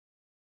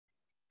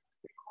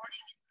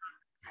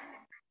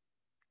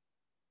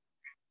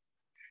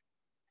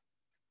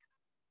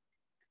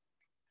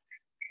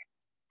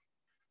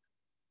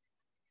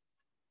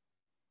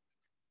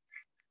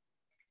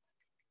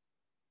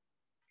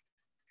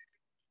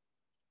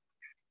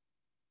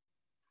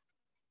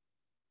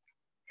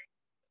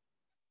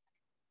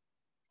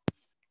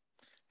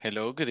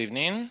Hello, good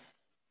evening.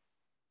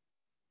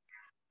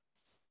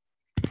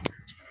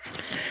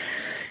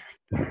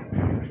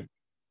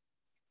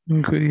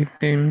 Good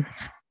evening.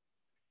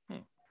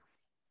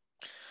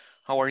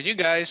 How are you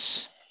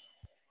guys?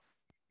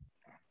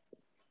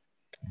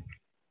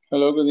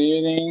 Hello, good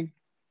evening.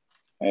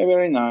 Hey,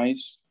 very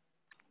nice.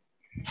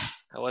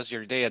 How was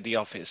your day at the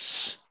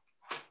office?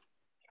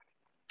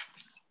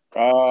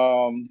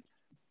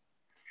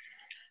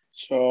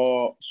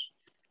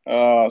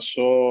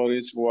 So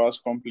this was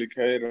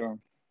complicated.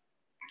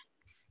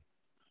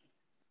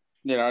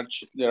 There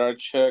are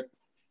check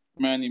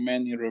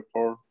many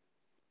reports.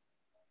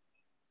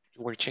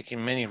 We're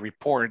checking many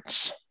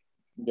reports.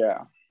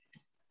 Yeah.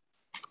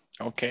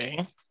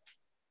 Okay.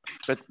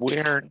 But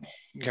we're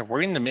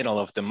in the middle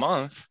of the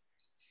month.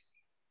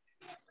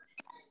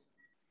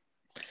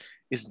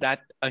 Is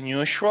that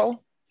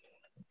unusual?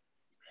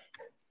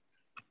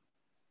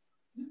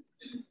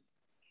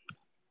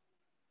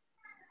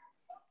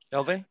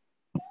 Elvin?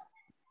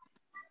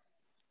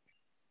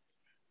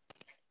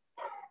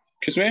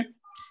 Excuse me?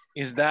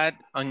 Is that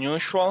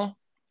unusual?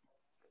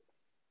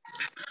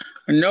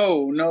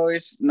 No,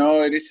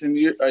 it isn't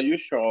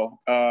usual.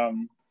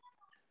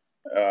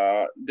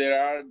 There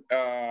are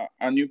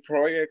a new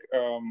project.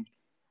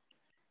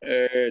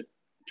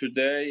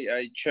 Today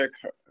I check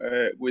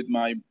with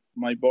my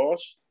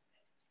boss.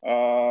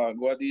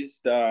 What is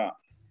the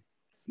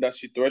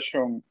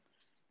situation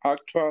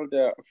actual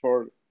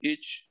for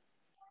each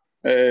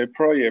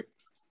project?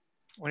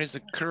 What is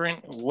the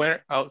current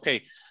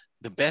okay,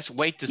 the best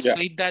way to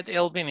say that,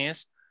 Elvin,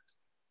 is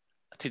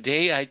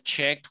today I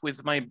checked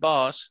with my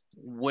boss,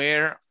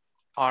 where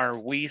are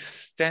we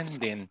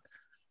standing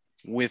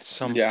with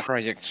some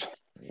projects?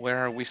 Where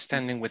are we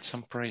standing with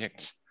some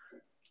projects?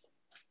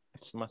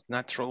 It's the most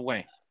natural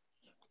way.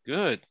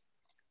 Good.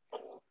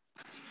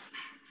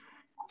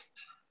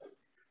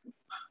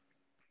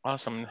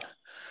 Awesome.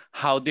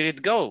 How did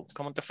it go?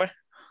 ¿Cómo te fue?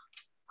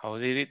 How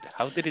did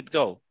it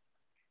go?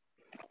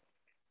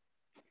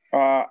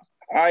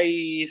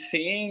 I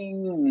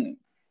think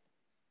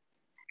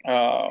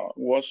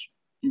was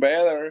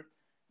better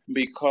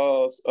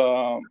because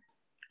for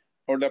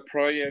the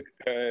project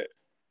it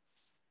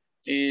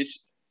is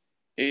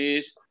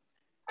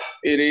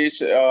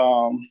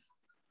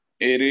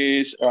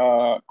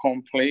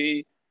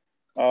complete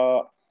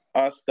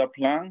as the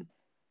plan.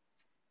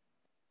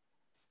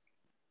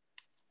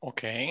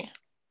 Okay.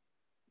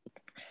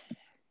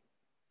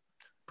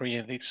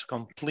 Project is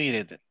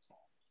completed.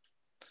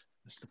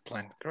 That's the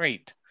plan.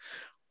 Great.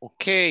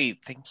 Okay,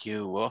 thank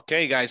you.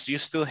 Okay, guys, you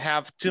still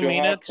have 2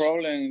 minutes. You have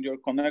problem in your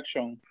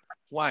connection.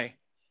 Why?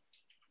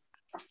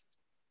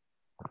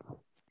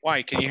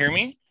 Why? Can you hear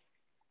me?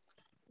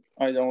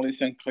 I don't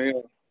listen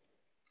clear.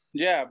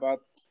 Yeah, but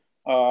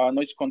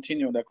no, it's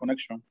continue the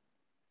connection.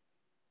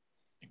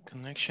 The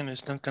connection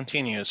is not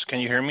continuous. Can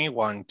you hear me?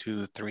 1,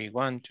 2, 3,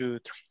 1, 2,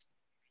 3.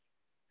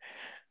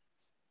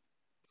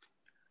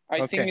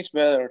 I think it's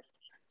better.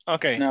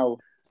 Okay. Now.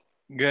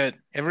 Good.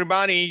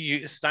 Everybody,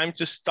 it's time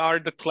to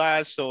start the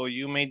class, so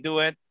you may do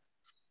it.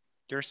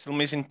 You're still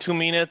missing 2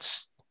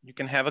 minutes. You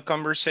can have a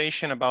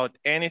conversation about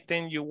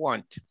anything you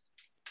want.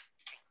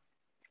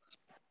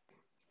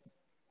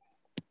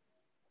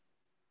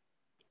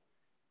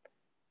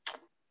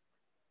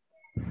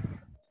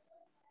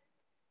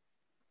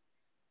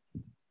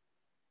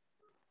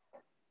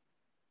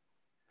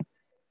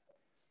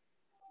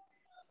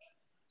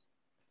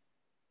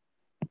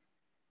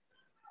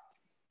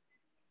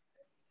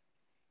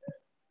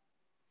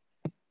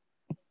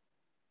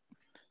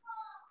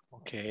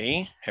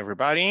 Okay,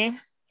 everybody.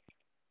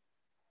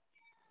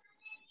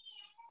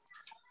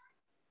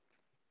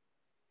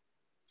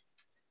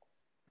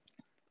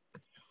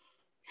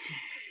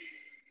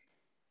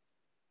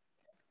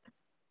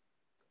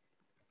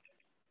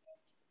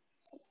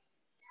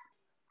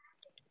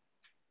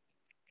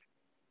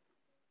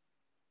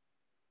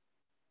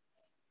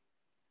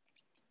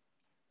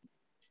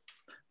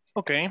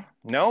 Okay,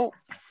 no.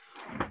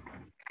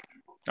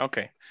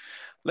 Okay,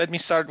 let me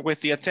start with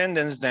the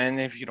attendance then.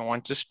 If you don't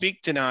want to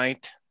speak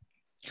tonight,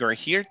 you're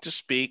here to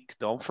speak.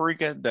 Don't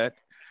forget that.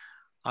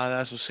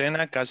 Ada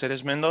Azucena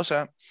Cáceres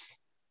Mendoza.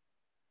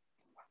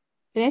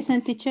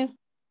 Present, teacher.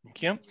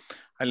 Thank you.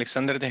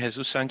 Alexander de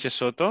Jesús Sánchez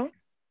Soto.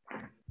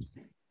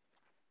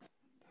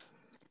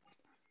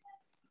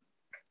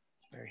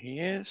 There he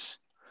is.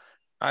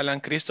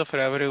 Alan Christopher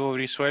Abrego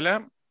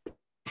Brizuela.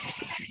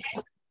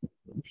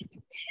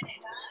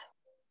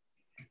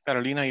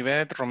 Carolina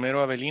Ivette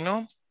Romero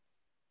Avelino.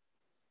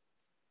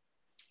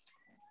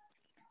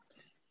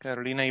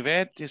 Carolina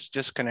Ivette is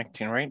just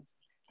connecting, right?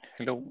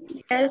 Hello.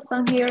 Yes,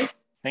 I'm here.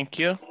 Thank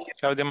you.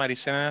 Claudia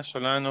Maricena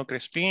Solano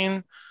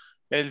Crespin.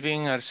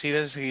 Elvin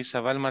Arcides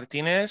Guizabal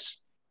Martínez.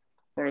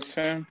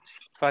 Present.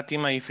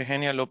 Fátima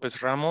Ifigenia López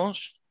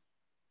Ramos.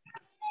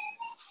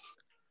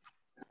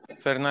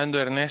 Fernando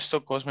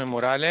Ernesto Cosme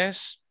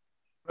Morales.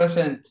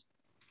 Present.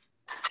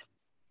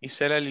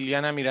 Isela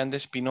Liliana Miranda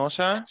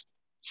Espinosa.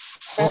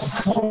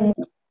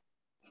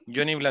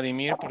 Johnny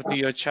Vladimir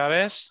Portillo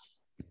Chávez.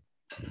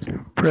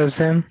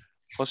 Present.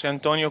 José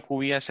Antonio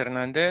Cubillas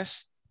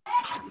Hernández.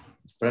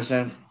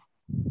 Present.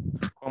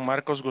 Juan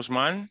Marcos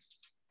Guzmán.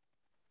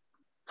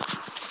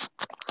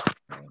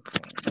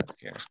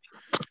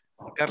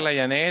 Carla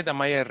Yanet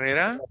Amaya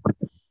Herrera.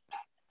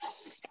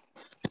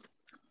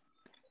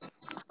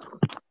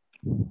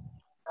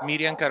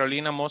 Miriam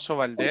Carolina Mozo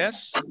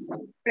Valdés.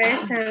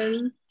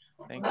 Present.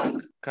 Thank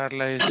you.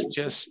 Carla is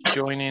just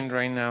joining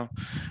right now.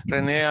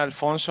 René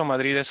Alfonso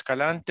Madrid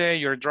Escalante,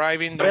 you're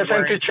driving. Don't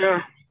Present, worry.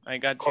 teacher. I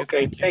got you.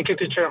 Okay, Thank you.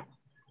 teacher.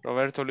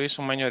 Roberto Luis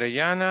Umaño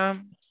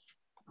Orellana.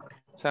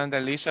 Sandra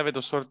Elizabeth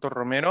Osorto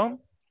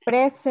Romero.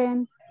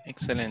 Present.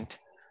 Excelente.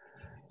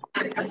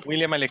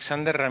 William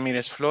Alexander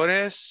Ramírez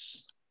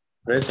Flores.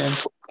 Present.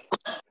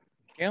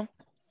 Thank you.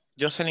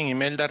 Jocelyn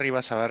Imelda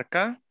Rivas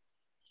Abarca.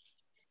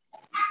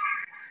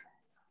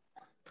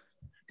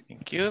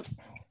 Thank you.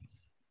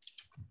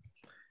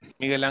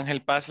 Miguel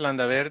Ángel Paz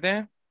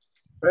Landaverde.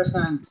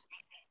 Present.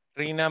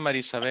 Rina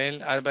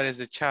Marisabel Álvarez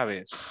de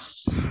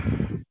Chávez.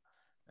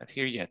 Not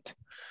here yet.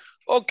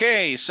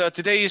 Okay, so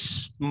today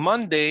is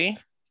Monday,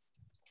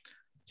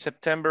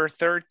 September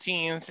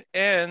 13th,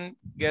 and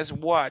guess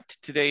what?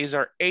 Today is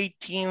our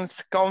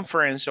 18th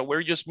conference, so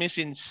we're just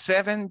missing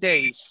 7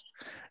 days.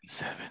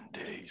 7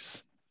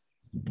 days.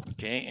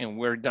 Okay, and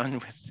we're done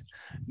with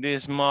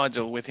this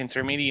module with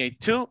Intermediate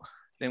 2,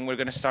 then we're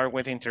gonna start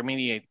with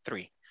Intermediate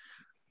 3.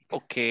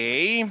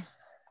 Okay.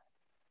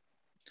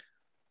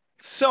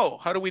 So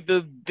how do we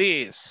do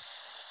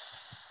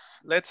this?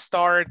 Let's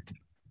start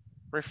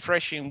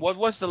refreshing. What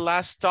was the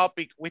last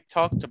topic we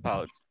talked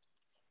about?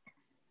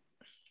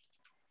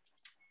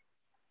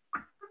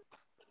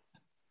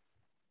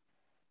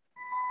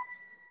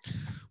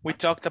 We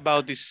talked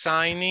about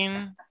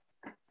designing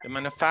the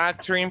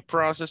manufacturing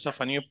process of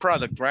a new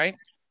product, right?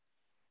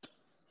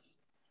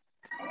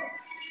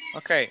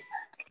 Okay.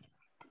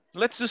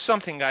 Let's do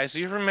something, guys.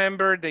 Do you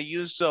remember the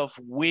use of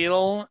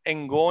will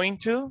and going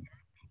to?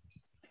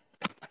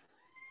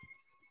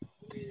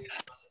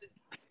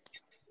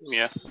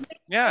 Yeah.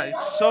 Yeah,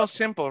 it's so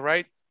simple,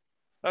 right?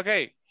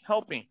 Okay,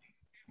 help me.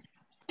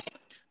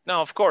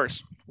 Now, of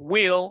course,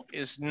 will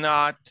is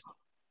not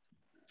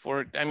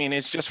for, I mean,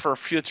 it's just for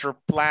future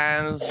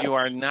plans. You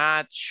are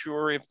not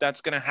sure if that's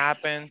gonna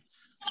happen,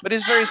 but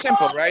it's very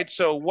simple, right?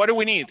 So what do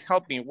we need?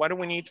 Help me. What do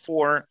we need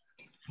for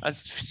a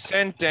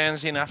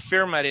sentence in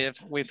affirmative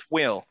with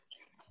will?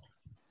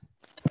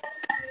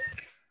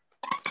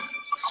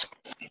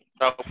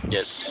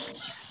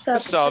 Subject. The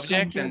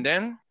subject and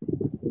then?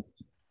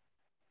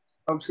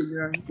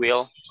 Auxiliary.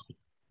 Will.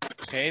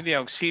 Okay, the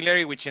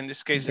auxiliary, which in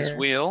this case is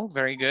will.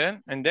 Very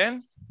good. And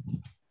then?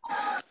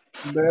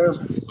 Verb.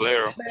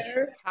 Verb.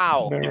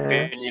 How?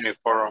 Infinitive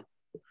form.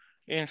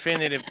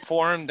 Infinitive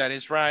form, that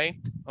is right.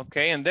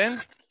 Okay, and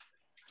then?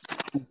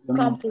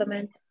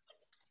 Complement.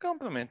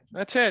 Complement,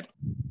 that's it.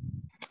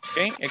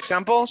 Okay,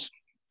 examples?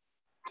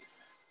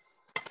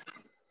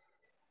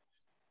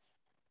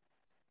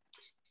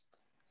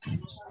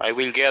 I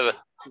will get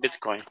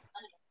Bitcoin.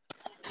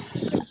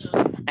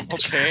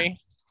 Okay.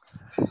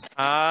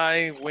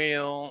 I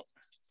will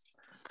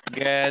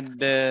get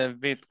the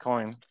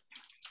Bitcoin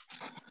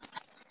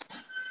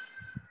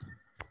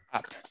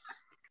app.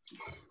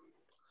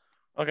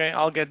 Okay,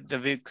 I'll get the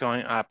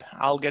Bitcoin app.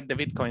 I'll get the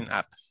Bitcoin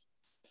app.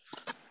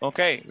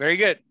 Okay, very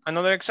good.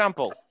 Another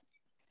example.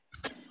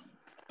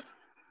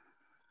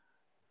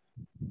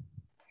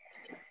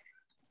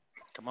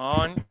 Come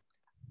on.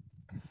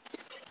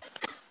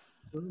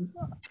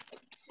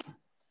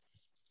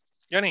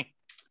 Johnny.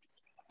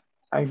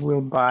 I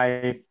will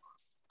buy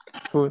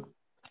food.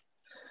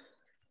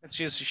 Let's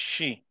use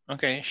she.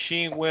 Okay,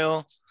 she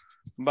will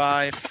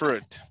buy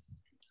fruit.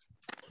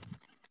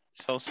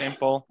 So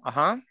simple.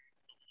 Uh-huh.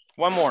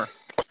 One more.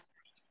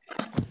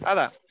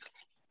 Ada.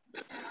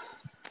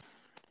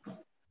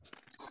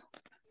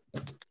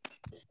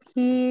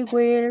 He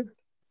will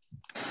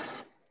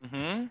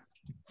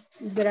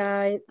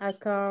drive a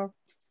car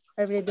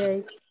every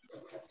day.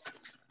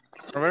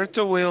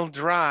 Roberto will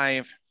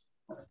drive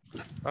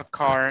a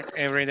car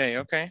every day.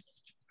 Okay.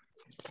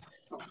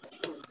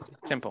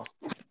 Simple.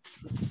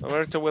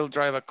 Roberto will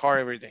drive a car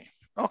every day.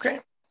 Okay.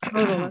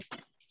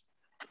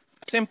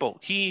 Simple.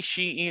 He,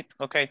 she, it.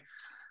 Okay.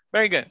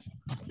 Very good.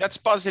 That's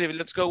positive.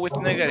 Let's go with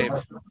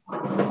negative.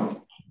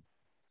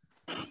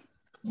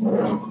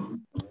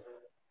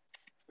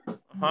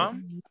 Uh-huh.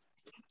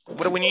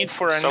 What do we need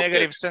for a Subject.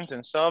 negative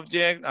sentence?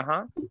 Subject.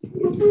 Uh-huh.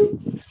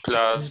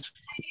 Plus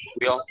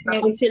will.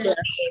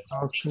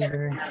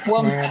 Auxiliary.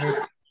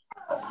 Negative.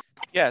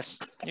 Yes.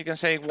 You can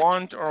say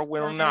want or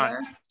will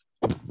not.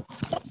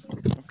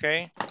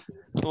 Okay.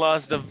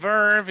 Plus the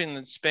verb in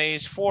the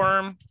space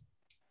form.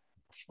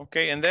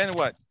 Okay. And then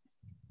what?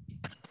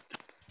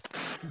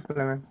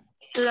 Complement.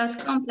 Plus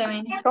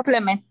complement.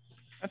 Complement.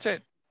 That's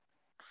it.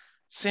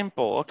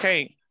 Simple,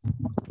 okay.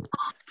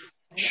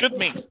 Shoot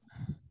me.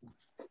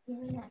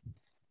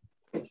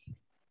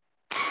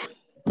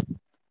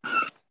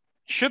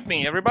 Shoot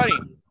me, everybody.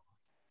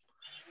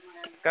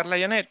 Carla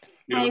Janet.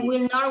 I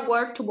will not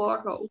work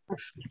tomorrow.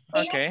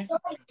 Okay.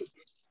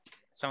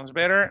 Sounds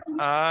better.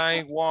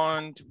 I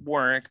won't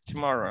work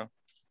tomorrow.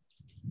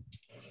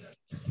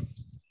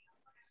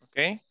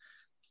 Okay.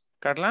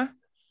 Carla?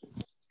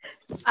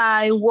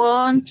 I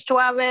won't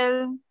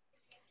travel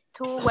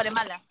to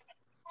Guatemala.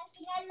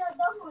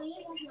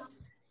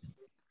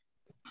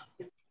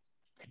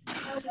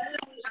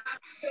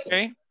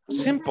 Okay.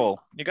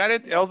 Simple. You got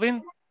it,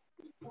 Elvin?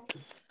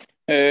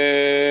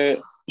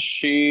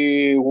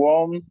 She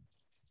won't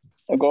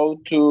go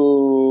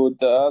to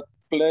that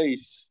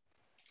place.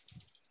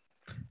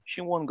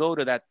 She won't go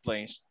to that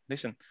place.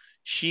 Listen,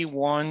 she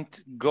won't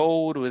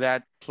go to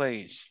that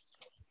place.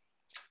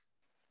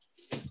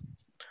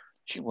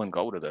 She won't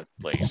go to that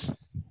place.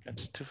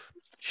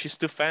 She's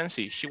too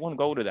fancy. She won't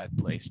go to that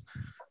place.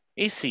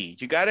 Easy,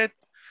 you got it?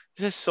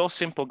 This is so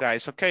simple,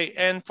 guys. Okay,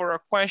 and for a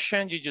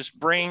question, you just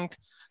bring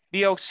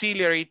the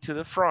auxiliary to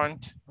the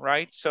front,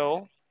 right?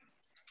 So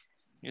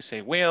you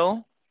say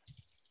will,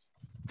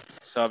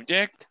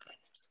 subject,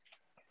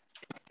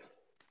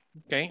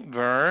 okay,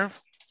 verb,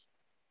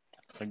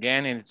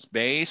 again in its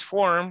base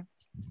form,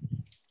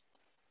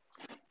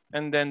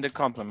 and then the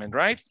complement,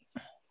 right?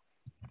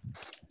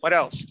 What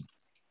else?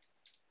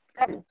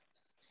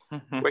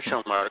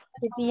 Question mark.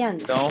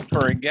 Don't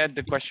forget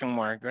the question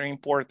mark, very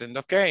important,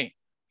 okay.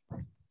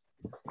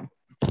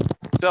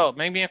 So,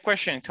 make me a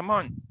question, come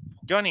on,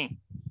 Johnny.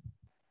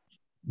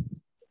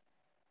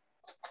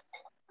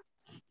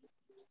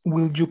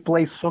 Will you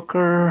play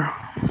soccer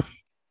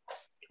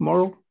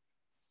tomorrow?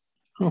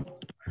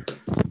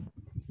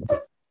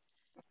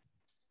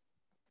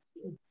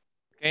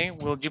 Okay,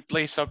 will you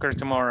play soccer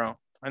tomorrow?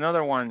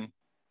 Another one.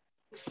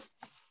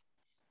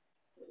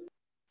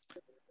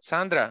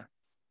 Sandra.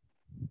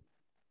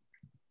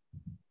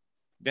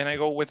 Then I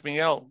go with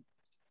Miguel.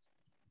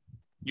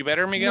 You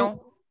better,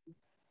 Miguel?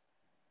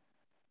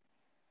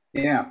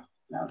 Yeah.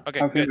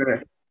 Okay, good.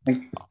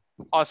 Better.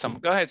 Awesome.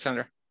 Go ahead,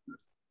 Sandra.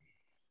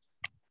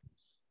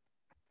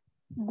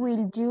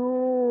 Will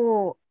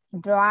you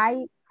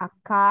drive a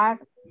car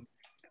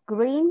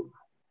green?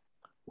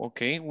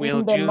 Okay, will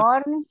in the you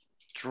morning?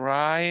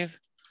 drive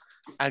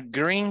a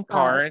green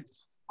car?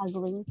 A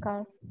green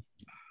car.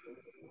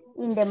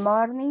 In the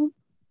morning?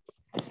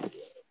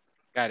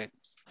 Got it.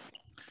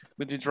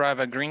 Will you drive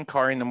a green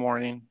car in the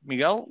morning?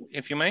 Miguel,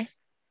 if you may.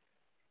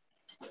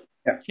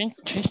 Yeah.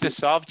 Change the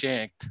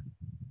subject.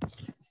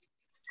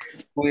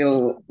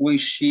 Will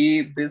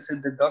she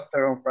visit the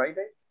doctor on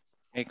Friday?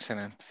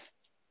 Excellent.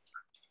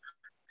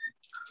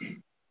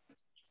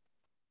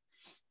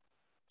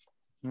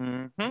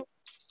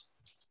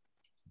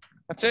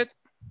 That's it.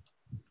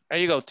 There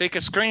you go. Take a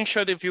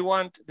screenshot if you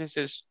want. This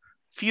is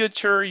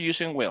future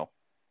using will.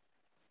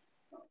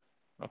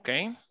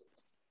 Okay.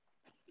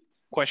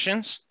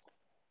 Questions?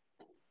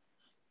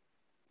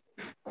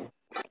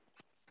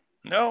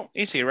 No,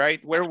 easy,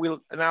 right? Where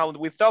will, now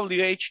with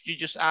WH, you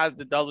just add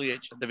the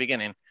WH at the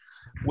beginning.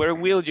 Where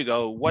will you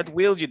go? What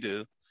will you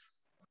do?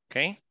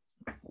 Okay.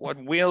 What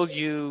will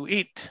you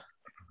eat?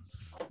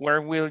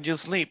 Where will you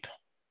sleep?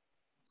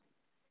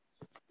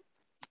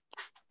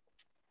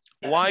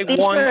 Why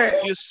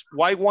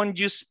won't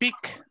you speak?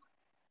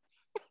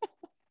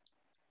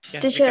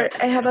 Yes, Teacher,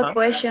 I have a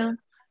question.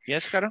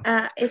 Yes, Caro?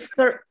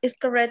 It's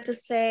correct to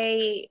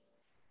say,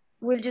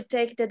 will you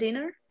take the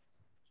dinner?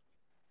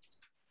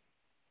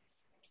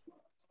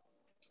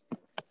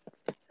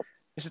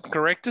 Is it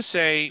correct to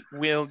say,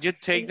 will you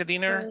take the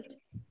dinner?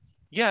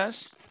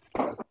 Yes.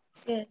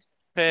 Yes.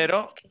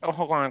 Pero,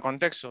 ojo con el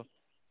contexto.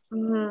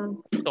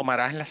 Mm-hmm.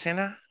 ¿Tomarás la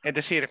cena? Es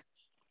decir,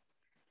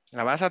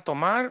 ¿la vas a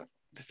tomar?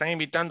 Te están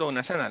invitando a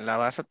una cena. ¿La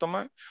vas a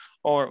tomar?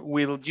 Or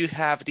will you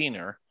have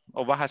dinner?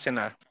 ¿O vas a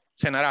cenar?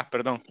 Cenarás,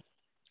 perdón.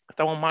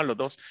 Estamos mal los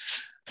dos.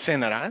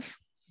 ¿Cenarás?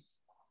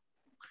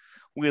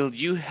 Will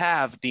you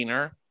have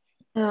dinner?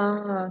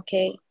 Ah,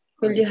 okay.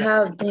 Will you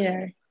have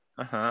dinner?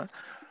 Ajá.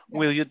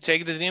 Will you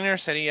take the dinner?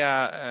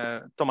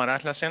 Sería,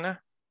 ¿tomarás la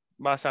cena?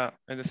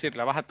 Es decir,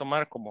 la vas a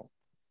tomar como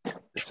te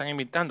están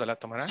invitando, ¿la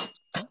tomarás?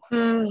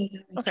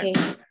 Okay.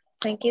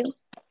 Thank you.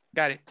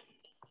 Got it.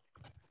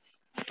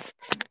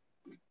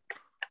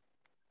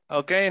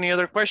 Okay, any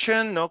other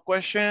question? No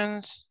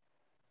questions?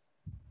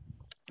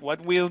 What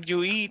will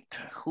you eat?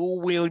 Who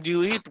will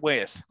you eat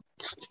with?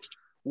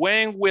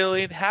 When will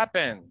it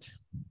happen?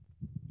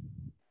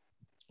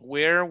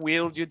 Where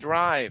will you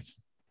drive?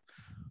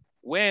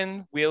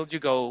 When will you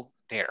go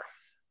there?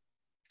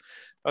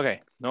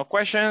 Okay, no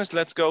questions.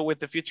 Let's go with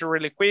the future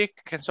really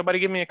quick. Can somebody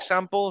give me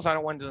examples? I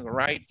don't want to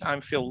write. I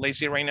feel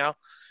lazy right now.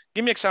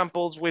 Give me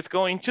examples with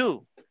going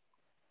to.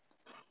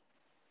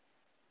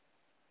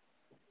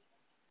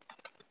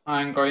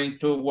 I'm going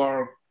to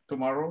work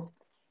tomorrow.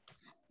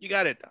 You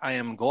got it. I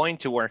am going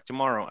to work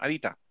tomorrow.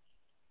 Adita.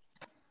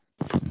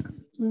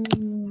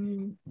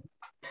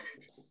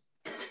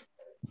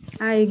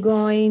 I'm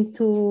going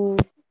to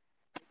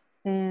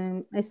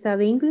I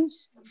study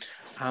English.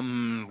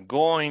 I'm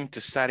going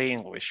to study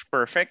English.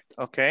 Perfect.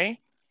 Okay.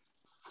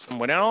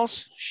 Someone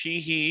else? She,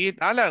 he, it.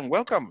 Alan,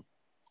 welcome.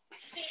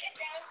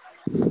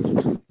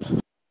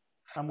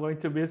 I'm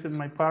going to visit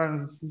my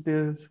parents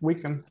this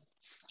weekend.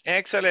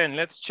 Excellent.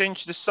 Let's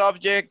change the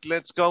subject.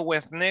 Let's go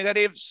with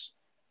negatives.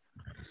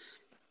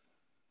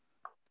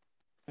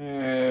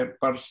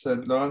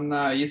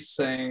 Barcelona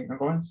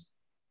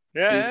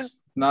Yeah.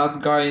 is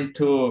not going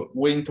to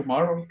win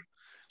tomorrow.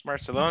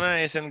 Barcelona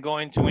isn't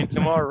going to win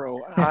tomorrow.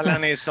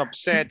 Alan is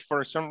upset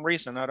for some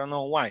reason. I don't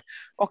know why.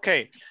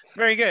 Okay,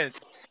 very good.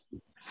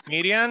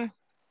 Miriam.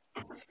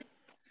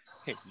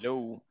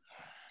 Hello.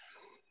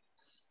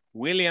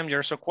 William,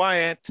 you're so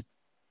quiet.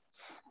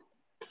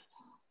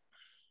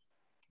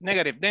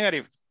 Negative,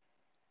 negative.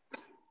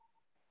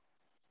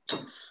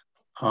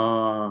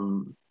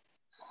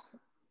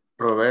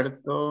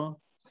 Roberto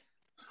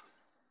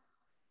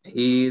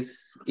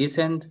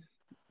isn't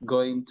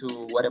going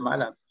to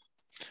Guatemala.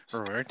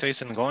 Roberto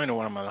isn't going to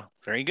Guatemala.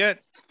 Very good.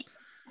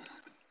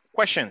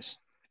 Questions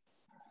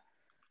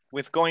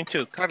with going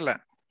to,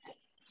 Carla.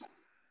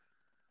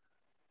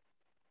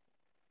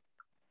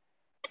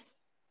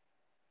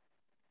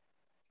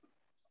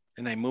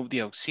 And I move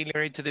the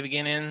auxiliary to the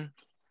beginning.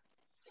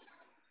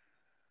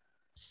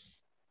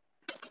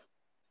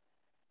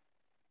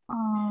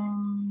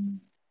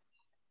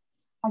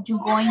 Are you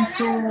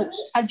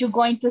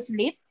going to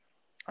sleep?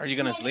 Are you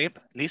gonna sleep?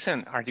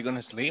 Listen, are you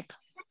gonna sleep?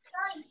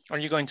 Are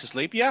you going to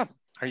sleep? Yeah.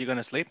 Are you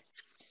gonna sleep?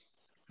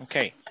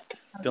 Okay.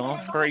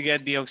 Don't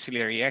forget the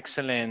auxiliary.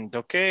 Excellent.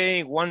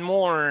 Okay, one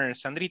more,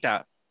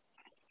 Sandrita.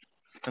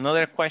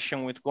 Another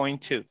question with going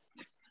to.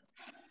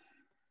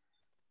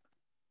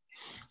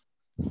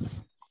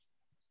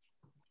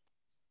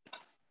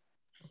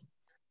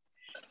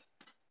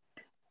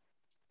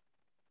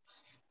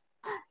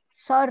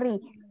 Sorry,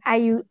 are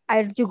you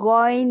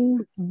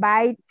going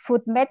buy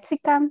food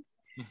Mexican?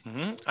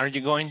 Are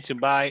you going to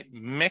buy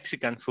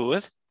Mexican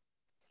food?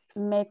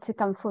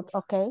 Mexican food,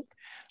 okay.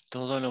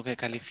 Todo lo que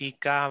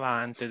califica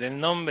va antes del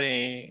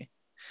nombre.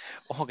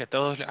 Ojo que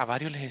a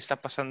varios les está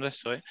pasando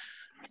eso, ¿eh?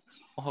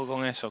 Ojo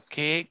con eso.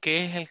 ¿Qué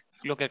es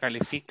lo que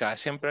califica?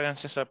 Siempre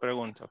háganse esa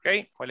pregunta, ¿ok?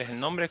 ¿Cuál es el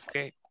nombre?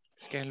 ¿Qué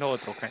es lo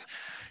otro? Okay.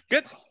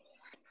 Good.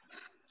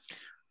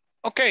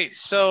 Okay,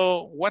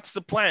 so what's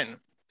the plan?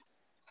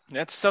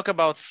 Let's talk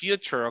about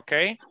future,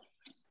 okay?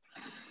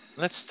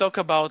 Let's talk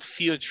about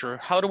future.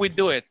 How do we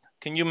do it?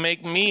 Can you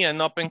make me an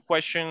open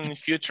question in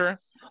future?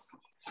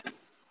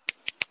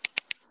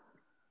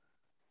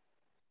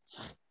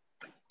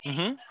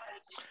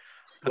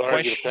 What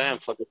are your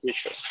plans for the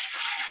future?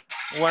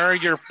 What are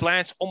your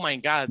plans? Oh my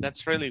God,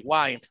 that's really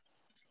wide.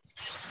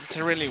 It's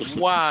a really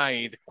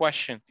wide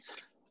question.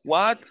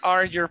 What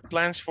are your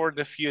plans for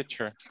the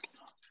future?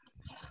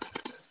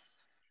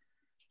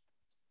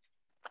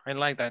 I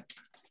like that.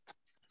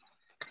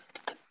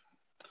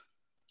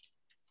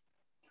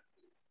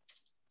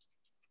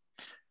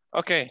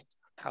 Okay,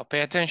 I'll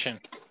pay attention.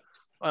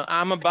 Well,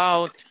 I'm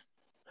about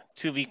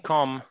to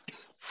become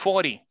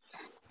 40.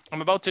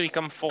 I'm about to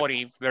become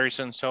 40 very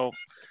soon. So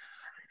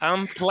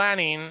I'm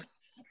planning,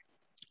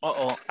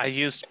 I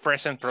used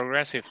present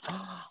progressive.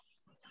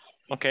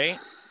 Okay,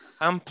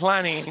 I'm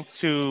planning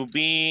to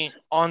be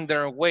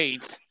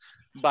underweight.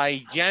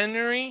 By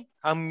January,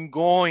 I'm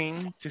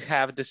going to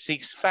have the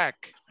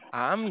six-pack.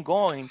 I'm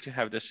going to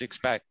have the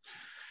six-pack.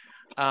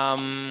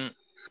 I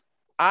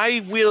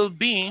will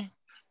be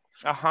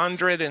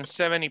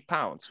 170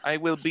 pounds. I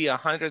will be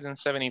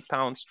 170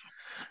 pounds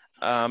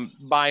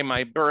by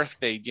my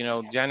birthday, you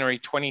know, January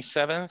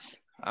 27th.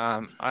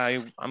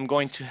 I'm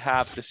going to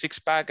have the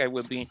six-pack. I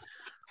will be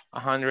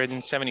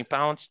 170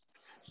 pounds.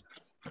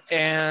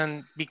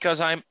 And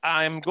because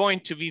I'm going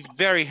to be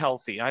very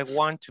healthy. I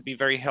want to be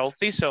very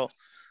healthy. So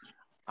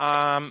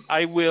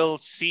I will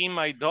see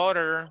my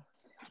daughter,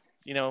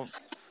 you know,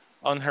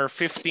 on her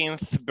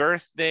 15th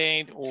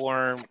birthday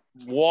or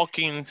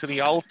walking to the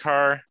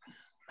altar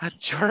at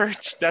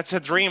church. That's a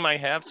dream I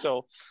have.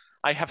 So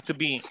I have to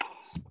be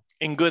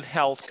in good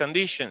health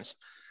conditions.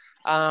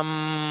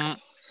 I'm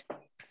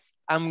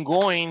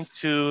going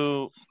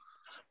to,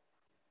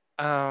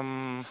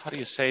 how do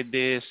you say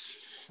this?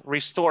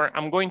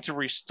 I'm going to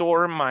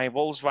restore my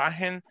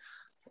Volkswagen.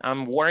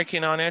 I'm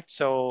working on it.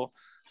 So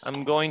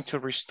I'm going to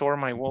restore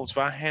my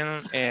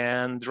Volkswagen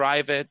and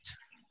drive it,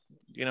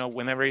 you know,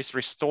 whenever it's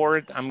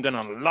restored. I'm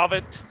gonna love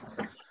it.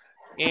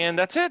 And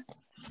that's it.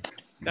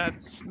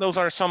 Those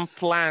are some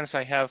plans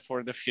I have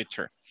for the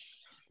future.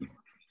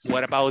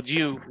 What about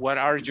you? What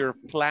are your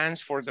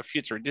plans for the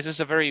future? This is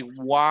a very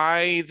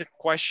wide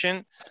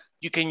question.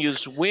 You can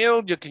use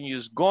will, you can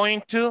use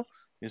going to.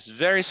 It's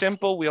very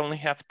simple. We only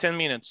have 10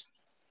 minutes.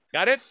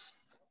 Got it?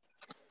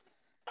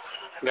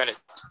 Got it.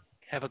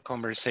 Have a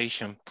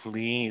conversation,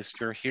 please.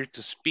 You're here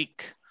to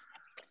speak.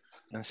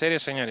 En serio,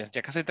 señores,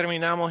 ya casi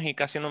terminamos y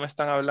casi no me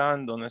están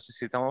hablando.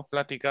 Necesitamos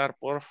platicar,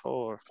 por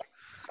favor.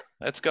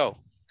 Let's go.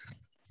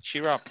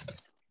 Cheer up.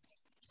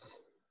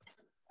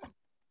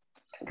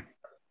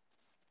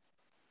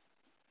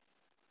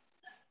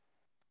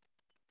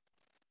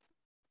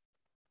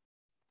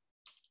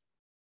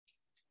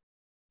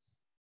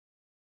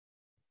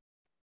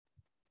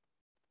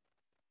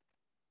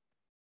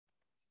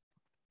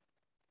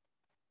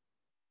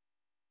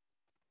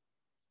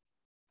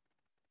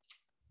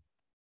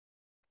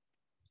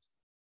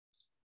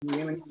 Good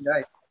evening,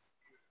 guys.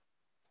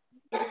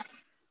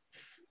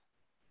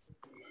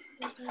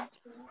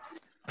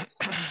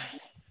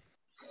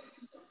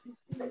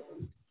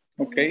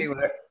 Okay.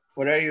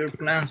 What are your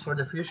plans for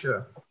the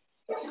future?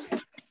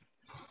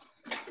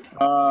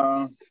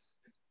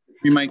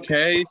 In my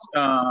case,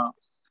 I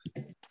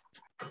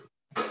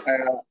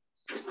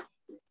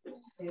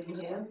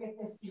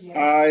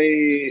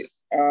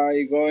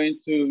going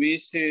to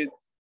visit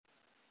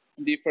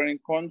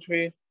different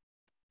country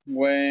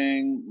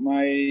when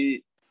my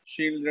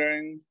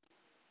children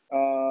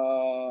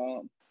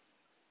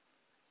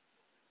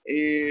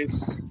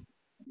is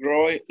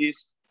going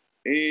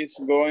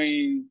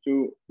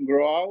to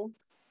grow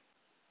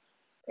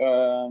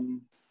out.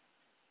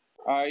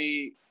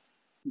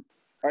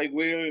 I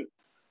will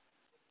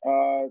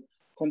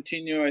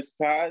continue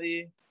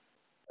study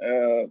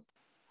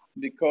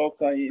because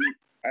I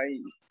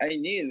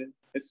need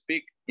to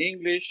speak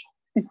English.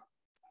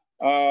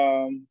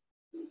 I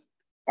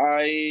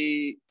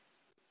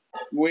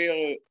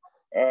will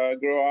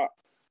grow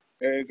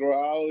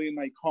out in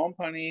my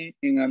company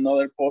in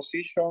another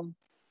position.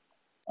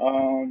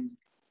 I'm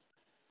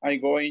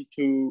going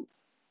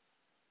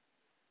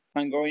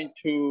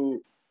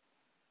to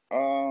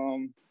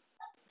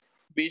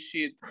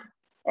visit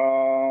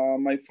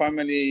my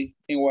family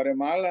in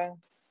Guatemala.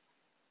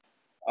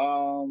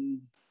 I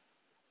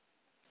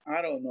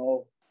don't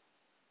know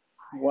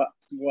what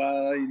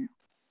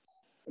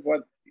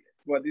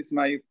is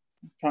my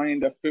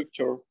kind of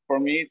future for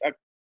me.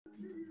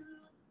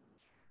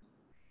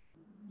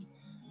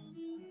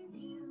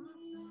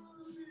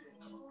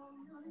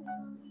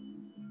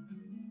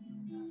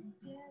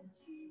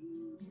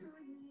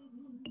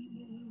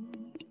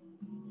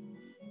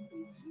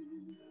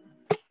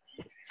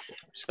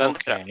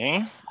 Sandra,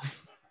 Okay.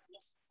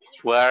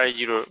 what are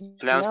your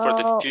plans for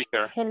the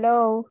future?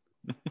 Hello.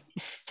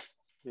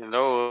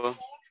 Hello.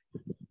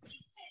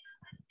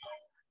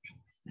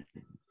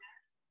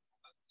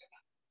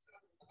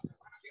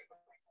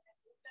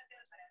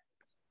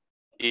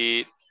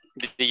 Did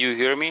you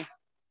hear me?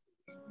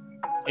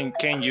 And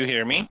can you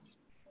hear me?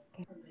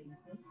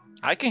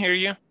 I can hear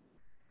you.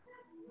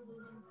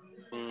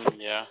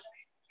 Yeah.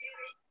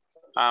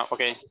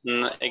 Okay.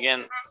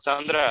 Again,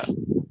 Sandra.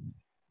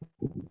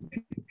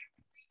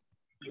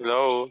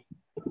 Hello.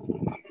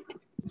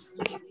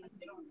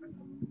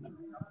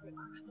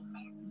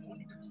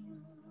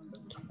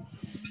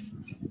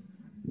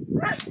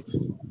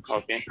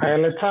 Okay. Hi,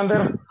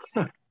 Alexander.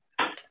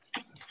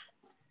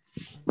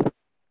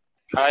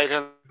 Hi.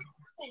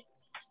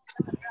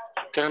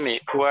 Tell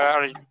me, where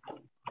are you?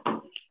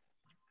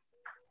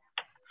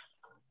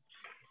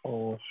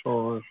 Oh.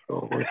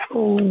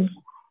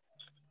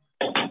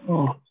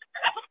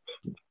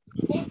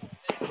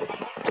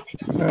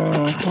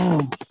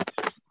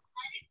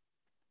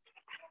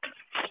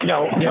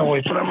 Ya voy,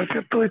 espérame que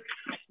estoy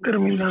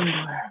terminando.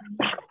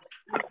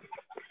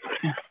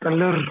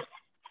 Instalar.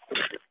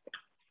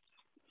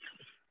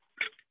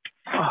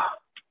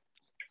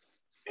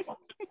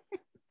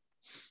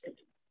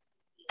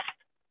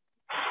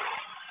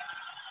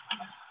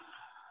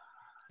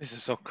 This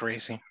is so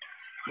crazy.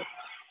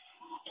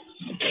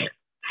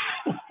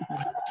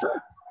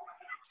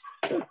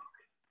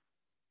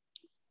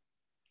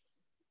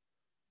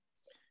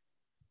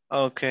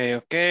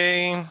 Okay.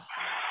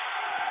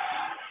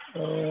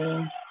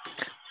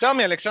 Tell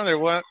me, Alexander,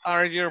 what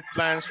are your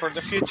plans for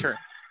the future?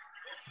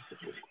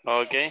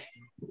 Okay.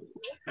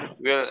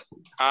 Well,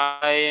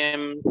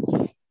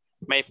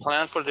 my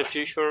plan for the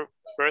future,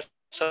 first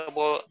of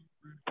all,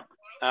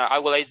 I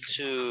would like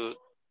to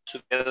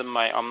get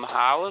my own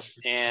house,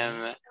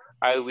 and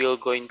I will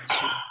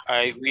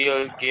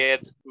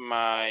get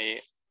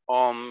my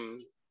own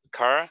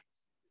car,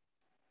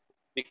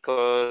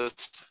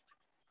 because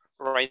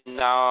right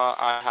now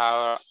I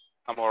have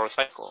a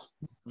motorcycle.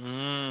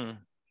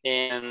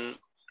 And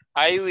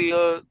I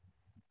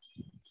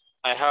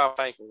have a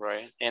cycle,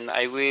 right? And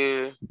I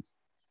will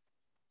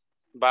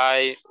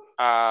buy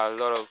a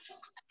lot of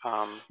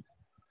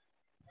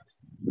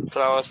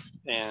clothes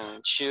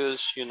and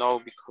shoes,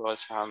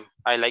 because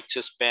I like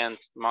to spend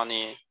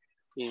money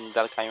in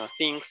that kind of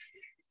things.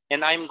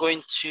 And I'm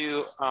going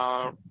to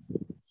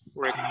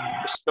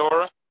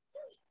restore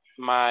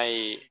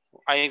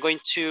I'm going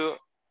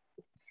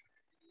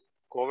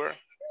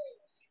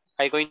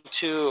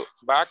to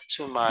back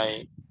to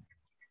my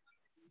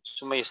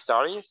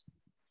studies.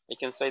 I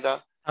can say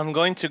that. I'm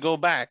going to go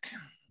back.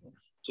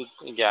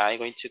 I'm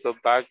going to go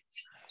back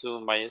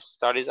to my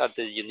studies at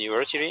the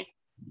university,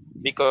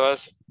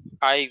 because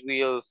I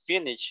will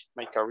finish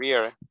my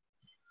career.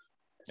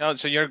 Oh,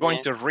 so you're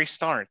going to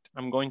restart.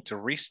 I'm going to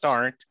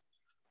restart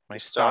my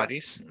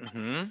studies.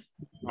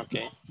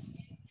 Okay.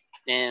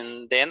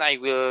 And then I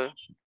will,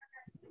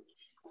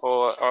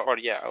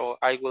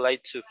 I would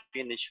like to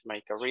finish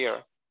my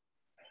career.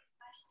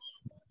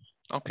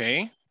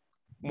 Okay.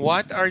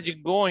 What are you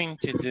going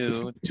to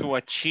do to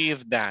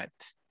achieve that?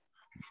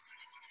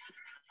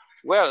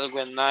 Well,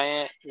 when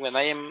I will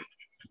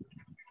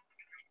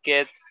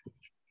get,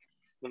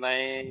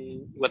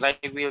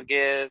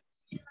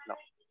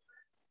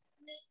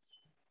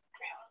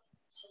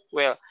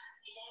 Well,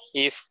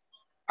 if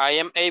I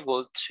am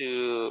able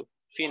to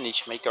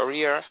finish my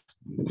career,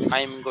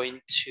 I'm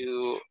going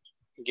to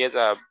get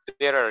a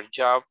better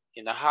job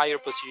in a higher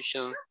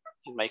position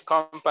in my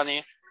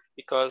company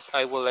because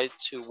I would like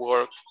to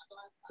work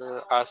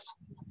as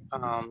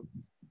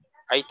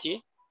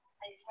IT,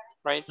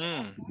 right?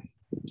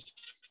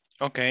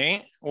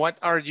 Okay. What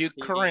are you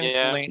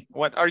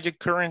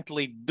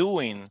currently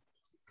doing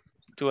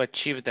to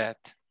achieve that?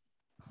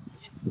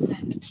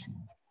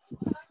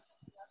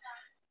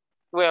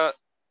 Well,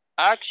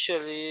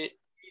 actually,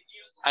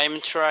 I'm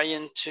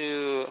trying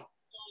to,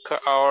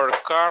 or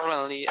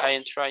currently I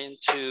am trying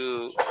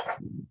to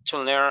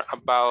learn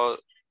about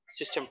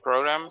system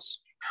programs,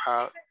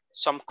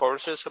 some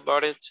courses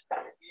about it,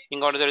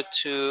 in order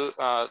to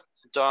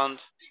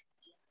don't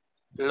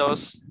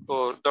lose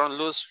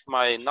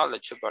my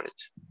knowledge about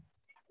it.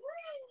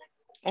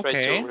 Okay.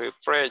 Try to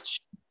refresh.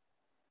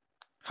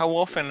 How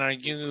often are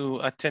you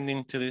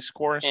attending to these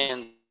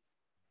courses?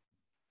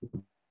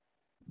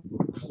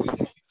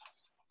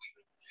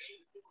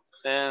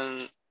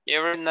 And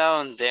every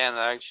now and then,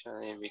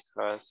 actually,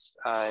 because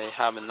I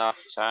have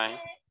enough time.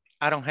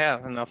 I don't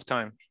have enough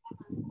time.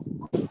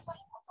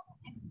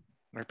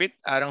 Repeat,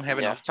 I don't have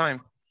enough time.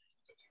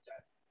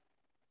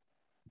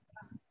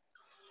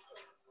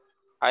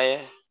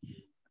 I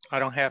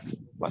don't have.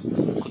 What?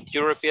 Could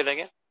you repeat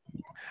again?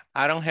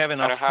 I don't have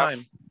enough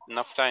time.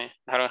 Enough time.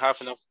 I don't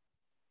have enough.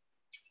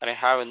 I don't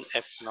have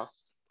enough.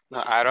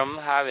 No, I don't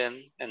have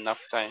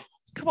enough time.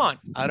 Come on,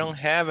 I don't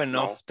have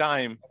enough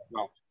time.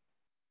 No.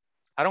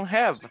 I don't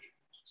have.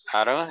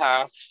 I don't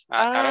have.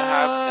 I don't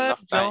have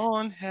enough time.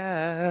 Don't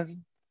have.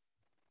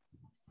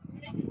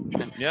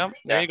 Yeah,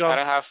 there you go. I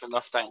don't have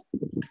enough time.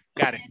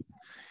 Got it.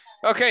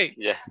 Okay.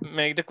 Yeah.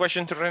 Make the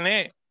question to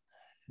Rene.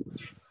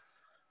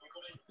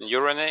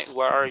 You, Rene,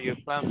 what are your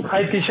plans for?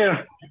 Hi,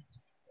 teacher.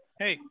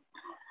 Hey.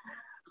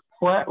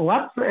 What?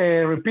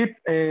 Repeat.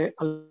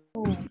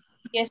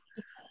 Yes.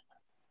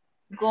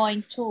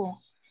 Going to.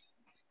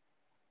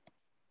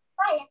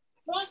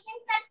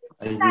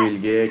 I will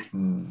get.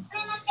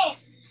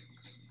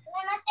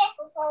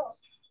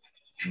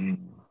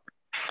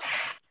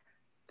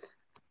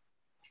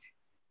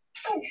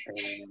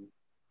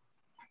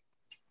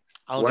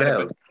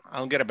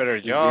 I'll get a better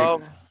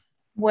job.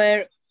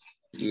 Where?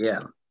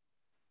 Yeah.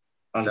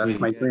 That's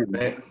my dream.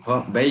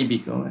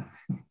 Baby.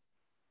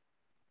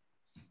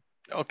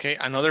 Okay,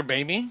 another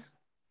baby?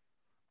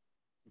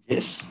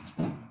 Yes.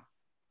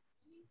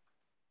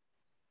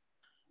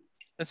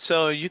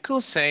 So you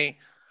could say,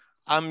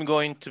 I'm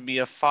going to be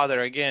a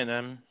father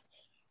again.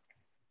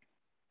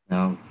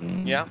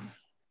 Okay. Yeah.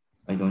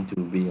 I'm going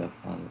to be a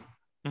father.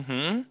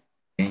 Mm-hmm.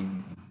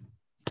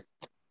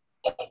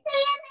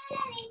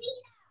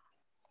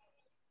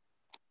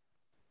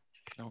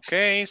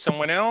 Okay,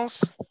 someone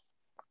else?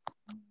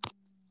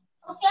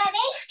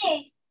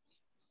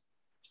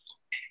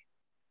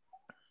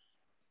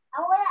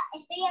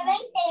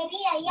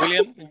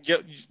 William,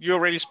 you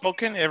already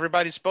spoken?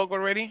 Everybody spoke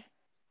already?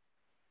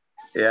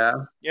 Yeah.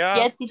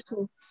 Yeah.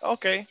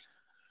 Okay,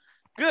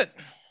 good.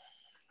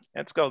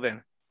 Let's go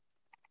then.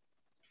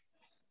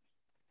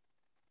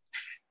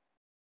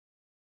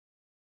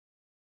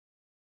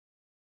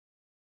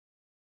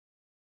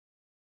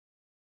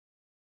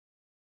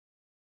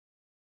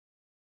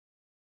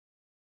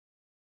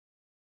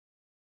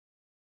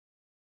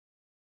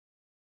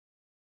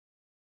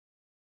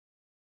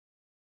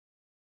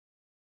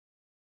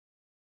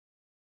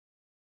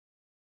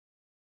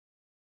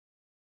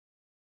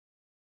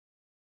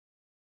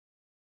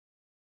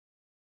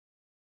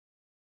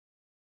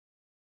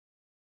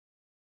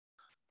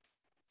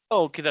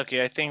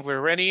 Okay, I think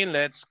we're ready.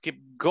 Let's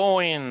keep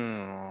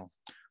going.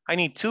 I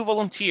need 2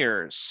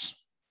 volunteers.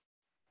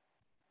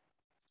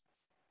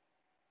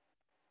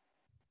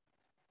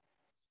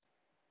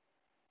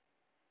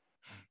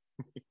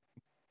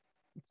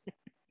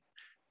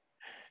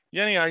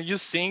 Jenny, are you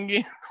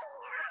singing?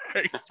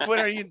 What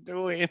are you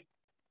doing?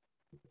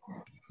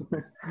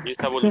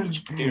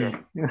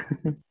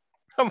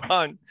 Come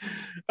on.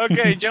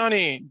 Okay,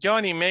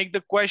 Johnny, make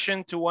the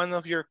question to one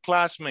of your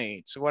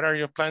classmates. What are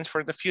your plans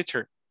for the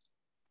future?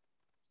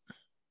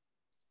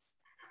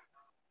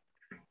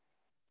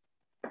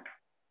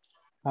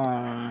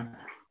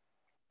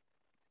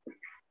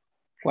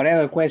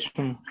 Whatever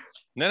question.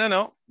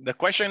 No. The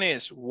question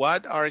is,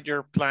 what are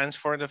your plans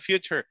for the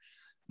future?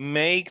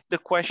 Make the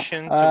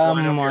question to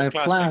one of your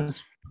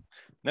classmates.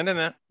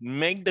 No.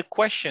 Make the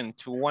question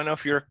to one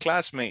of your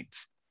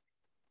classmates.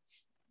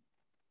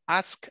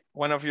 Ask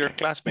one of your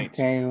classmates.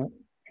 Okay.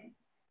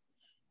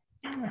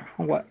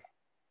 What?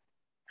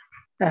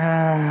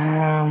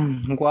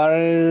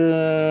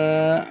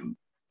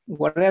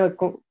 Whatever.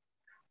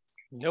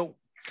 No.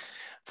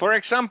 For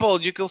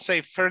example, you could say,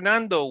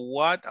 Fernando,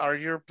 what are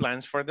your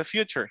plans for the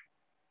future?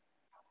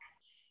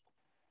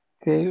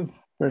 Okay,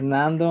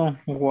 Fernando,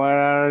 what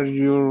are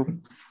your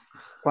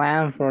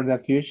plans for the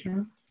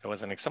future? That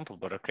was an example,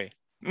 but okay.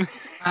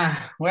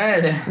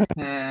 Well,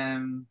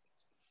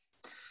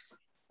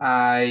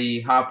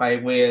 I hope I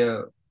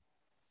will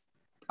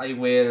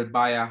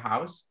buy a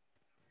house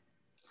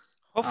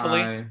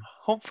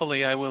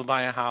Hopefully I will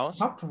buy a house.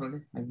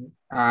 Hopefully.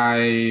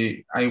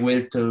 I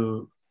will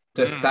to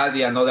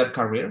study another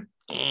career.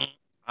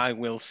 I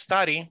will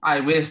study. I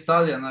will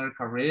study another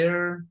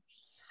career.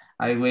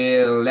 I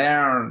will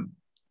learn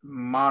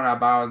more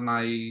about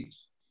my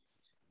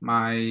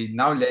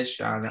knowledge.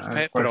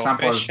 For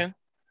example,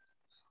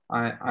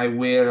 I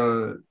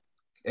will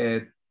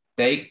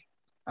take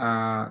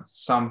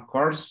some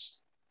courses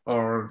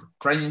or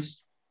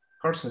trainings.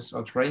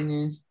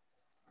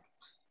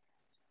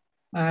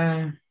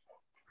 No,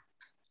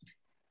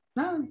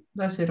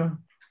 that's it.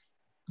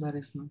 That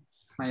is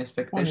my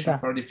expectation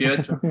for the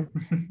future.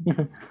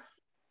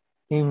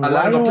 A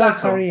largo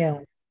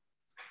plazo.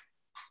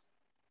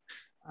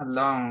 How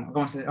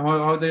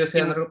do you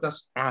say a largo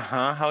plazo?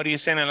 How do you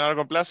say in a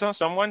largo plazo?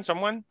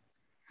 Someone?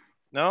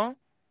 No?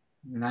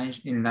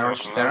 In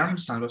large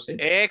terms, algo así.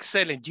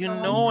 Excellent, you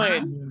know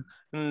it.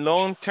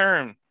 Long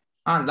term.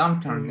 Long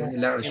term.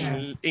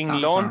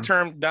 In long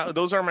term,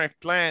 those are my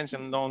plans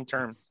in long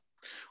term.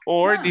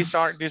 Or these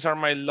are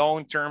my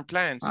long term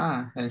plans.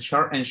 And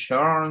short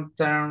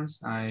terms,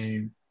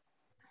 I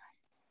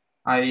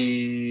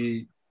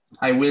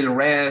will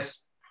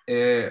rest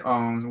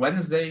on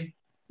Wednesday.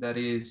 That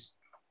is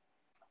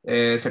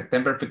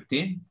September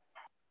 15.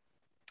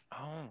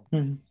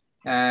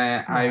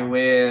 I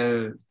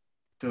will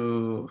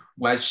to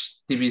watch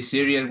TV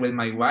series with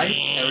my wife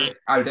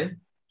all day.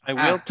 I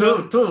will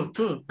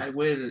too. I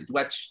will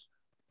watch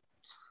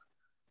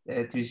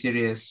TV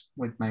series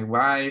with my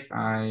wife.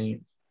 I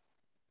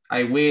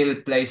will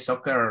play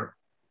soccer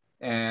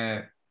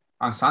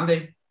on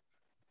Sunday.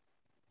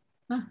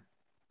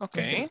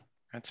 Okay,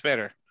 that's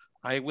better.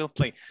 I will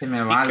play.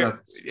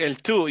 El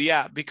tú,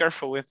 be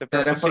careful with the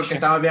preposition. Pero es porque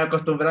estamos bien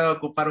acostumbrados a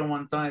ocupar un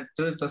montón el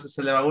tú, entonces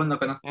se le va uno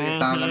que no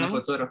está hablando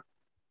futuro.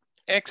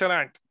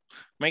 Excellent.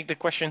 Make the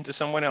question to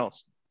someone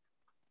else.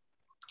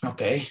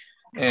 Okay.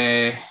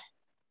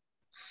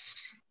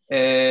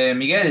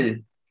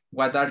 Miguel,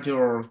 what are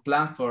your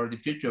plans for the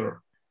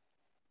future?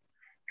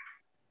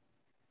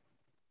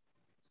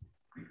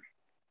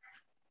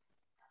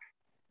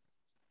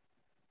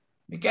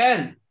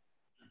 Miguel,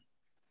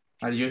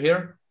 are you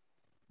here?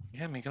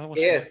 Yeah, Miguel was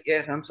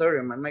Yes, I'm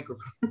sorry, my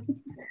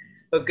microphone.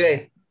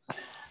 Okay.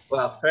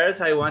 Well,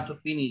 first I want to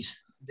finish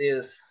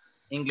this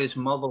English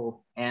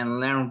module and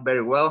learn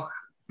very well.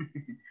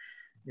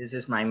 This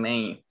is my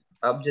main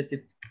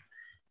objective.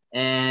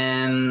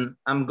 And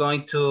I'm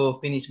going to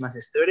finish my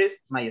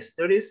studies.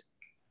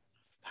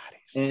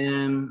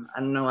 And I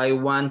don't know, I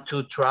want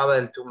to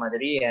travel to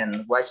Madrid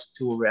and watch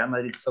the Real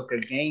Madrid soccer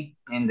game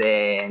in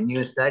the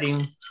new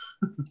stadium.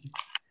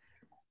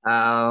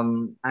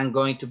 I'm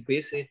going to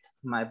visit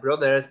my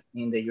brothers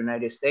in the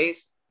United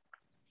States.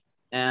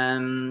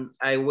 And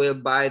I will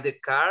buy the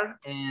car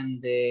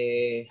and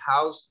the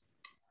house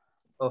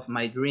of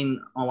my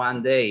dream on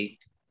one day.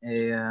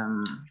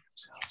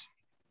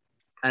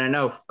 I don't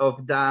know,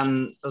 of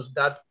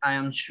that I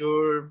am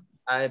sure,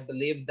 I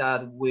believe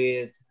that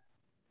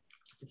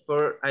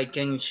before I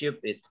can ship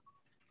it.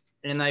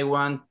 And I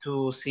want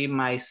to see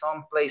my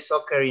son play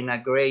soccer in a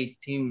great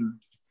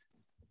team.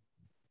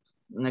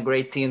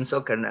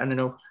 Soccer, I don't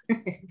know.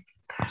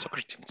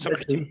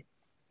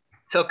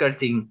 Soccer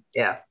team,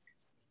 yeah.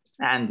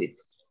 And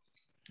it's.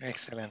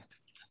 Excellent.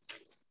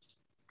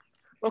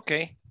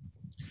 Okay.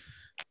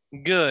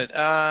 Good.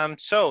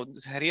 So,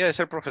 dejaría de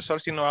ser profesor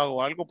si no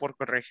hago algo por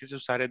corregir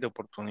sus áreas de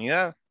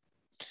oportunidad.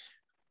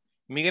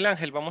 Miguel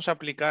Ángel, vamos a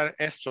aplicar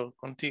esto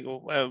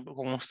contigo,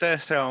 con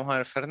ustedes tres. Vamos a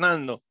ver,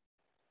 Fernando.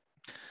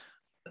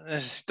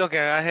 Necesito que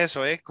hagas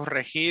eso,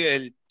 corregir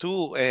el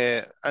tú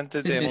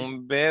antes de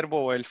un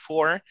verbo o el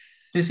for.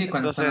 Sí,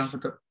 cuando entonces,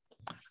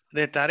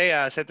 de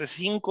tarea, hacete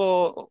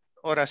 5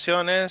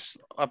 oraciones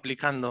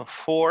aplicando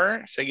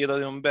for seguido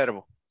de un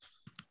verbo.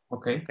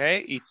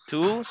 Okay. Y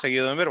tú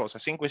seguido de un verbo, o sea,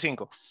 5 y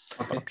 5.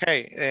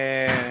 Okay.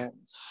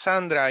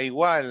 Sandra,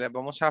 igual,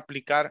 vamos a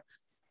aplicar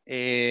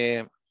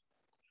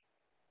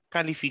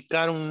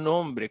calificar un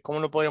nombre. ¿Cómo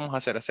lo podríamos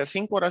hacer? Hacer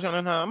 5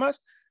 oraciones nada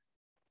más,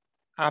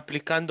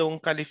 aplicando un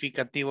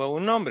calificativo a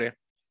un nombre.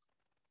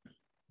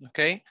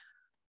 Okay.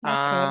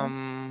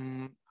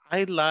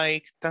 I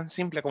like, tan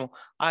simple como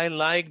I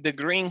like the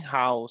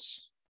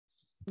greenhouse.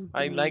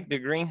 I like the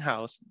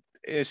greenhouse.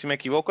 Si me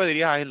equivoco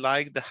diría I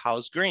like the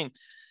house green.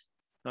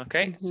 Ok,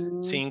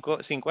 5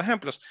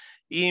 ejemplos.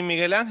 Y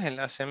Miguel Ángel,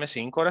 haceme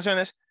 5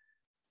 oraciones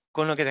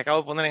con lo que te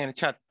acabo de poner en el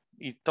chat.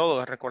 Y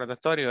todo es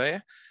recordatorio,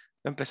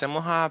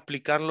 Empecemos a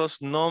aplicar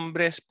los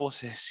nombres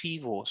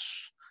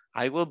posesivos.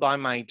 I will buy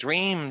my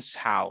dreams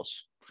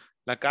house.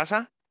 La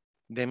casa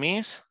de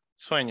mis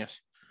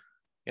sueños.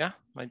 Yeah,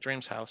 my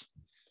dreams house.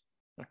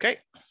 Okay.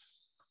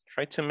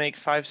 Try to make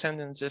 5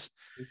 sentences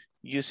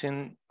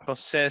using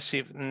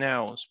possessive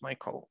nouns,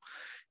 Michael.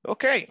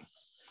 Okay,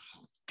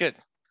 good.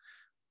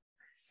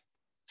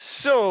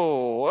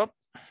 So,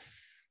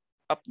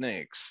 up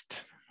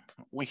next,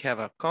 we have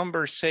a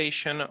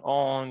conversation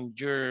on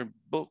your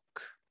book.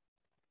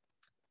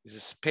 This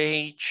is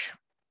page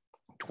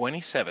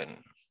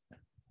 27.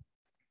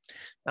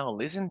 Now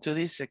listen to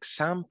these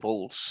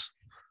examples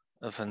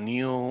of a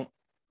new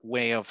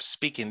way of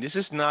speaking. This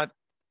is not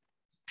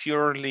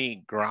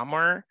purely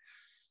grammar.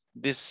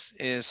 This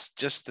is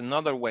just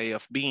another way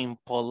of being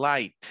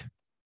polite.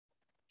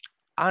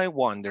 I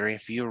wonder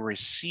if you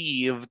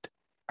received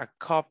a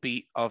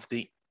copy of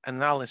the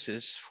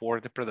analysis for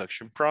the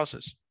production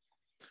process.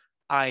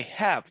 I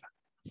have.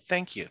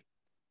 Thank you.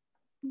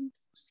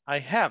 I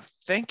have.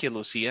 Thank you,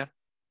 Lucia.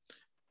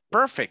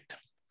 Perfect.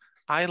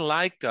 I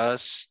like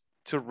us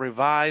to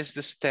revise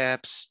the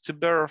steps to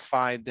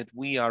verify that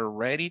we are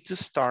ready to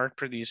start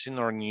producing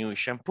our new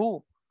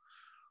shampoo.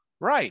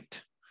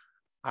 Right.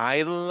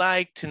 I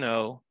like to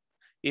know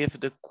if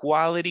the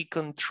quality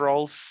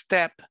control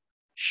step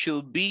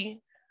should be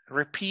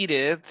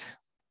repeated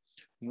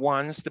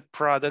once the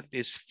product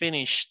is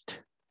finished.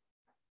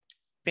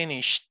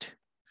 Finished.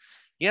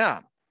 Yeah,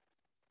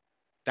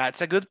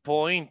 that's a good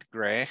point,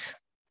 Greg.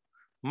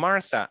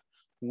 Martha,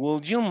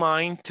 would you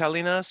mind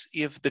telling us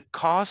if the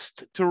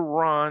cost to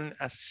run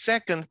a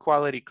second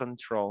quality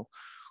control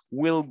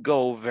will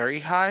go very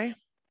high?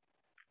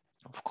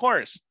 Of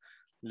course.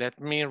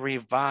 Let me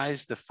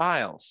revise the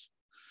files.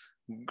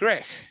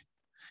 Greg,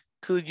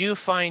 could you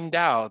find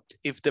out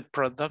if the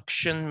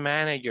production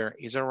manager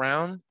is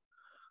around?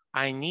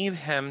 I need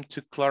him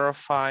to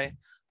clarify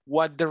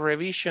what the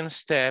revision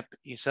step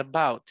is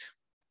about.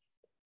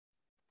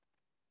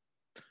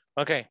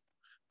 Ok,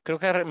 creo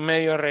que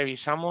medio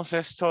revisamos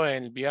esto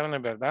el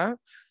viernes, ¿verdad?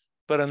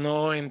 Pero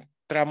no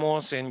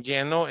entramos en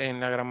lleno en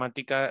la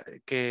gramática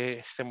que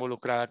está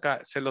involucrada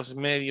acá. Se los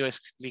medio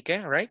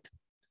expliqué, right?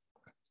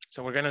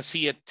 So we're going to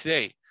see it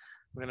today.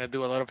 We're going to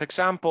do a lot of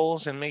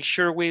examples and make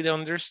sure we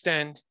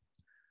understand.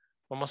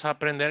 Vamos a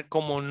aprender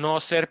cómo no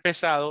ser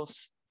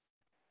pesados.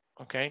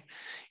 Ok.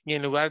 Y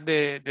en lugar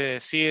de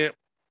decir,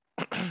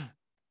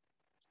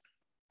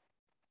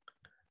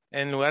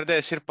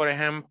 por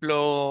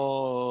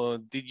ejemplo,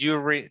 did you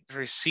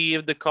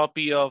receive the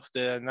copy of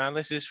the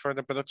analysis for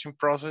the production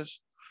process?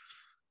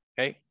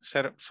 Ok.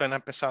 Suena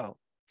pesado.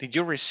 Did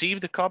you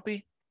receive the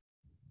copy?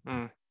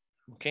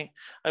 Okay.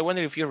 I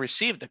wonder if you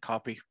received the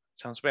copy.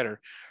 Sounds better,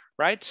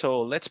 right?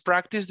 So let's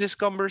practice this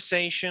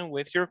conversation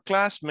with your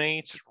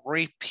classmates.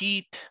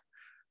 Repeat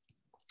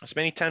as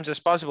many times as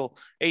possible.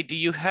 Hey, do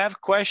you have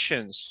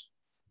questions?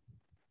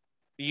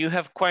 Do you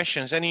have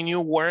questions? Any new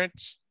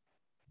words?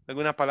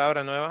 ¿Alguna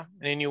palabra nueva?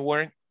 Any new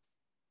word?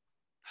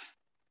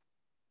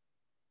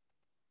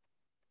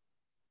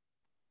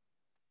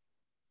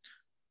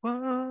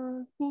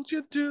 What would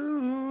you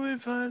do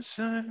if I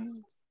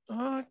said,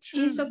 oh,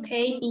 It's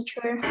okay,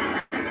 teacher.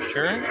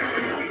 Sure.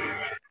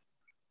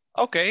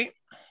 Okay.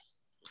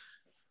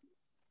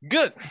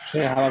 Good.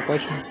 Yeah, I have a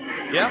question.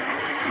 Yeah.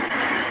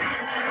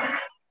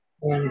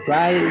 And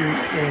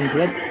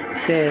Red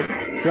said,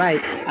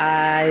 right,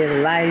 I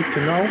like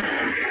to know.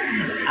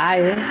 I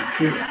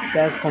is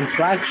the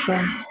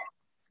contraction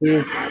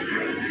is.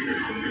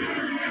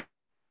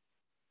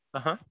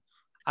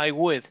 I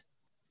would.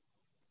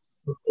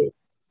 Okay.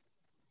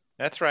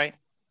 That's right.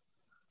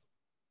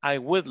 I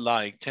would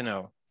like to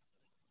know.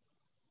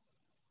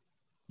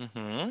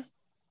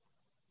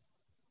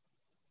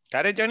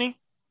 Got it, Johnny?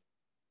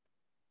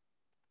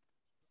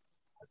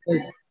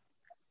 Okay.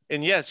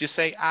 And yes, you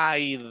say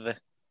I'd.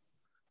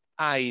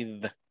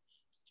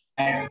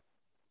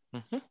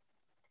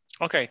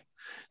 Okay,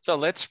 so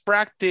let's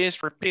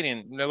practice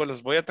repeating. Luego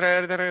los voy a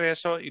traer de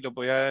regreso y los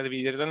voy a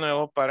dividir de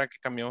nuevo para que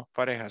cambiemos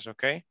parejas,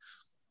 okay?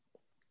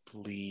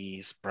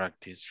 Please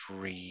practice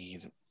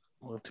read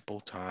multiple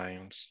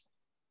times.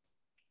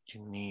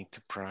 You need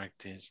to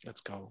practice.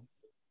 Let's go.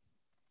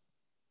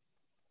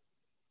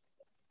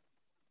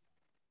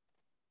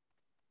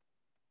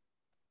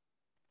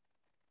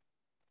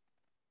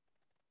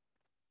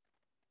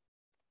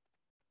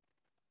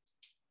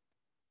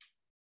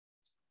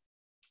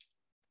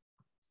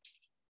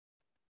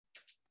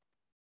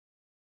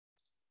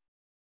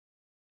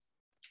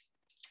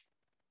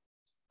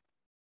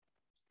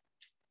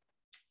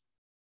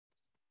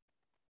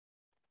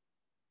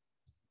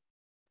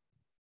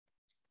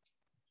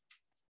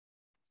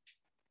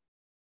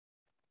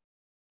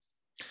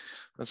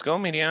 Let's go,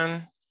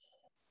 Miriam.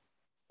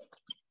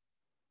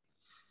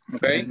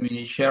 Okay. Let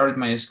me share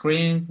my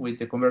screen with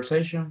the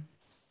conversation.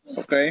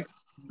 Okay.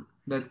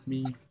 Let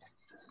me,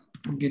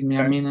 give me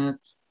a minute.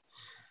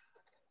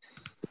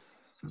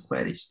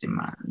 Where is the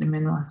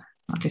manual?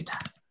 Aquí está.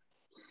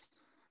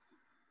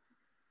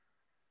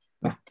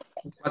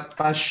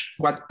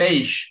 What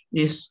page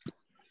is?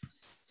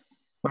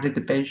 What is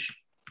the page?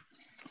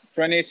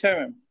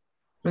 27.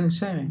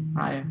 27.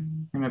 Ah, ya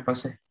me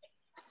pasé.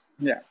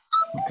 Yeah.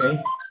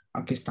 Okay,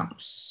 aquí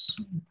estamos.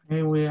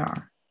 Here we are.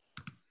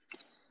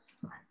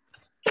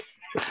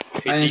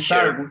 I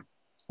start.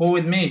 Who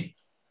with me?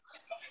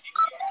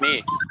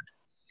 Me.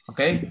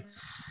 Okay.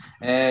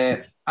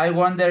 I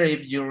wonder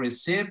if you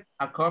received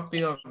a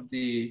copy of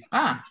the...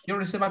 you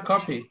received a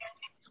copy.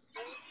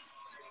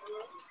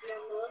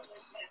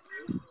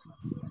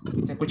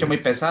 Se escucha muy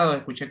pesado,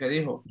 escuché que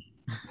dijo.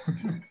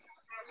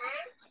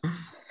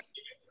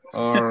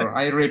 Or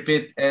I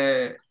repeat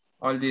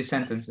all these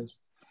sentences.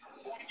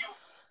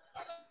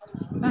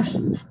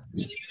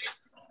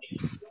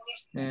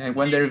 I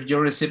wonder if you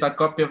receive a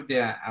copy of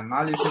the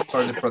analysis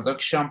for the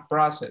production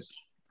process.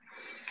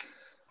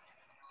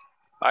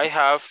 I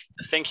have,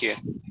 thank you.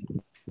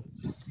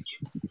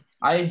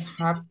 I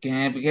have,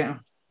 ¿quién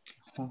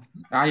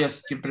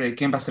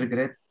va a ser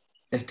Gret?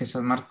 Es que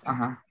son Marta,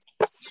 ajá.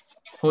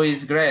 Who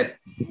is Gret?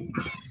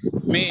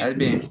 Me.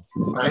 Elvin,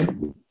 okay.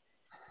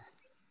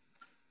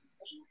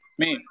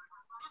 Me.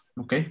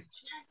 Okay.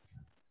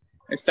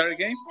 Start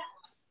again.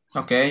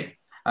 Okay.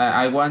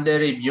 I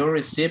wonder if you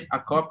received a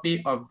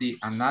copy of the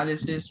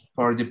analysis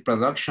for the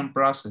production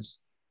process.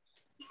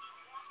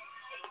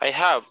 I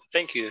have,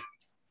 thank you.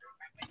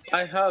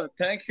 I have,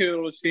 thank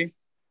you, Lucy.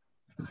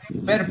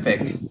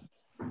 Perfect.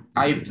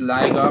 I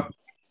flag up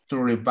to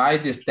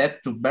revise the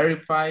step to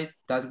verify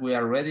that we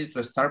are ready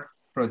to start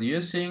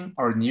producing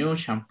our new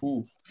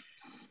shampoo.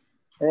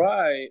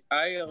 Right,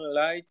 I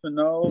like to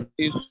know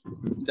if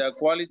the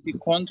quality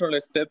control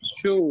steps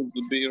should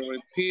be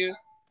repeated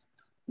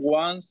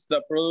once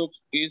the product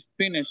is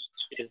finished.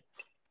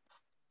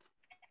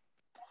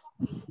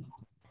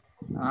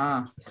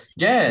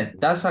 Yeah,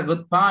 that's a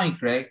good point,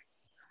 Greg.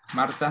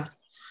 Marta,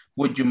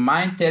 would you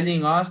mind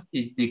telling us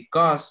if the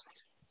cost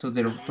to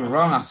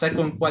run a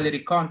second quality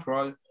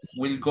control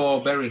will go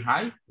very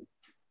high?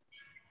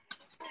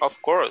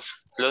 Of course,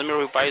 let me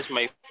revise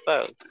my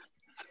file.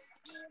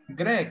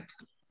 Greg,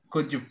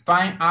 could you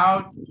find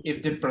out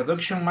if the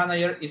production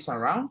manager is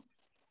around?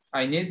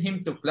 I need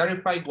him to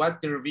clarify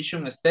what the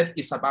revision step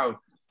is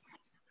about.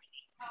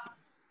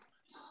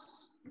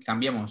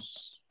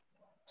 Cambiemos.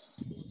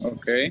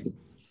 Okay.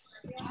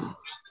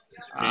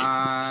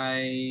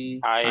 I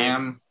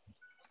am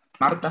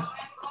Marta.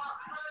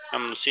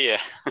 I'm Lucia.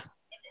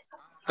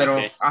 Pero,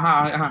 Okay.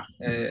 ajá.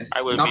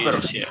 I will be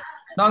Lucia.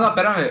 No,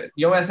 espérame,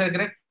 yo voy a ser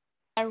Greg.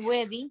 Are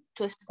ready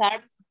to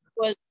start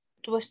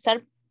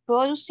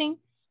producing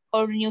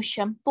our new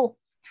shampoo.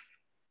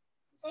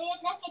 Soy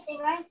la que te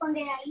va a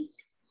responder ahí.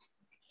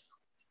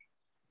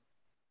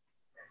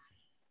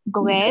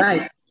 Greg?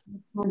 Right.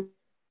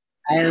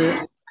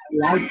 I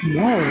like to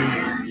know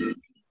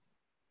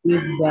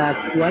if the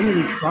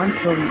quality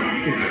control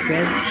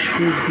step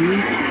should be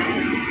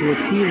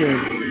repeated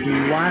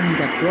when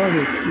the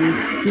product is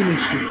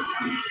finished.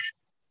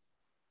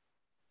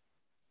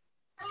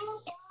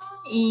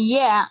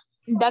 Yeah,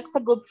 that's a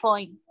good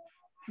point,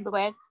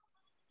 Greg.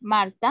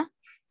 Marta,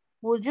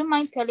 would you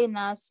mind telling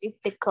us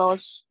if the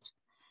cost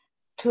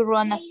to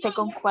run a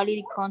second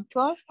quality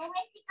control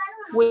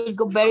will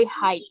go very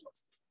high?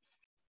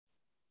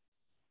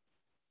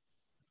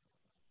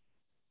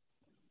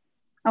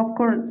 Of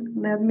course,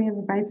 let me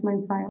revise my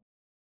file.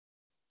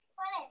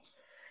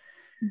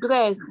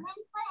 Greg,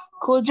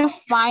 could you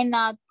find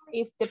out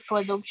if the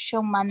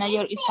production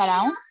manager is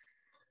around?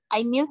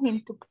 I need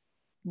him to.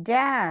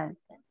 Yeah,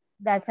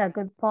 that's a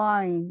good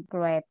point,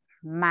 Greg.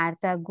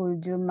 Marta,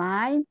 would you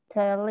mind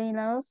telling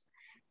us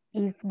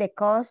if the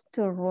cost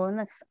to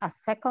run a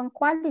second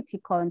quality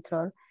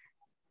control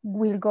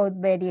will go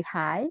very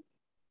high?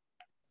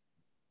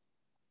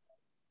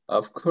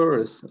 Of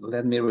course,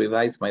 let me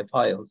revise my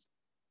files.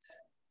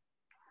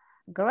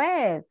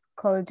 Great.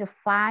 Could you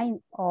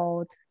find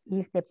out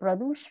if the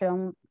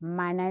production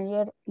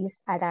manager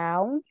is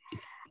around?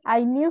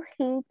 I need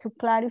him to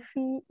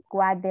clarify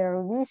what the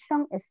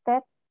revision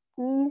step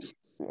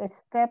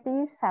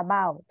is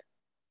about.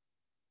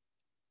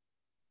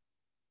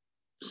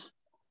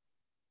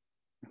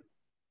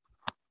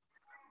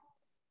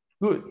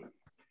 Good.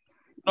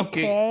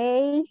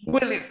 Okay.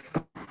 William.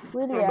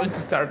 We're going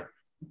to start.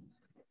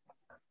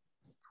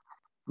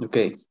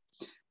 Okay.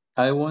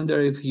 I wonder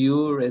if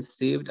you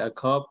received a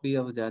copy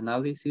of the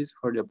analysis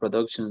for the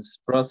production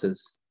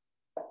process.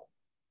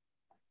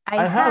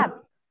 I have.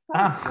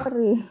 Oh,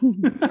 sorry.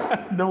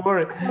 Don't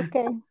worry.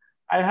 Okay.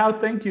 I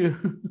have, thank you.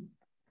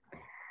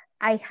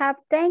 I have,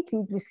 thank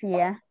you,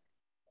 Lucia.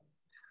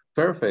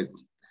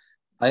 Perfect.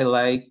 I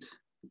liked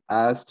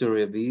us to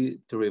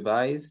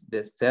revise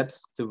the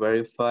steps to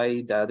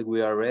verify that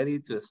we are ready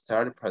to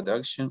start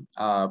producing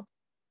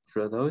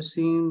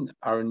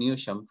our new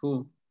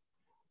shampoo.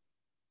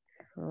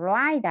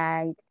 Right,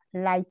 I'd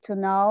like to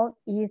know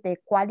if the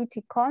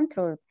quality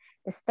control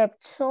step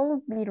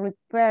should be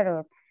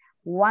repaired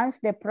once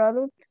the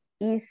product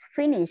is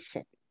finished.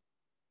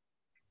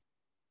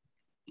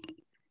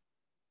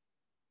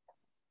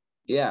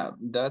 Yeah,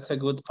 that's a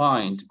good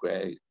point,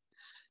 Greg.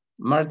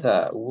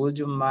 Martha, would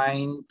you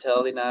mind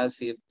telling us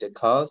if the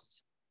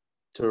cost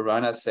to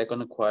run a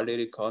second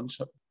quality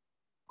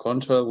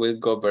control will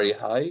go very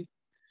high?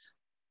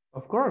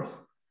 Of course.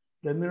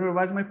 Let me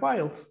revise my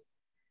files.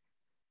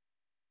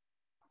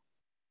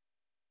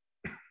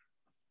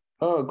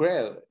 Oh,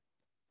 great.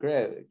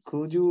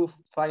 Could you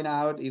find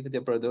out if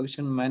the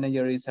production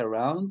manager is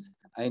around?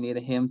 I need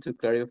him to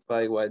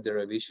clarify what the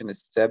revision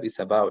step is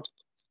about.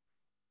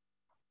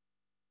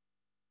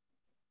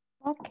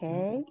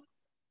 Okay.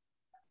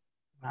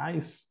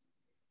 Nice.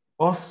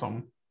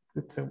 Awesome.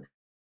 Good to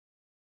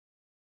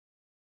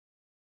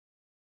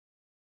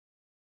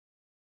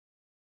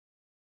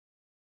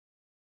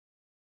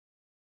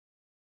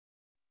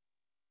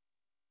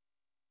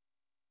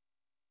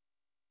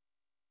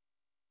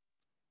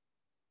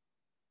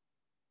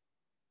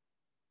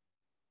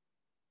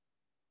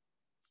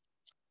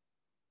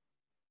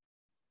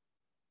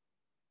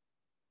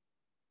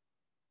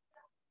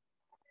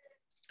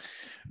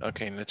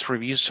Okay, let's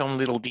review some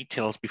little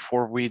details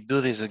before we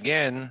do this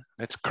again.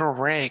 Let's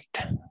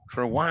correct.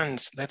 For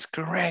once, let's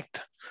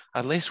correct.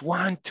 At least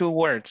 1, 2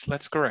 words,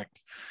 let's correct.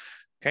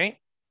 Okay.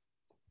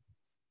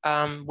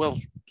 Well,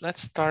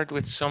 let's start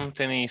with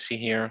something easy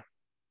here.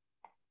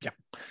 Yeah.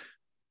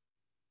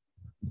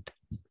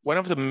 One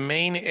of the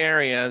main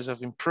areas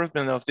of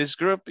improvement of this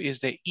group is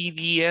the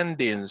ED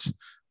endings.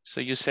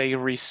 So you say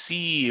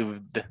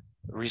received,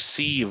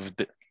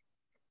 received,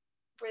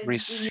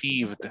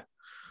 received,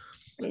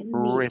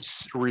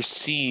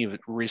 received,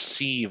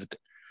 received.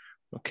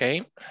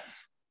 Okay.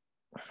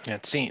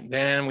 Let's see.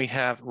 Then we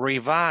have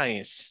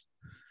revise,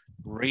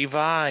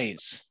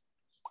 revise,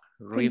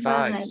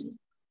 revise,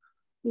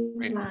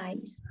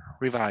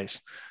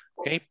 revise.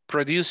 Okay.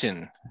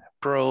 Producing,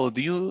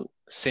 producing.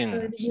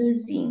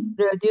 Producing.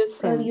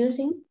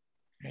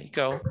 There you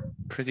go.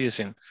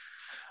 Producing.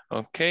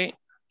 Okay.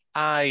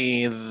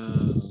 I'd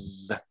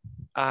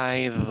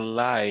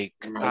like.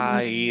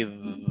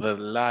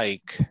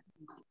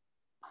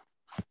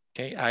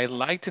 Okay, I'd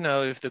like to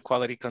know if the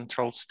quality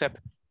control step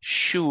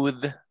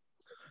should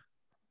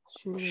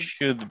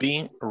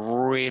be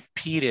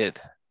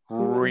repeated.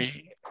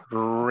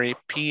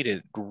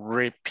 Repeated.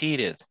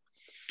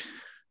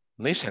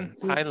 Listen,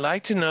 I'd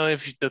like to know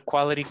if the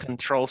quality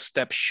control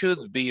step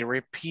should be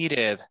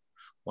repeated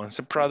once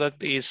the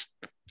product is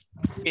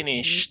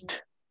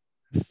finished.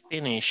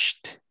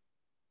 Finished.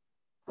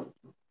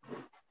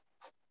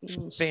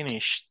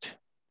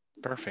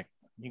 Perfect.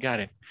 You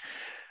got it.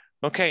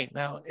 Okay,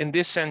 now in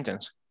this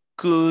sentence,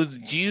 could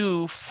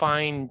you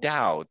find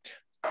out?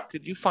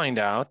 Could you find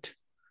out?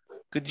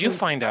 Could you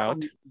find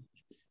out?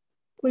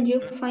 Could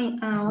you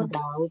find out?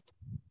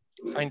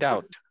 Find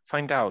out.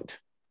 Find out.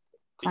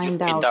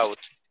 Find out.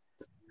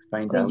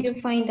 Could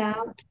you find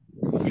out?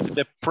 If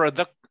the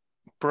production.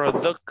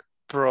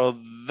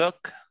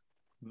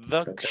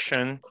 The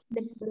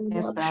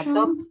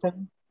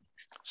production.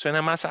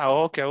 Suena más a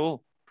O que a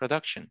U.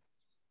 Production.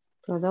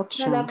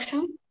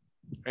 Production.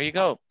 There you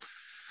go.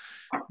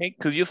 Hey,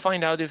 could you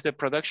find out if the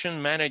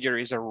production manager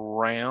is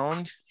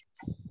around?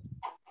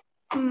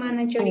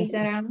 Manager is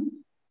around.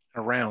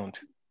 Around.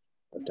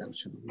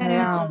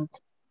 Around.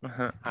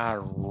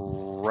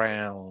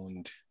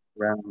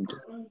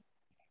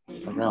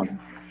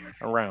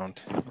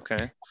 Around.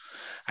 Okay.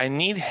 I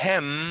need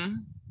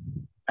him.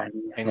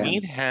 I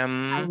need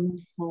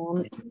him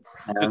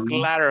to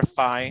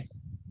clarify.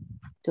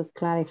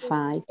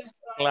 Clarify.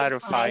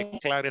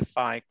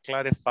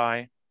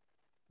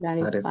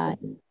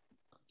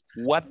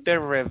 What the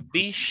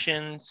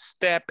revision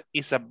step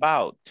is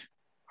about.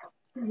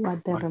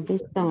 What the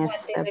revision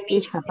step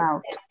is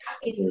about.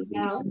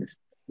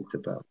 It's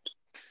about.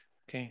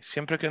 Okay.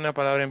 Siempre que una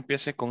palabra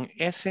empiece con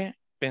S,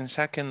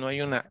 pensá que no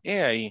hay una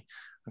E ahí.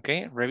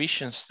 Okay.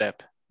 Revision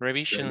step.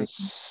 Revision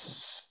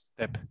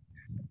step.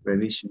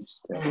 Revision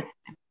step.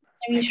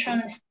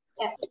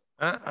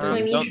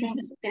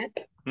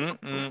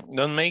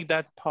 Don't make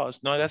that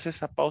pause. No hagas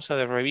esa pausa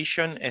de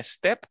revision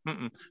step.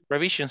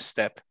 Revision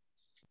step.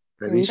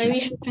 Revision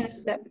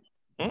step.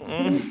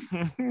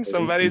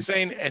 Somebody's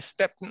saying a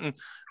step.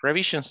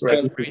 Revision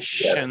step.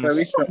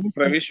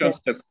 Revision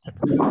step.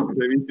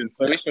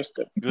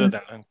 Good,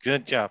 Alan.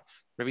 Good job.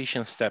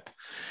 Revision step.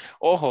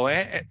 Ojo,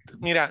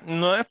 mira,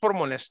 no es por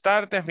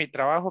molestarte, es mi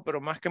trabajo,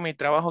 pero más que mi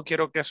trabajo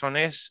quiero que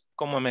sones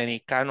como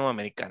americano o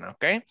americana,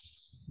 ¿ok?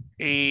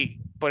 Y,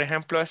 por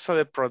ejemplo, esto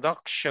de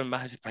production,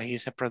 vas a decir, ahí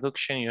dice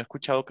production, y yo he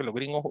escuchado que los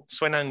gringos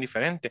suenan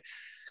diferente.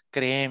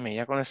 Créeme,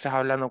 ya cuando estés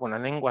hablando con la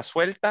lengua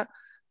suelta,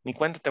 ni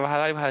cuenta te vas a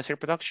dar y vas a decir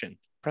production.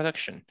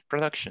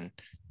 Production.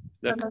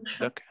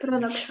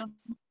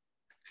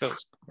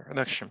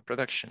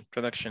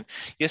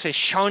 Y ese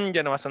shon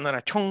ya no va a sonar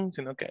a chon,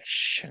 sino que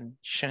shen,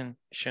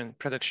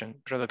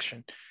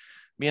 production.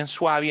 Bien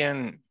suave,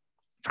 bien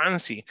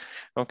fancy,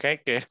 ¿ok?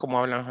 Que es como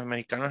hablan los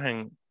americanos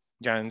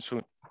ya en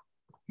su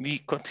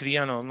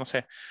cotidiano, no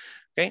sé.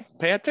 Okay,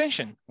 pay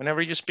attention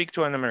whenever you speak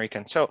to an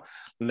American. So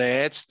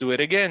let's do it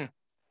again.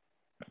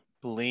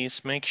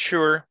 Please make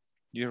sure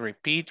you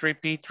repeat.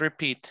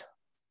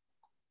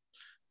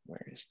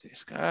 Where is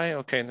this guy?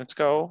 Okay, let's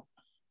go.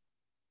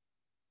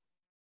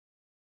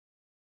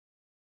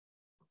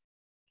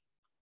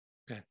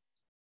 Good.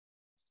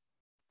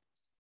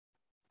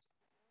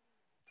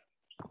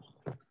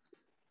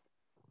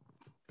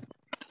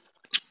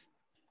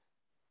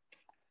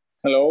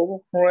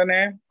 Hello,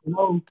 Rene.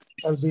 Hello,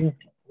 Alvin.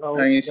 Hello,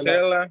 and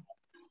Stella.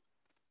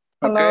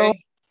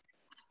 Okay.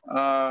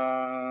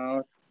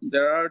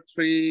 There are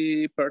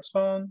 3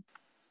 persons.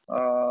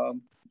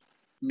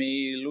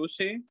 Me,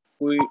 Lucy,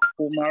 who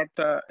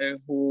Marta, and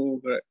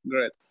who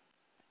Gret.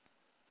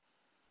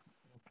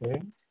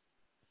 Okay.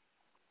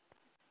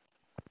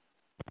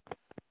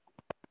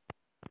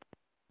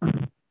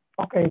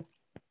 Okay.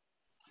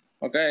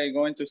 Okay,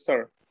 going to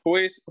start. Who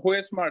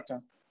is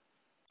Marta?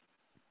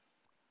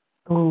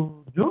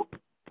 You?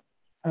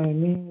 I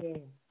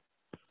mean,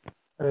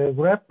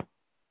 Greg,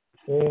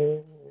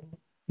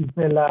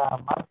 Isabella,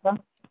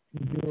 Marta,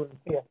 you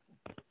here.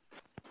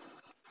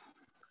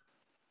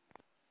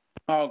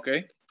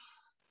 Okay.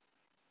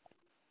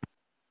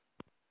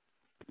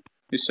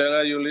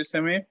 Isela, you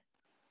listen me?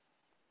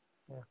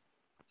 Yeah.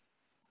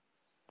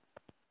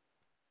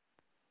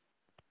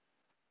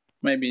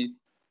 Maybe.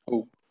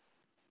 Oh.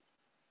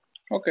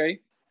 Okay.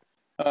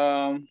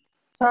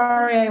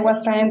 Sorry, I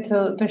was trying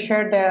to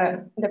share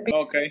the picture.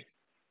 Okay.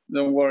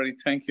 Don't worry.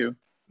 Thank you.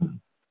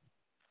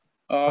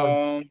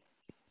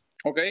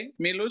 Okay.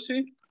 Me,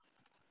 Lucy.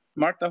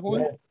 Marta, who?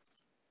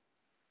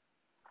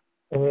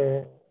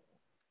 Yes.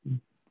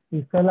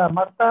 Isela,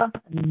 Marta,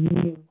 and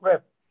me,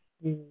 Greg,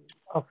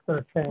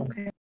 after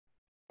 10.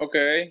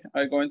 Okay.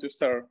 I'm going to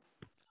start.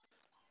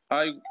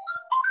 I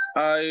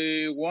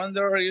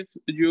wonder if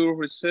you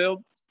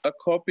received a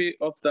copy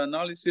of the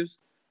analysis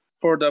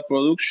for the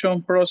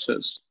production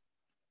process.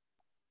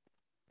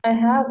 I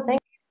have,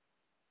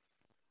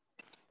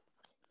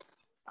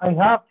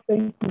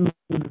 thank you,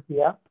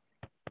 Lucia.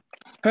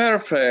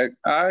 Perfect.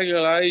 I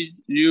like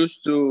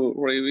used to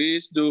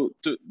revise the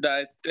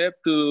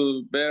step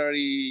to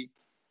verify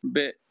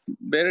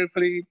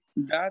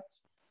that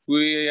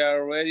we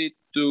are ready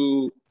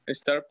to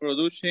start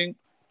producing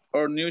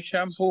our new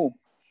shampoo.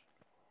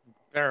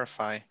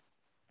 Verify.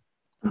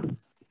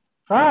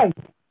 Right.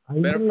 I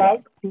would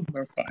like to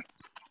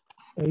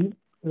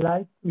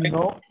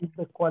know if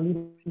the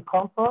quality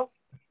control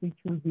which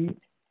will be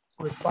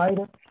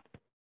required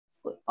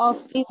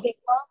Of if the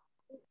cost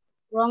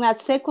run a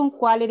second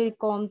quality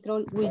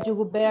control, will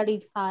you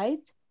verify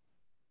it?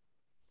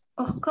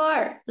 Of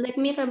course. Let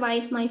me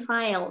revise my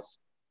files.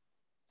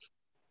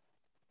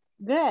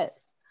 Great.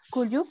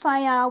 Could you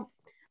find out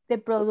the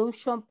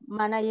production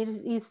manager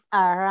is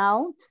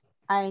around?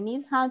 I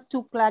need her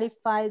to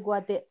clarify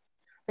what the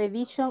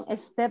revision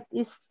step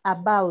is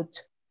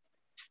about.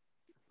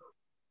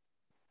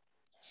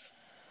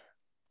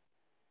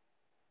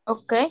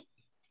 Okay.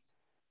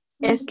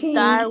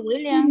 Star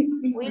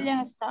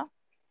William Star.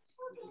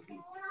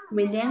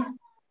 William.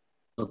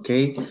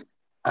 Okay.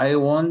 I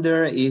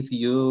wonder if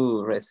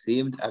you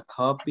received a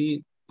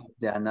copy of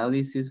the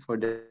analysis for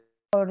the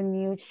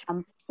new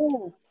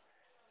shampoo.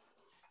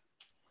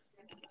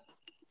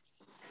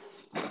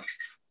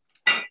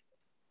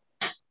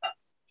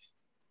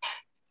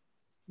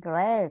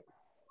 Great.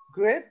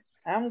 Great.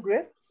 I'm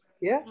great.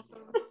 Yeah.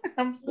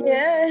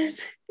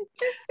 Yes.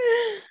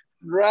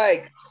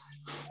 Right.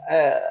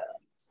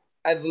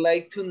 I'd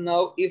like to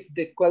know if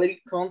the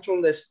quality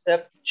control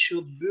step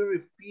should be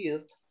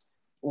repeated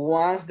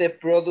once the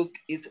product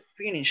is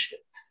finished.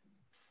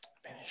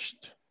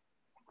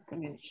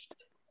 Finished.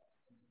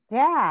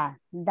 Yeah,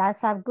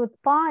 that's a good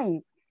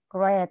point.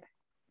 Great.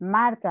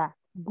 Martha,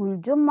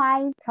 would you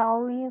mind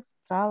telling us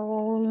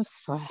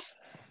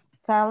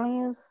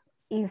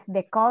if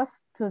the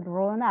cost to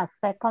run a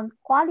second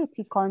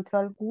quality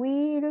control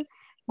will be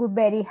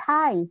very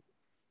high?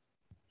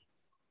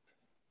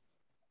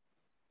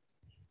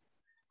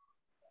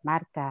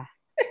 Martha.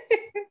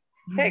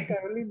 Hey,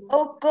 Carolina.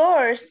 Of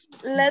course.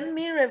 Let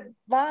me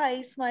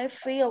revise my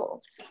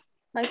files.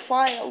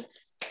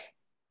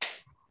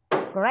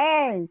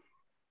 Great.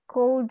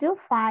 Could you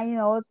find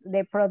out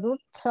the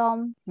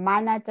production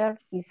manager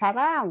is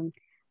around?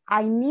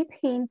 I need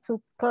him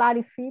to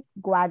clarify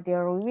what the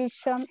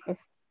revision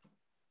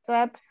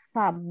steps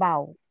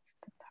about.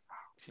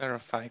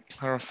 Clarify.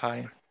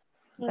 Verify.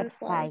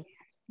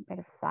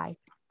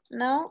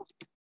 Now,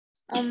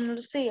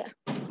 Lucia.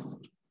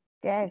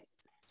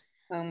 Yes.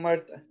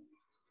 Marta.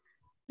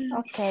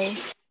 Okay.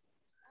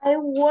 I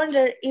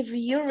wonder if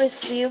you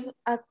received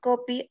a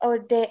copy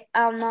of the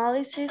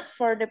analysis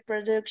for the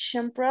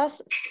production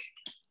process.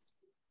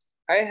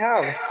 I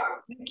have.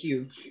 Thank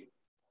you.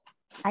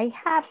 I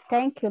have.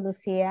 Thank you,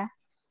 Lucia.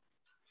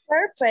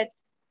 Perfect.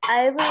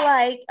 I would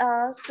like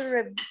us to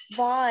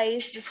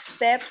revise the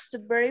steps to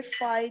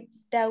verify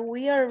that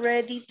we are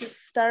ready to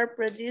start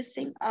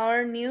producing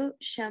our new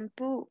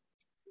shampoo.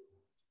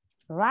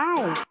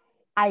 Right.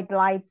 I'd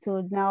like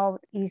to know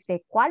if the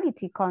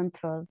quality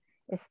control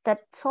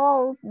step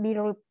should be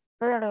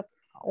repeated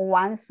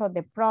once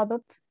the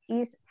product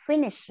is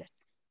finished.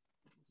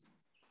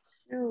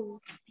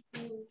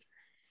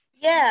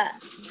 Yeah,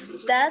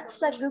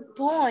 that's a good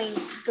point,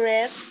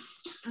 Greg.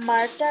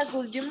 Marta,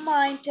 would you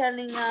mind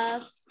telling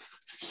us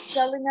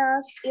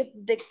if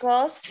the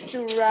cost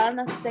to run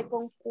a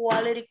second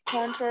quality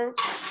control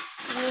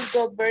will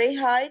go very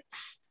high?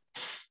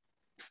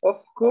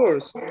 Of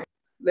course.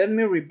 Let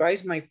me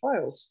revise my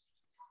files.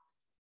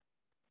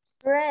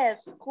 Greg,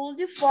 could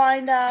you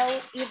find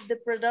out if the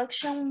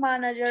production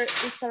manager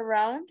is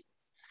around?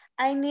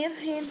 I need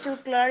him to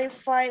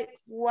clarify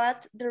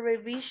what the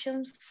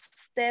revision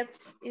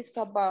steps is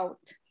about.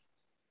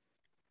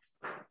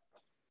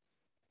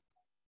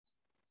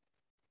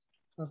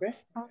 Okay.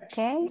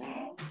 Okay.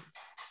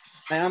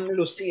 I am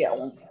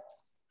Lucia.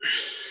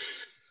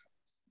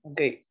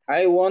 Okay.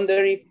 I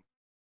wonder if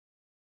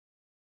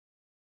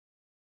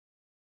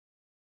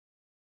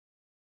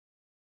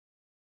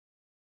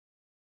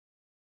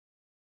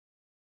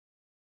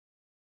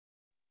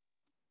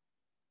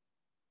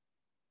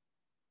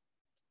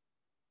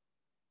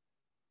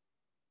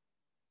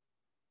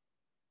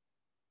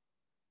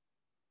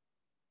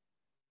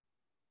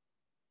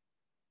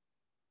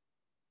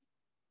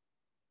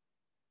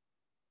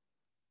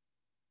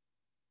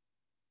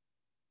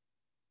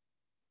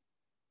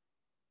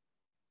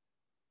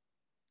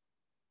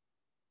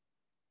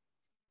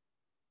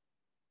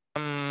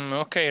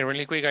Okay,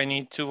 really quick, I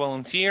need 2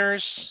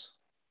 volunteers.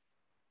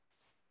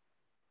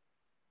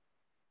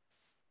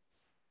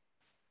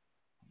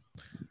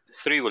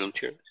 Three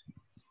volunteers.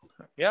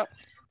 Yep,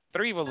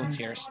 3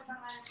 volunteers.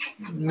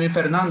 Me,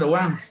 Fernando,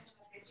 one.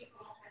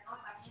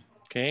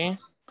 Okay.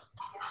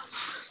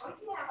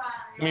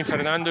 Me,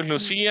 Fernando,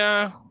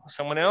 Lucia.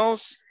 Someone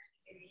else?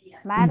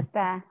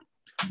 Marta.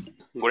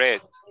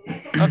 Great.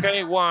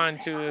 Okay, 1,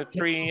 2,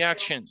 3,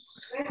 action.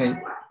 Okay.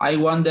 I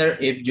wonder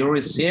if you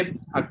received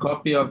a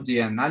copy of the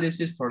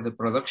analysis for the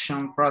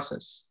production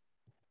process.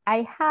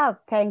 I have,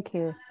 thank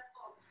you.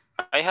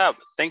 I have.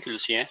 Thank you,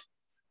 Lucia.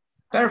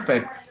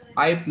 Perfect.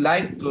 I'd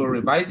like to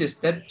revise the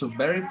step to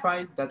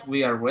verify that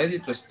we are ready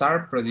to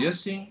start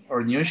producing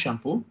our new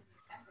shampoo.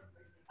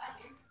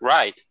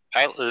 Right.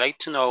 I'd like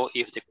to know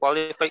if the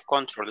qualified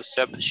control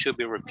step should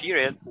be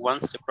repeated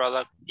once the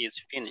product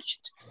is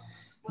finished.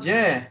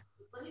 Yeah,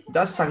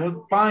 that's a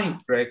good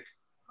point, Greg.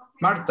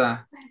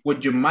 Marta,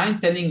 would you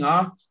mind telling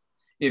us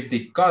if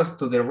the cost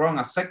to run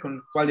a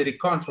second quality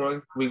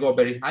control will go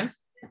very high?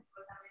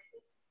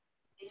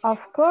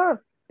 Of course,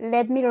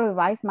 let me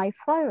revise my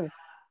files.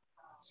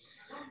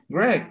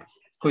 Greg,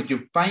 could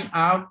you find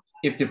out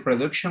if the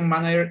production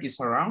manager is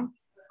around?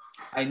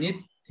 I need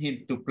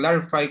him to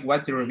clarify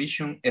what the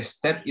revision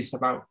step is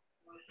about.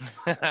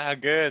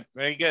 Good,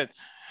 very good.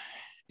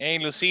 Hey,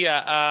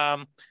 Lucia,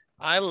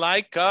 I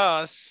like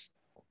us.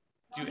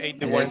 You ate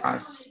the word.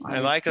 I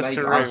like us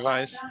to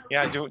revise.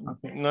 Yeah,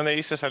 no le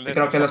dices al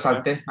creo que lo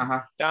salté.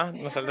 Ajá. Yeah,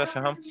 no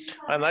saltaste. Ajá.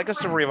 I'd like us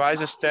to revise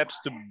the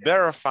steps to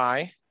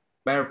verify.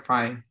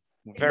 Verify.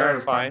 Very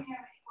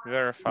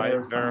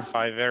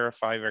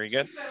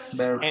good.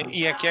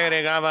 Y aquí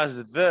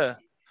agregabas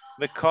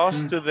the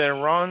cost to the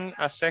run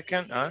a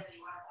second,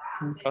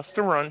 cost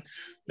to run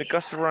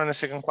a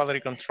second quality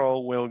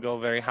control will go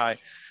very high.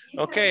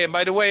 Okay, and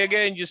by the way,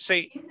 again, you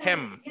say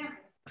him.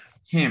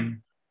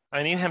 Him.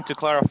 I need him to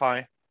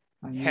clarify.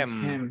 I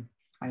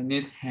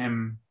need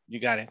him. You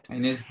got it. I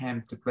need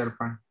him to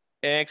clarify.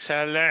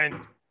 Excellent.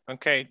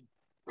 Okay,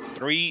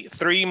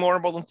 three more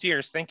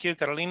volunteers. Thank you,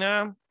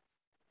 Carolina.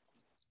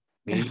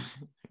 Me.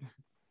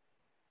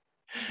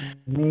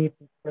 Me.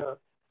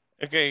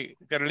 Okay,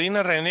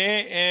 Carolina,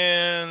 Rene,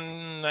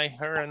 and I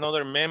heard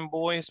another man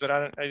voice, but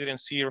I didn't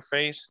see your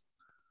face.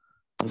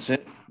 Jose.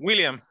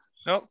 William.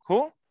 No,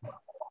 who?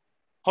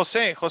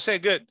 Jose,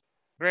 good.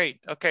 Great.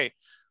 Okay.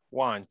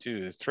 1,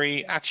 2,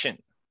 3,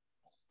 action.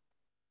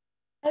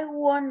 I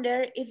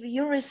wonder if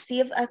you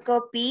received a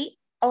copy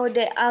of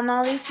the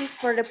analysis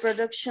for the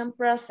production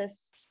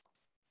process.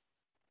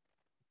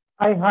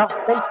 I have,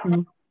 thank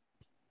you.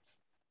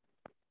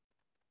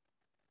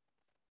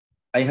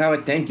 I have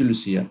a thank you,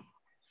 Lucia.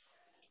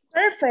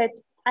 Perfect.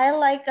 I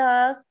like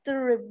us to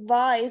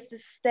revise the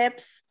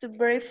steps to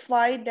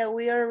verify that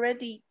we are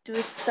ready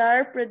to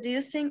start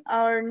producing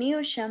our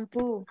new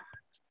shampoo.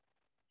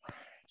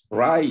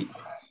 Right.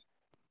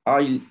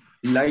 I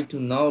like to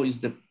know is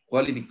the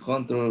quality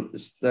control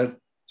step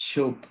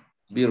should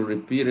be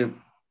repeated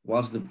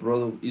once the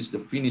product is the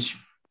finish.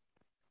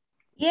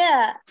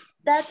 Yeah,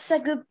 that's a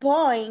good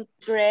point,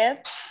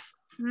 Greg.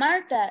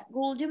 Marta,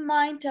 would you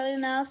mind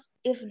telling us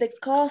if the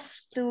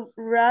cost to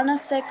run a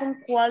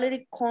second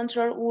quality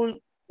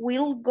control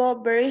will go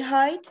very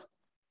high?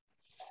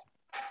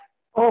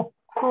 Of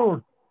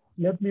course.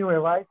 Let me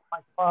revise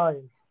my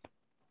file.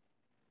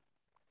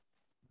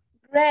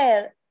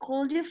 Greg,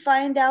 could you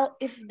find out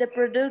if the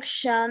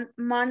production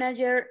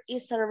manager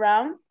is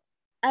around?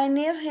 I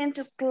need him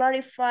to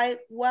clarify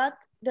what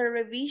the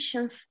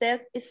revision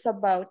step is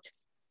about.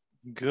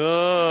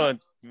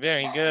 Good,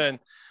 very good.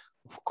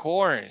 Of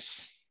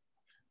course.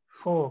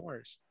 Of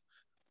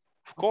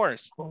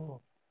course.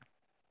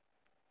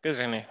 Good,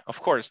 Rene.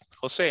 Of course.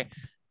 Jose,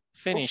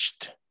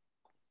 finished.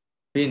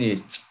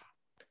 Finished.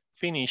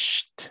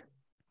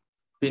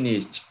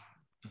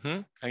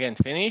 Again,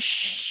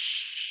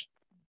 finish.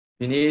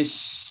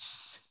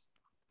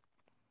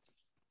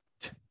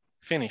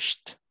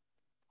 Finished.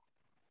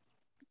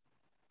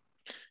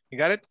 You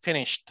got it?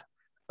 Finished.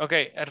 Ok,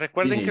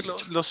 recuerden que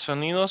los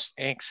sonidos,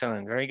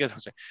 excellent, very good,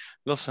 José.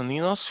 Los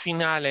sonidos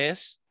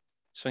finales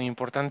son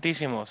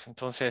importantísimos.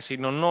 Entonces, si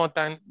lo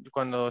notan,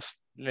 cuando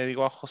le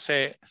digo a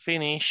José,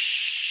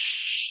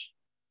 finish,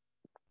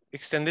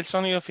 extende el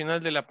sonido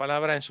final de la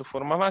palabra en su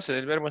forma base,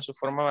 del verbo en su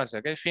forma base.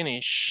 Ok,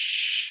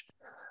 finish,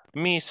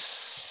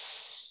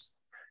 miss,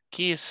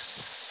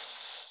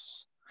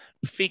 kiss,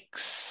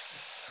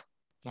 fix.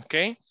 Ok,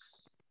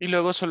 y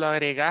luego solo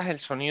agregas el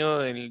sonido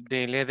del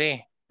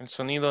ED. El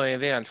sonido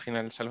ED al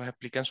final, se los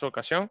expliqué en su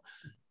ocasión.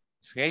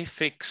 Okay,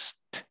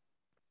 fixed,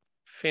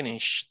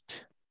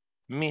 finished,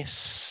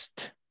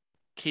 missed,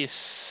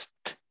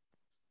 kissed.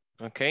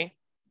 Ok.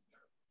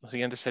 Lo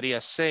siguiente sería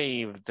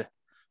saved,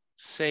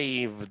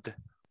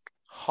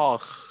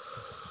 hugged,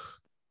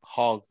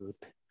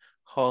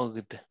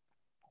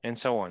 and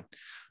so on.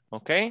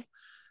 Ok.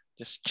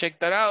 Just check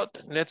that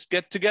out. Let's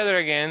get together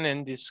again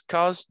and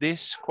discuss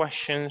these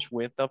questions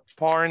with a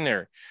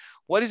partner.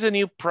 What is the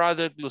new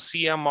product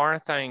Lucia,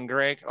 Martha, and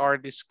Greg are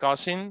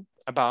discussing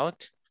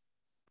about?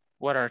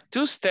 What are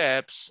two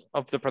steps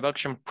of the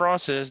production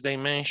process they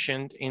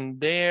mentioned in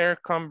their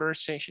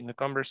conversation,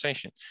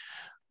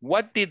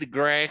 What did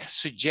Greg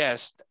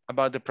suggest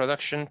about the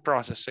production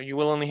process? So you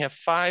will only have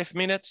 5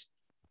 minutes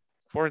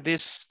for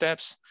these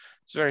steps.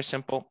 It's very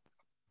simple.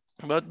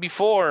 But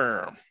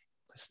before,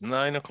 it's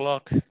 9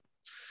 o'clock.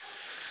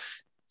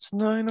 It's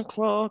 9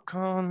 o'clock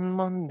on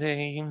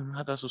Monday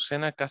at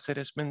Azucena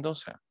Cáceres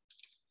Mendoza.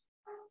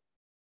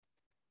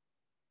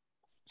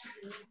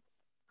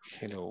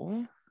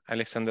 Hello.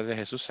 Alexander de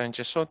Jesús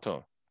Sánchez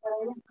Soto.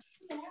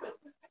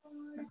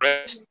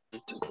 Present.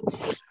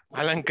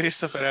 Alan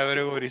Christopher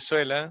Abreu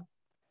Brizuela.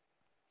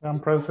 I'm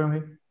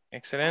present.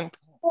 Excellent.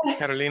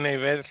 Carolina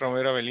Ivette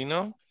Romero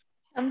Avelino.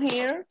 I'm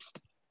here.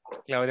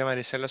 Claudia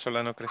Marisela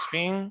Solano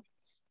Crespín.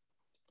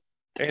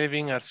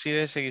 Elvin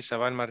Arcides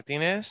Eguizabal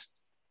Martínez.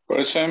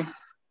 Present.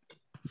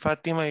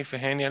 Fátima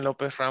Ifigenia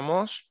López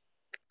Ramos.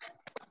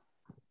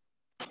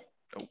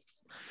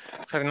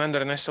 Fernando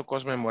Ernesto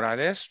Cosme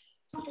Morales.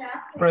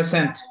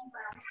 Present.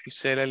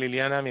 Gisela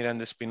Liliana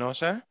Miranda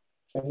Espinosa.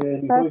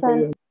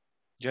 Present.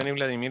 Johnny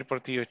Vladimir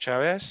Portillo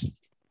Chávez.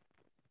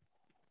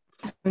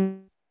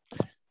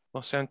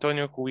 José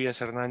Antonio Cubillas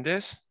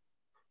Hernández.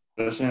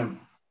 Present.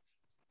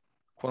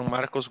 Juan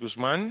Marcos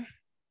Guzmán.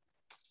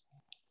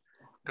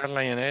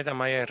 Carla Yanet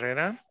Amaya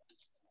Herrera.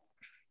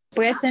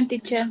 Present,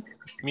 teacher.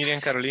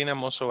 Miriam Carolina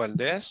Mozo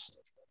Valdés.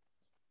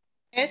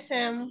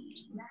 Present.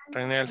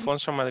 René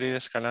Alfonso Madrid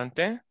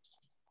Escalante.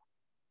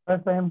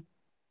 Present.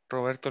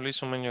 Roberto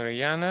Luis Umeño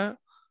Orellana.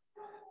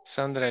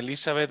 Sandra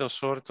Elizabeth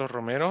Osorto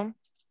Romero.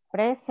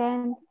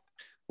 Present.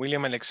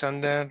 William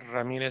Alexander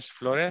Ramírez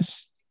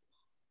Flores.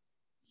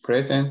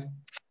 Present.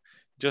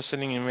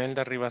 Jocelyn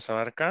Imelda Rivas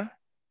Abarca.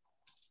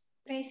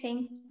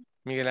 Present.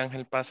 Miguel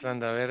Ángel Paz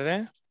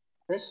Landaverde.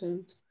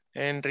 Present.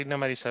 And Rina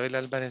Marisabel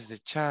Álvarez de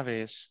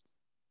Chávez.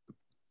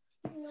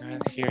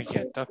 Not here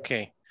yet.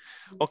 Okay.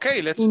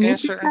 Okay, let's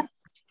answer.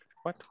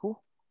 What? Who?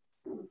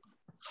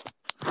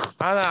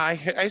 Ada,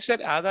 I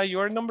said, Ada,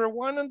 you're number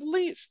 1 on the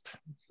list.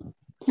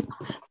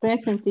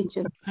 Present,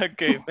 teacher.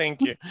 Okay,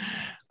 thank you.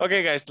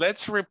 Okay, guys,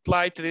 let's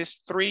reply to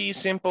these 3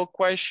 simple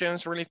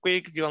questions really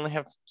quick. You only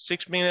have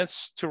 6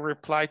 minutes to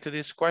reply to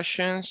these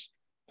questions.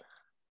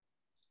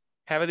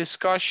 Have a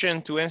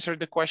discussion to answer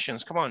the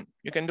questions. Come on,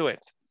 you can do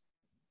it.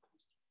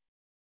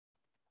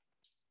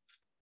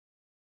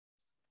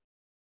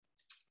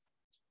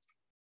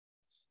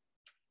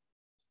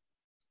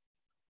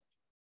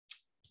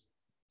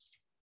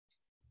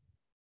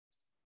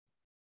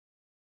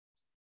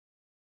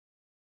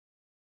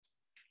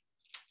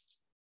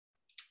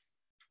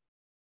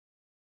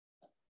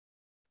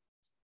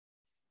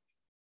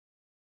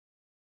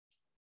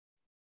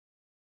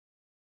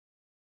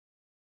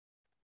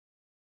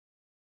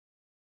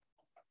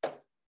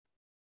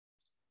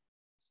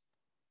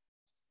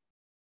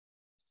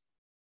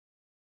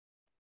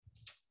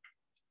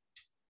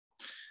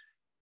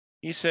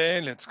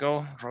 Ise, let's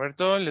go.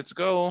 Roberto, let's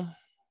go.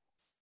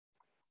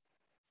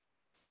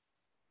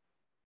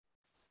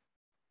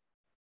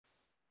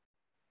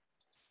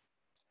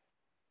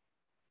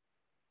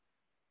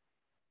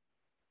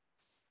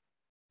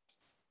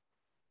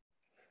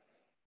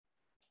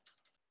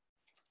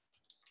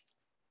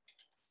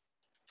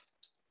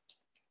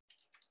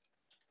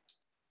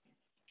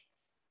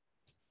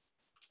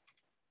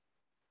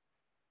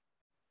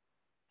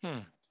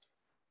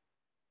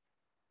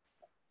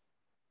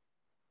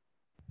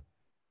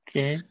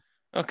 Okay.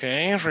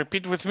 Okay,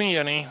 repeat with me,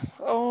 Johnny.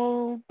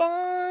 All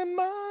by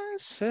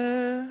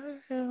myself.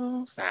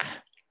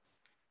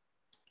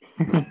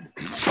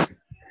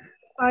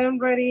 I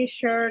already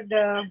shared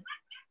the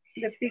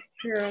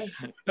picture.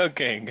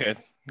 Okay, good.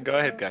 Go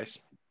ahead,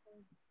 guys.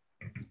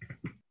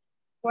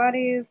 What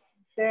is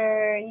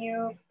the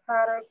new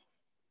product?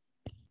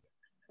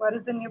 What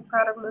is the new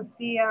product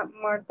Lucia,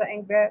 Martha,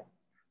 and Greg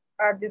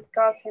are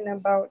discussing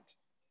about?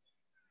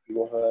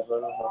 Who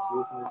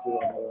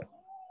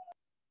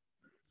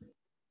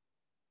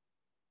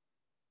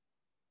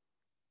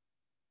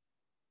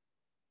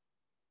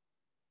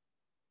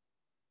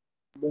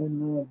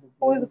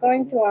is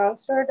going to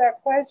answer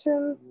that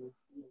question?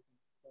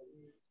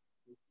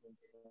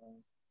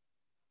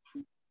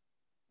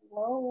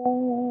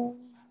 Whoa.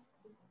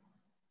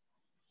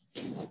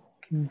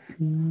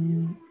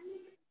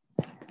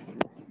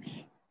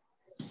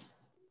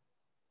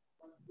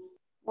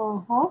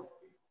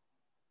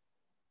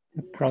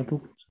 The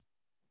product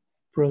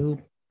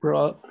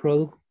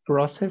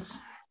process.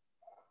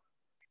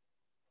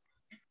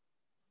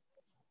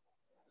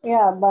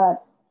 Yeah,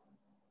 but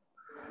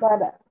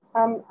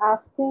I'm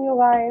asking you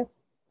guys,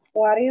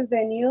 what is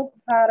the new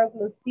product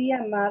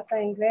Lucia, Martha,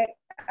 and Greg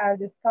are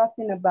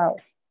discussing about?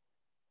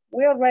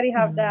 We already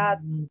have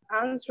that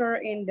answer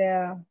in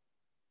the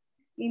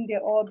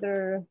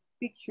other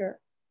picture.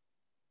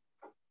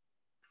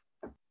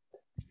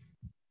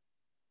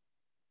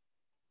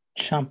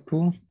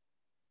 Shampoo.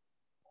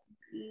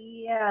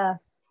 Yes.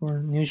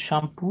 For new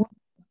shampoo.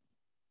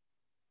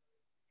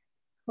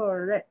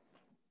 Correct.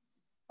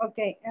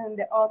 Okay, and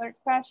the other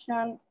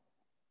question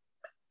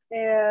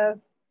is,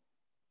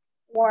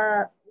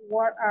 what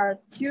what are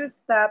two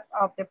steps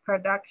of the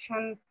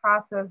production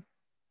process?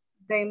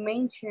 They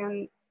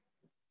mention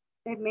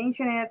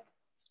it.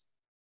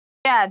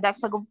 Yeah,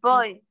 that's a good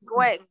point.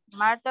 Great.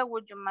 Martha,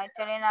 would you mind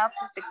telling us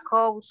the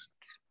cost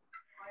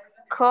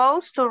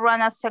to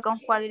run a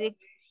second quality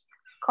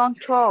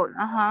control?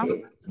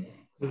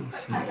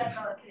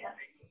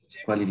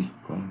 Quality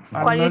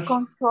control. Quality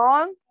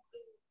control.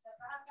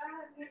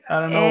 I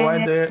don't know why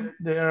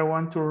they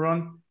want to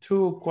run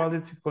two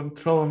quality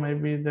control.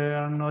 Maybe they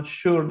are not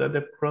sure that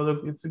the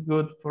product is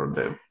good for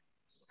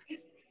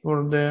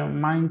the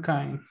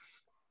mankind.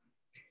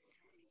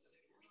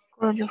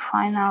 Could you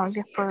find out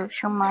the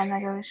production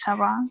manager is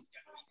around?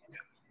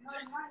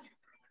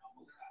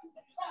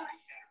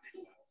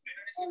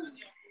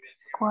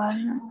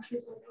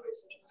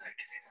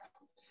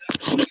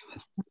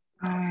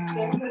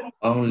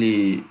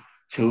 Only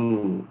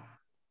two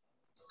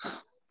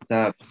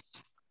tabs.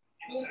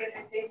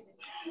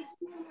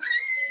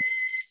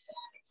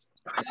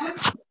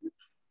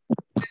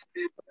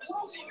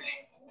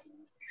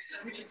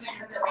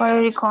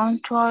 Quality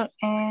control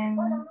and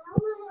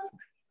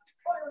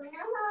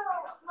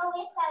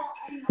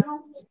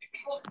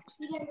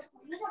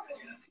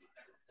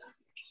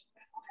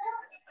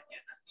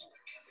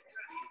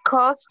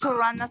cost to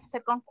run a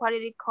second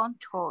quality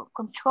control.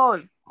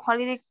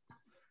 Quality.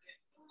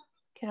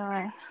 Quiero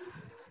ver.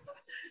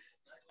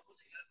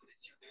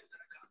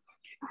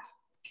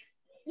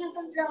 No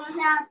encontramos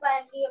nada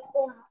para que yo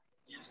coma.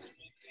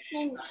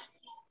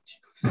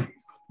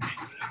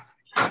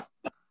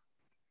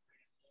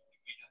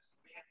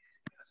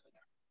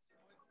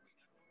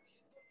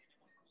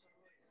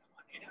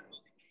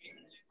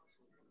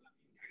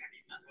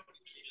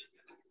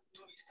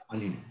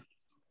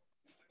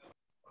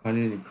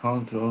 Quality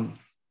control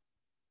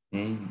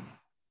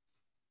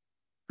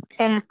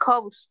and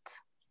cost.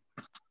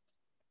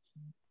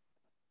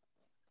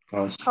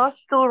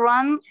 Cost to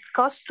run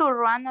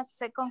a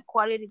second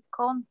quality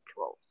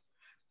control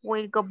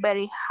will go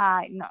very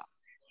high. No.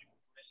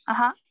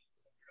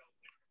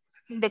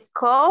 The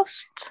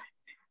cost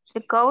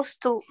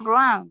to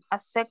run a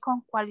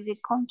second quality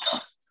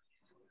control.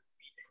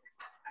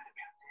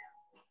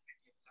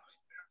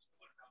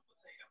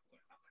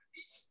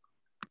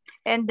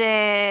 And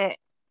the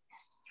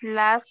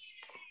last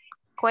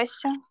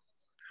question.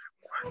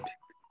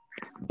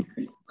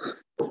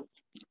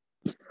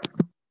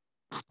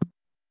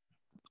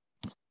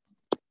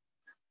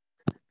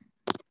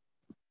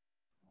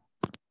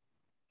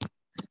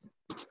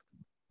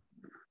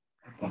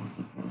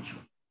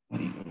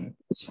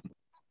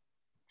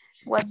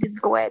 What did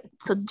Greg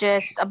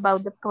suggest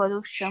about the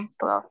production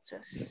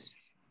process?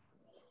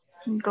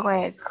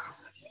 Greg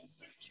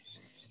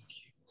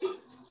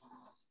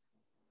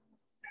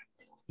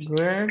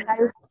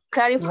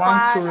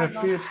clarify. Wants to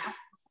repeat.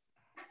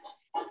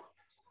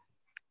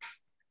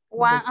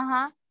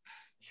 One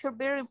should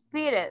be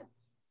repeated.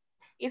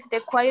 If the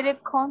quality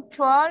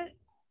control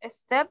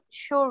step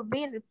should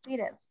be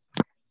repeated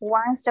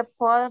once the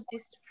product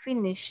is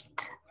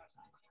finished.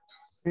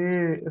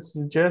 He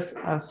suggests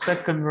a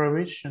second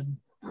revision.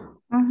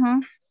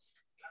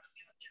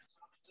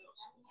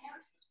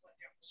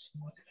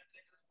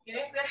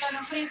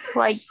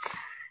 Right.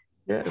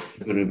 Yes.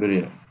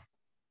 Very.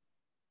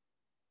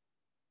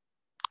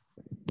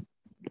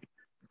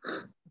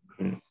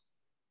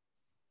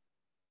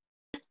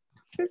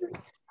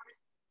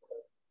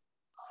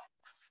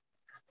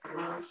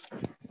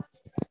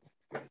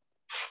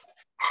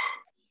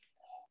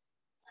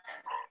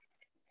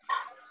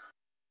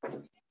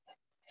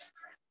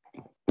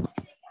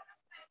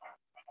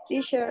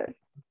 Teacher,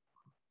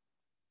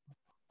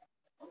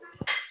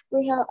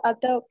 we have a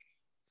dog.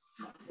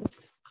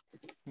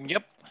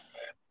 Yep.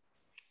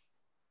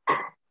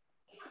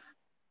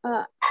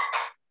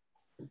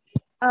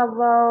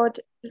 About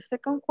the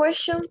second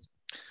question.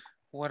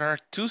 What are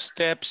two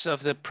steps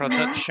of the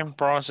production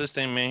process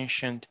they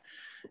mentioned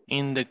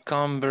in the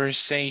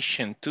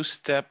conversation? Two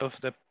steps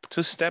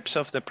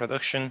of the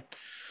production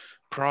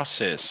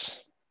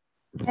process.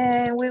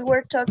 And we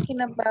were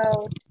talking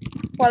about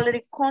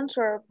quality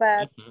control,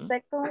 but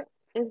second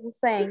is the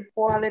same,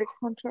 quality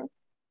control.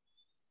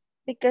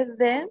 Because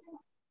then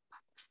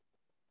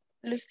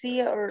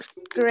Lucia or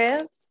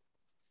Greg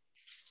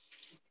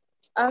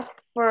asked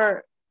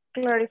for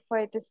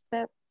clarify the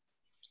step.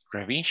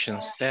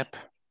 Revision step.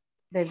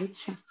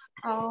 Revision.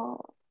 Oh,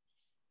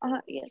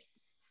 yes.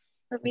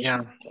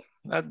 Revision step.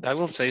 I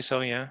will say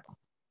so, yeah.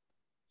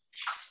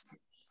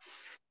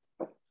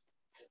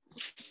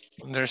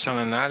 There's an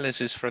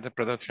analysis for the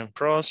production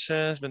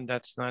process, but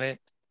that's not it.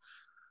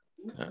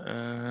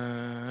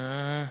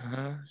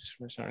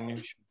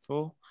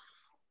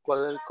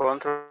 Quality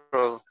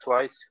control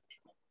twice.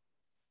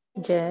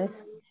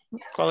 Yes.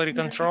 Quality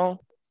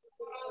control.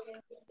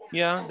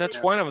 Yeah,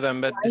 that's one of them,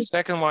 but the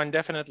second one,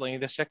 definitely,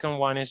 the second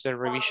one is the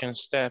revision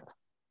step.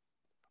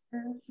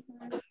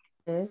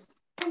 Yes.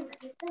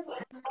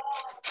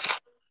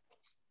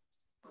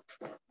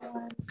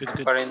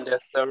 Good. But in the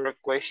third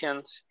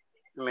questions,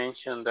 you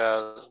mentioned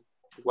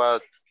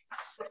what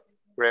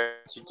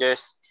Greg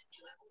suggests.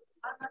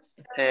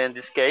 In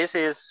this case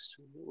is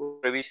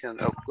revision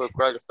of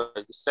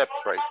qualified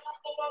steps, right?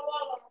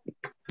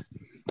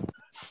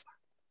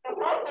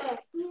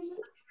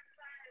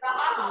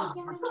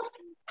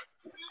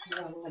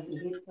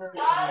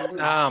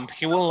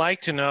 He would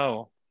like to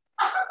know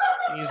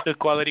if the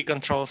quality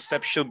control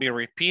step should be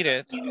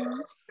repeated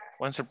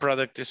once the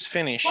product is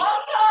finished.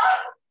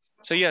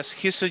 So yes,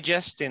 he's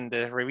suggesting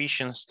the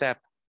revision step.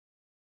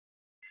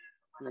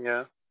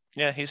 Yeah.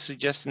 Yeah, he's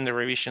suggesting the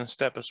revision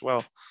step as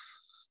well.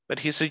 But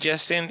he's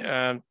suggesting,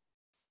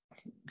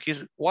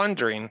 he's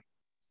wondering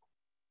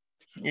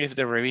if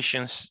the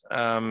revisions,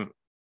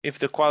 if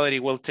the quality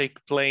will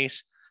take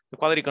place, the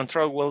quality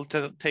control will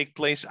take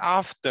place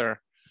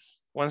after,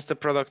 once the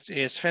product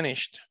is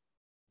finished.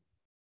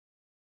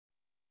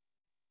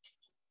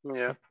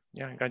 Yeah.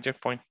 Yeah, I got your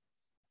point.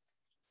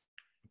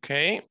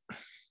 Okay.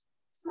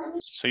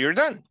 So you're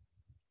done.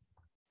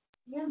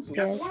 Yes.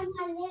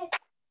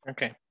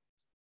 Okay.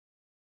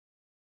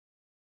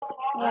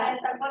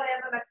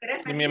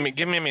 Give me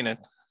a minute.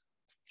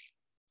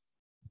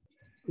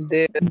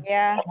 The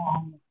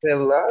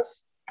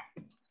last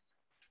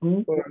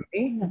for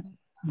me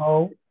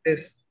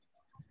is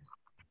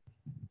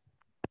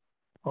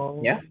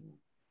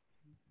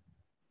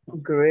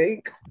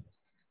great.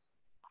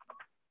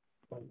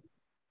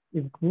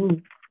 It's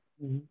good.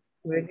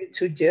 Ready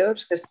to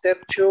jobs, a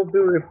step should be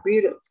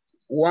repeated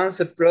once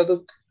the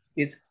product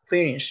is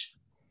finished.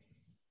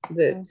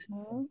 That's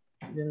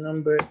the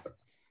number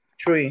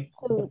 3.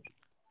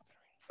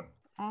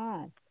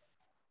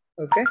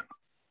 Okay.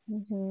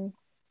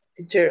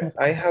 Teacher,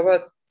 I have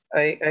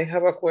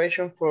a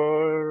question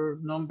for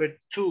number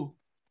 2.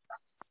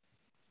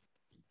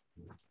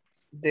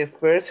 The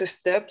first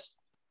steps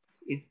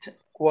it's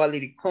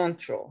quality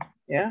control,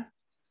 yeah.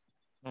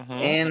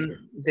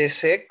 And the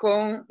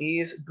second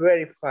is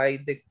verify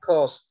the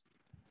cost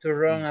to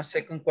run a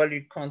second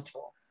quality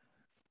control,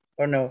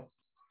 or no?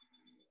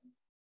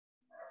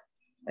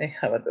 I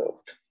have a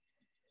doubt.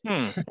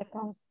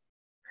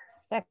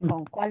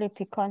 Second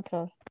quality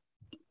control.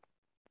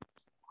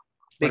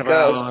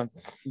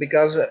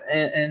 Because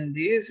and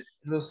this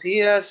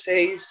Lucia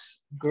says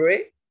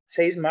great,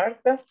 says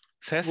Marta.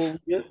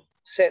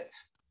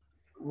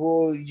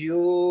 Would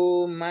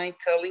you mind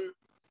telling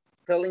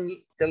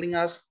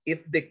us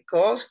if the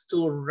cost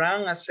to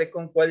run a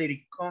second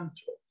quality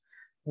control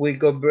will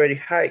go very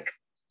high?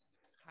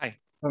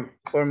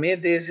 For me,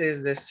 this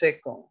is the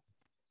second.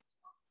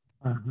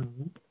 I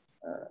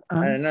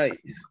don't know.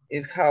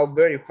 It's how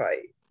verify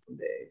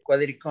the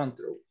quality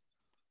control.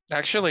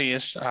 Actually,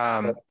 it's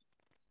the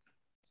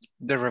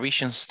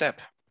revision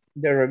step.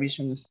 The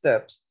revision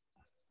steps.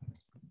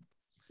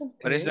 Okay.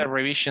 What is that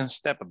revision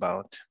step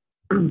about?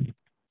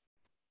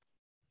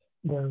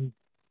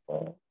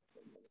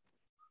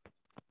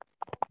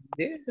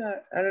 This,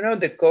 I don't know,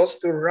 the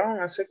cost to run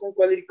a second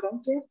quality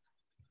control.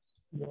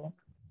 Yeah.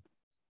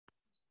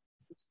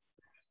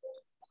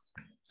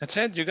 That's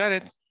it, you got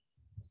it.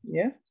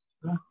 Yeah.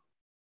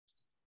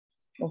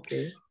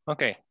 Okay.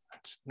 Okay,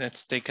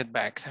 let's take it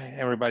back.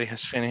 Everybody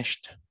has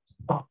finished.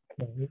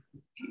 Okay.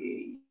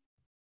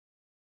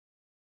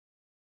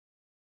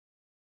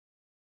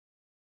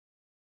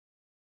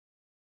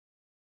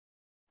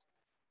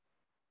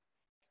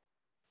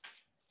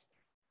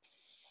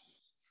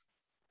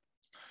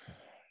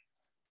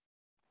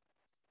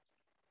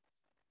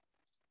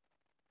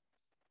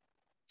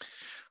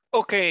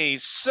 Okay,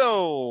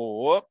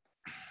 so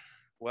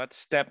what's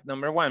step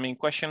number 1? I mean,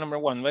 question number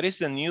 1. What is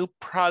the new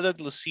product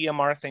Lucia,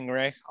 Martha, and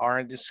Greg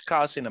are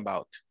discussing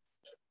about?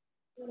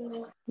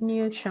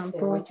 New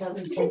shampoo.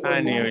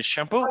 A new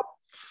shampoo.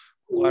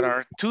 What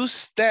are 2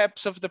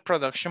 steps of the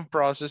production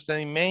process that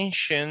I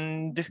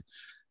mentioned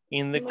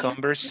in the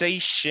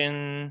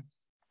conversation?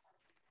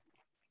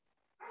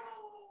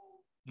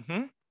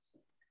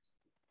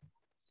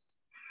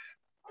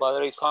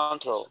 Quality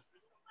control.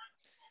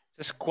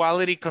 This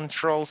quality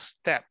control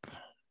step.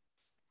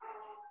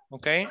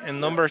 Okay, and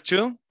number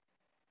 2?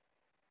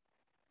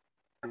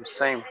 The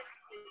same.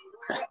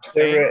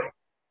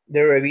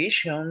 The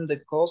revision, the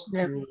cost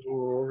to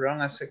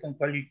run a second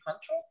quality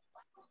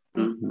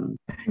control.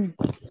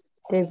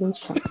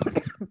 Revision.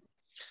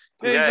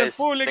 ¿Qué dice el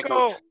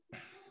público?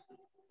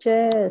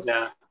 Yes.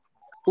 Yeah.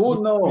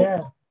 Uno.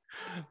 Yeah.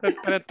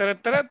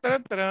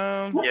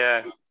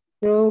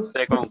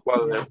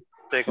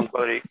 Second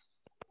quality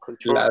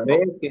control. La D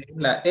que es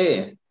la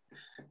E.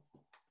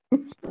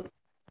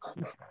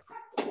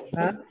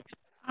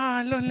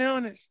 Los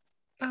leones.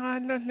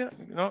 Los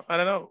leones. No, I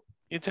don't know.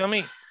 You tell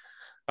me.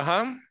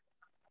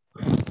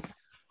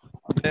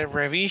 The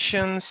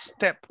revision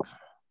step.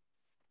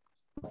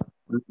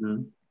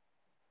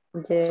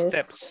 Yes.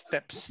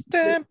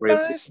 Step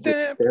by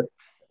step.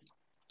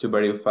 To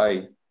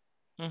verify.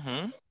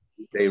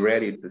 They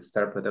ready to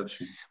start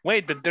production.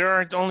 Wait, but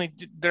they're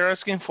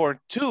asking for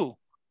 2.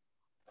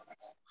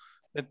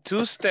 The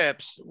 2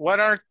 steps. What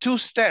are 2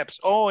 steps?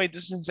 Oh, it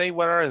doesn't say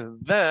what are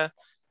the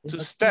 2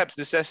 steps.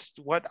 It says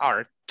what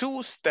are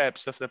 2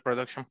 steps of the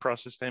production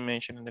process they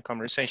mentioned in the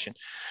conversation.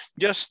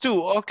 Just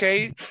 2.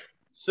 Okay.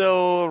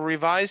 So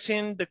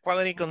revising the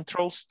quality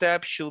control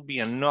step should be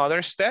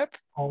another step.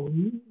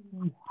 The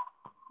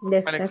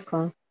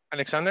second.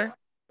 Alexander?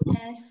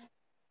 Yes.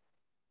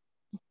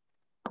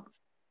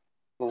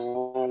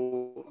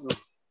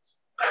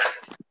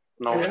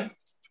 No.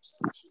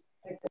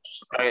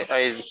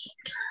 I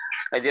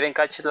didn't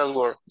catch that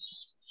word.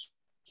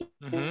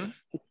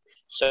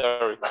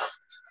 Sorry.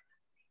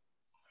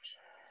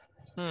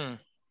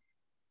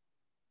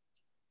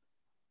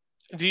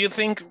 Do you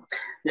think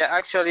Yeah,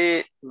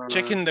 actually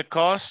checking the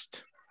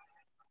cost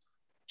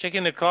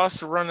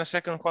to run a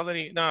second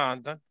quality? No,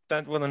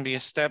 that wouldn't be a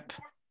step.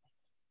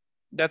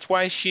 That's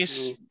why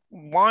she's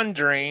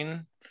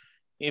wondering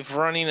if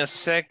running a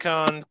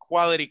second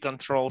quality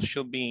control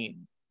should be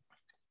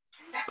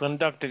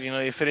conducted, you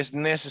know, if it is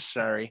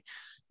necessary,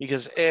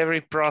 because every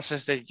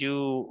process that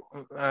you,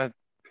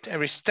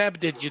 every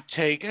step you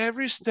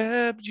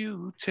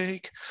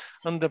take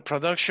on the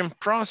production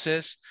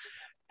process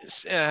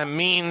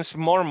means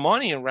more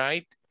money,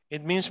 right?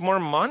 It means more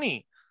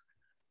money.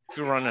 If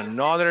you run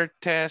another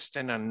test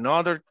and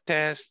another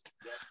test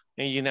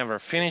and you never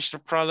finish the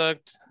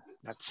product,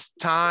 that's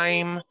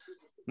time,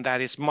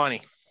 that is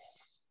money,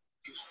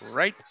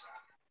 right?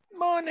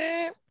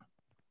 Money.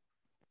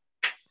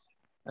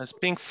 As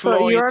Pink Floyd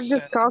So you're said.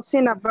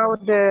 discussing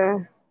about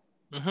the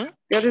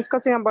you're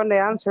discussing about the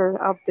answer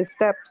of the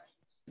steps.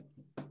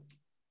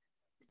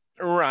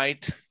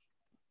 Right.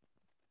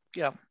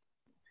 Yeah.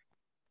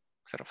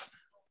 Sort of.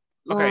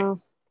 Okay.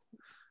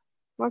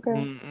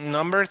 Okay.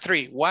 Number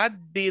 3. What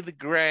did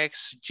Greg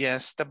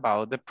suggest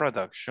about the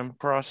production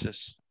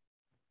process?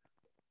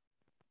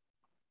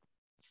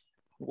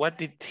 What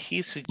did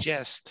he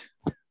suggest?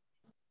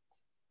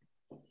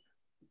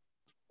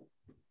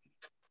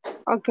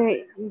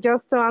 Okay,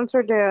 just to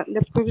answer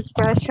the previous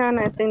question,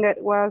 I think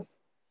that was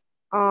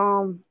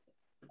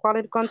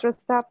quality control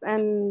step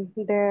and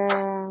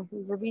the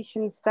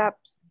revision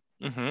steps.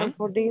 And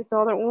for this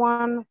other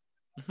one,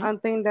 I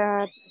think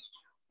that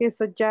he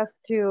suggests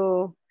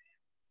to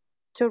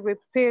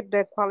repeat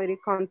the quality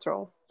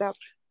control step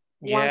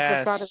once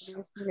the product is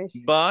finished.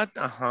 But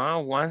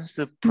once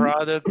the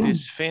product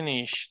is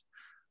finished,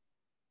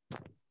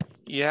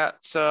 yeah,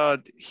 so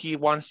he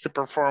wants to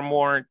perform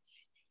more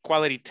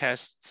quality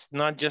tests,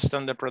 not just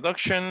on the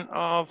production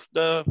of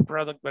the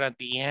product, but at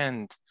the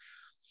end,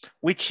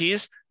 which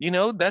is, you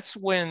know, that's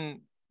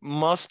when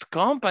most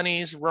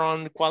companies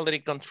run quality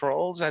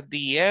controls at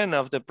the end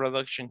of the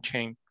production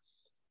chain,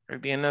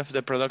 at the end of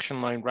the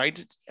production line,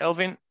 right,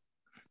 Elvin?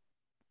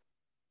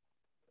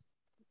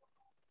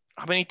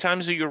 How many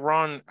times do you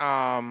run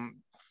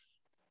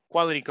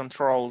quality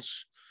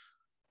controls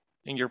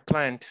in your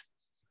plant,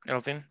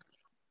 Elvin?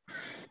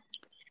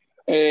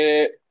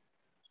 And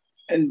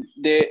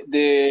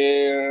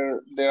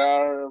there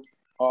are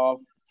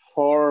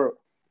four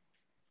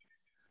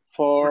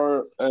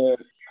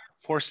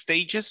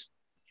stages.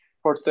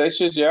 4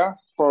 stages, yeah.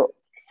 Four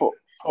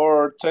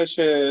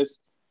stages.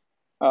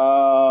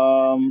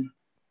 To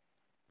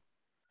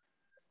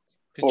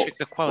check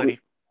the quality.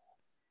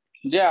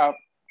 Yeah,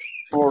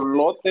 per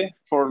lot.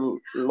 Per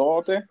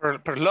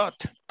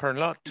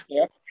lot.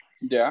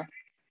 Yeah.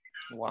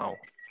 Wow.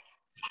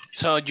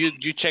 So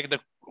you check the,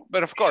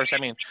 but of course, I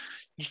mean,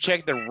 you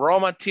check the raw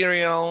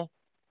material,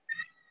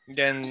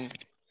 then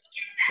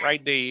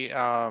right the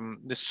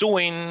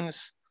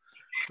sewings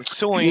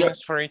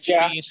for each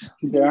piece.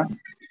 Yeah.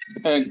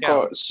 And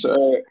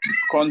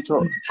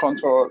control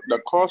the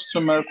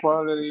customer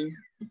quality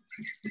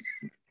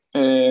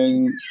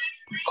and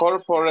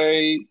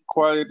corporate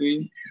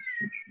quality.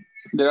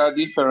 There are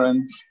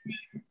different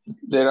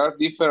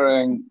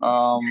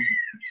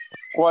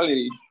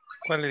quality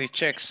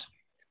checks.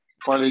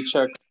 Quality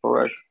check,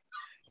 correct.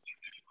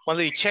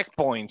 Quality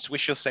checkpoints, we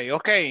should say.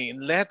 Okay,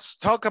 let's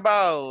talk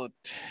about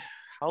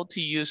how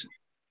to use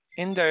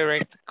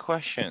indirect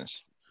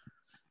questions.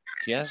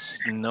 Yes,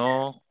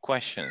 no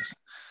questions.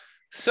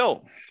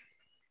 So,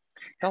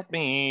 help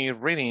me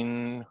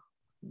reading,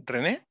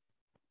 Rene.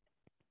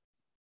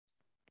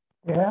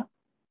 Yeah.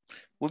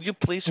 Will you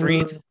please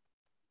read?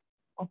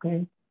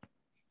 Okay.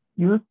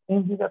 Use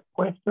indirect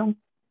question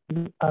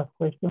as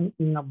question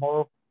in a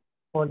more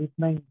polite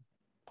manner.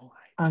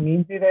 An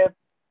indirect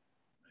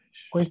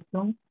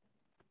question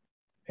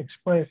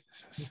express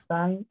the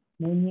same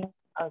meaning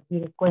as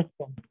direct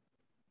question,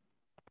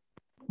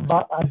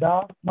 but a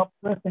does not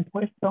present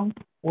question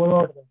or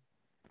order.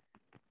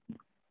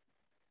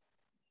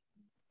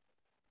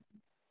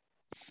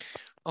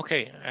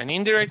 Okay, an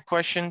indirect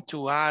question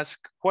to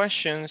ask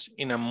questions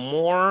in a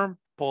more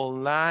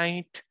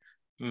polite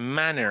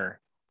manner.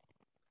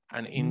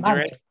 An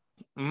indirect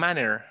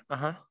manner.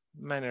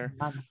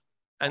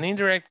 An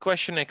indirect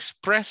question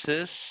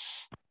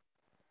expresses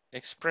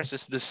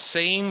the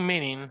same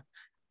meaning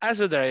as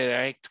a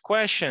direct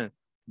question,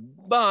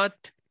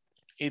 but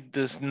it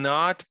does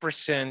not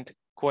present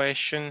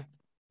question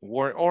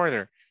word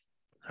order.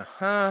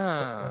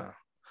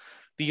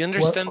 Do you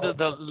understand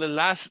the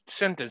last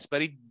sentence?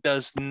 But it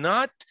does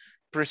not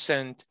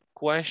present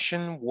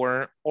question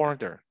word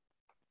order.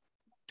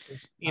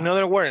 In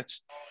other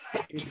words,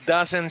 It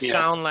doesn't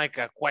sound like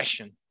a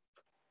question.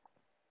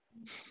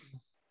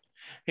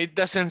 It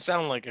doesn't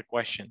sound like a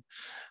question.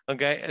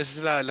 Okay, esa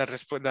es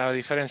la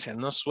diferencia.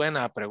 No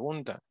suena a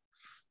pregunta.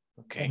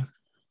 Okay,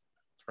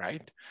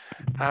 right?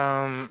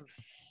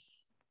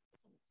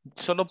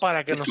 Solo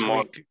para que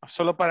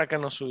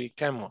nos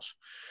ubiquemos.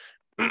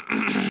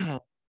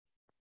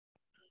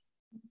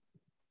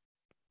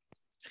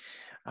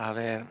 A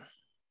ver,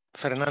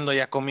 Fernando,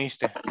 ¿ya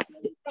comiste?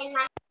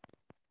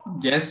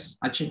 Yes,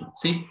 sí.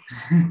 ¿Sí?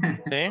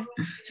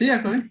 Sí,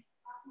 ya comí.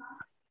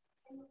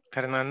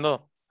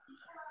 Fernando,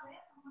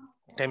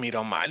 te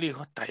miró mal,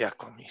 hijo. Ya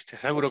comiste.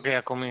 Seguro que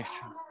ya comiste.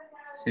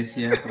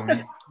 Sí, ya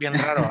comí. Bien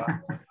raro, ¿eh?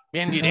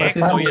 Bien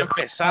directo, bien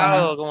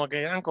pesado, como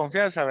que gran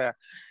confianza, vea.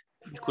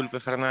 Disculpe,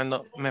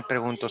 Fernando, me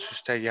pregunto si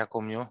usted ya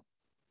comió.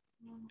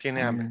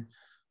 ¿Tiene hambre?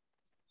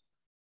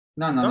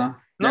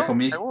 No. Ya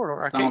comí.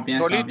 Seguro. Aquí, Estamos bien,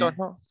 solitos,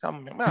 ¿no?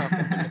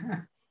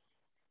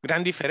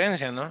 Gran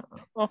diferencia, ¿no?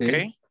 Ok.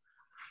 Sí.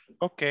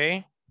 Ok.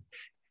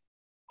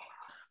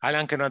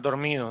 Alan, que no ha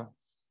dormido.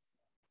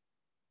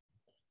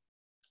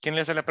 ¿Quién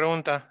le hace la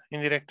pregunta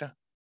indirecta?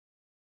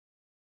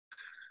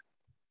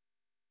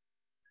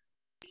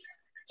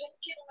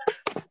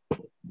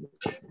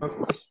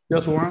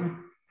 Just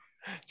one.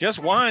 Just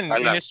one,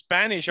 Alan, in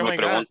Spanish, oh my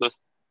God.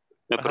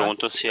 Me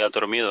pregunto si ha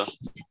dormido.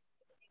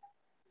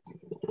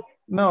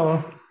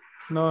 No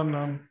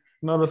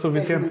lo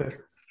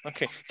suficiente.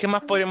 Ok, ¿qué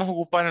más podríamos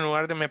ocupar en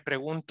lugar de me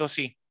pregunto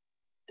si?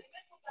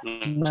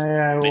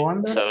 May I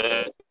wonder?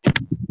 Saber.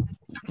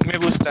 Me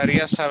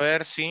gustaría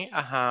saber si,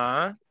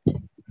 ajá.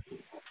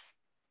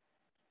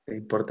 ¿Te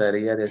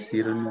importaría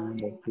decirme?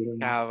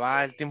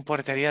 Cabal, ¿te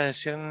importaría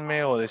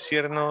decirme o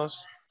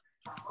decirnos?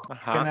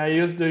 Ajá. Can I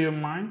use do you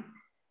mind?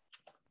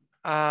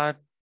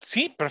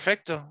 Sí,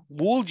 perfecto.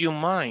 Would you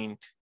mind?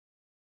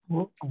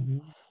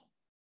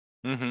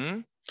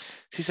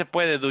 Sí se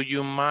puede, do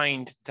you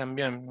mind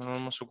también. Lo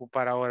vamos a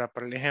ocupar ahora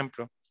para el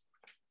ejemplo.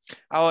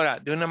 Ahora,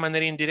 de una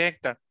manera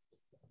indirecta,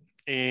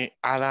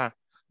 Ada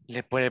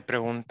le puede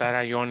preguntar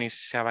a Johnny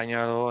si se ha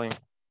bañado hoy.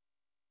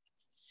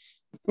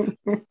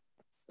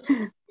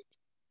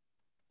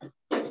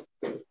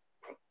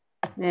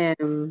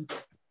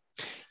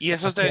 Y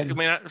eso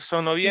mira,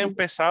 sonó bien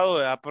pesado,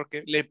 ¿verdad?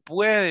 Porque le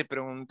puede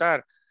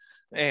preguntar,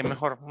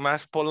 mejor,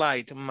 más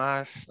polite,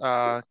 más,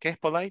 ¿qué es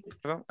polite?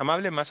 Perdón,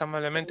 amable, más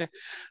amablemente.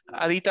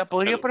 Adita,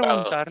 ¿podría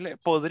preguntarle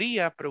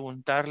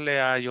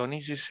a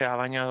Johnny si se ha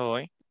bañado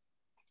hoy?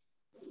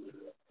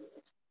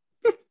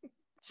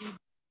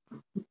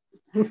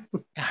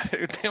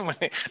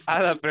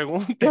 Ada,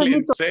 pregúntele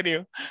en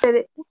serio.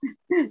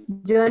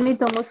 Johnny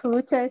tomó su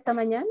ducha esta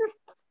mañana.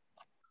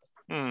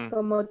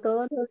 Como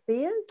todos los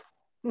días.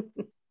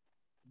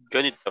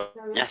 Johnny,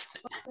 ya está.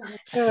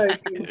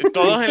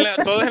 Todos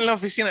en la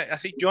oficina.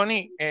 Así,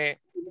 Johnny,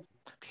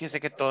 fíjese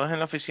que todos en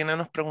la oficina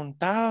nos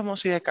preguntábamos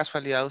si de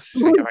casualidad usted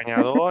se había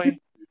bañado hoy.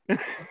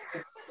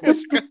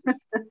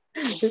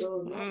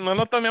 No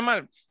lo tome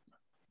mal.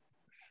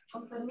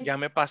 Ya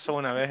me pasó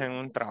una vez en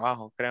un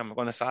trabajo, créanme,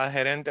 cuando estaba de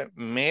gerente,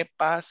 me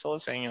pasó,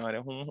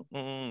 señores.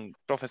 Un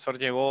profesor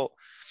llegó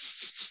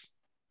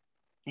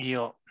y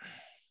lo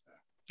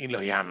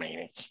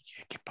llamé.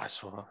 ¿Qué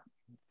pasó?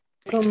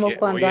 Como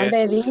cuando han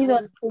bebido.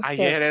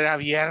 Ayer era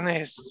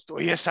viernes,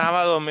 hoy es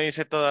sábado, me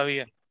dice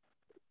todavía.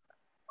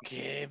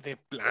 ¿Qué de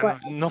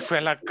plano? No fue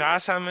a la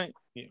casa.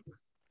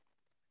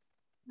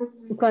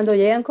 Cuando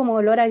llegan como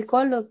olor a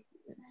alcohol,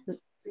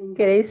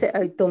 que dice,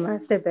 ay,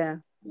 tomaste,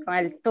 ¿verdad?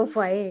 Alto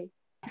fue ahí.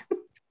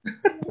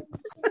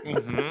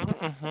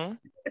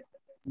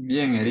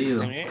 Bien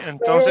herido. Sí,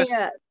 entonces,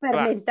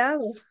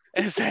 fermentado.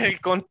 Ese es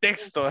el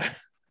contexto.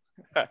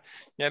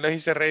 Ya los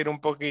hice reír un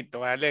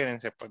poquito,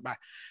 alégrense, pues va.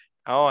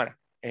 Ahora,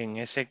 en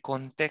ese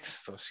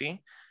contexto,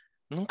 ¿sí?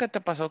 ¿Nunca te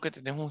ha pasado que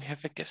tenés un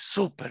jefe que es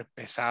súper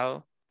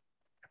pesado?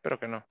 Espero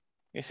que no.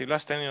 Y si lo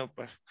has tenido,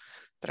 pues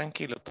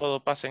tranquilo,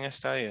 todo pasa en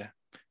esta vida.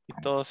 Y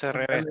todo se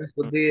regresa.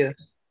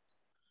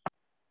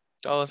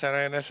 Todo se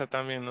regresa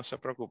también, no se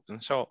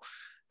preocupen. So,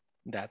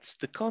 that's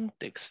the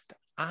context.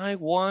 I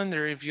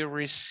wonder if you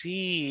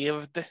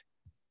received.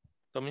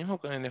 Lo mismo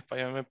con el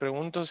español. Me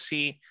pregunto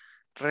si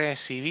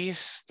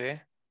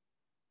recibiste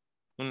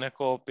una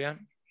copia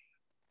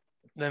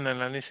del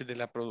análisis de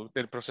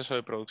del proceso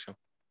de producción.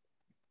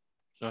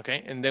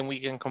 Okay, and then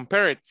we can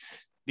compare it.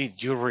 Did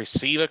you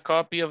receive a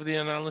copy of the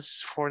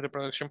analysis for the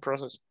production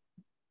process?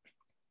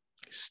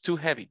 It's too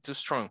heavy, too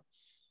strong.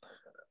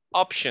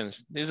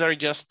 Options. These are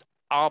just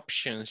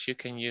options you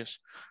can use.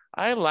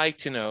 I like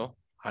to know.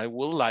 I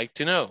would like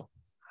to know.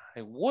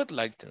 I would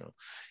like to know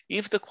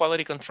if the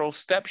quality control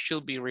step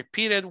should be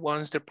repeated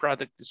once the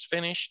product is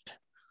finished.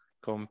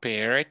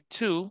 Compare it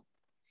to,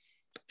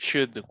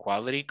 should the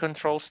quality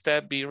control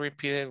step be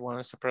repeated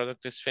once the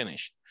product is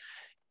finished?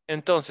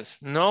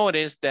 Entonces,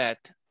 notice that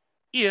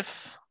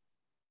if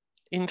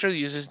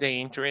introduces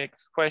the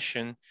indirect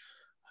question,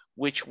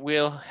 which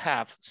will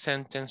have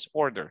sentence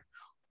order.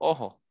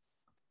 Ojo,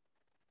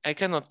 hay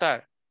que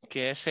notar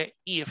que ese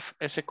if,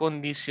 ese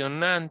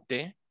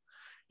condicionante,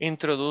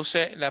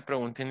 introduce la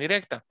pregunta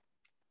indirecta.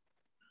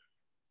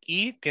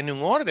 y tiene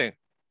un orden.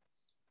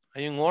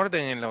 Hay un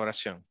orden en la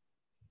oración.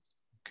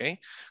 ¿Ok?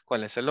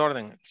 ¿Cuál es el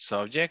orden?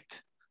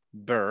 Subject,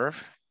 verb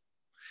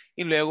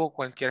y luego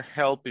cualquier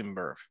helping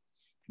verb.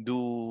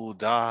 Do,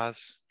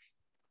 does,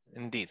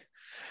 indeed.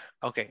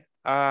 Ok,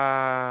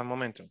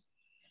 momento.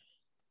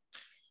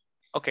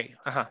 Ok,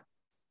 ajá.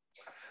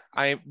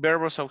 Hay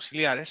verbos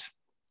auxiliares,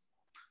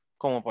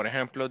 como por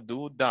ejemplo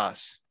do,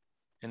 does,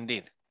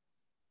 indeed.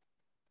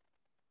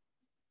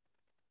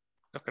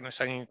 Los que no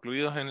están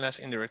incluidos en las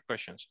indirect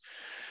questions.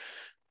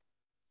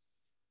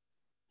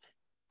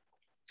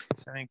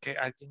 ¿Saben que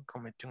alguien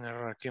cometió un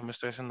error aquí? Me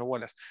estoy haciendo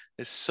bolas.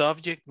 Es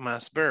subject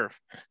más verb.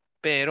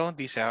 Pero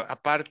dice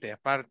aparte,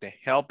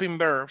 helping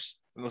verbs,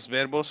 los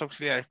verbos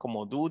auxiliares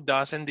como do,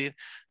 does, and did,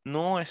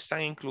 no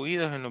están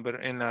incluidos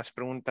en las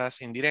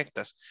preguntas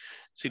indirectas.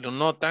 Si lo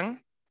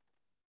notan,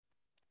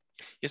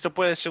 y esto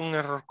puede ser un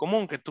error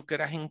común, que tú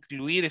quieras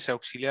incluir ese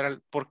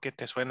auxiliar porque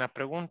te suena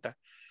pregunta.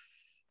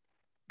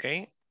 ¿Ok?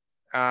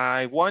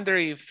 I wonder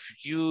if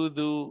you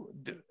do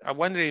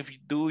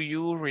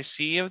you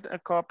received a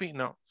copy?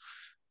 No.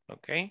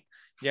 ¿Ok?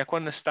 Ya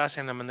cuando estás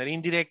en la manera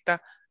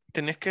indirecta,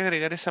 tenés que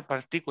agregar esa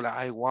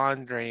partícula. I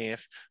wonder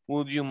if,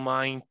 would you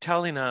mind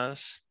telling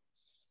us?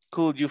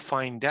 Could you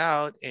find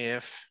out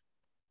if?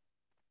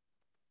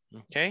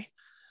 ¿Ok?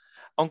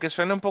 Aunque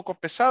suene un poco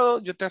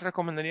pesado, yo te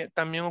recomendaría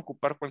también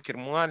ocupar cualquier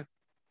modal.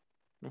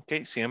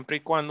 ¿Ok? Siempre y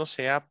cuando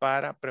sea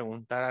para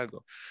preguntar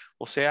algo.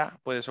 O sea,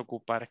 puedes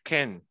ocupar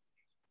can,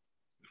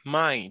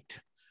 might,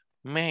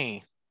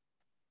 may.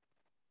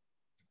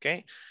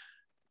 ¿Ok?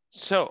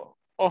 So,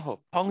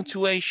 ojo,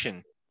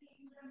 punctuation.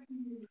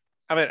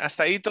 A ver,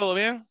 ¿hasta ahí todo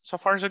bien? So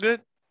far so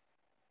good?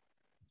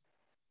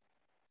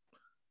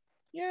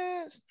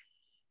 Yes.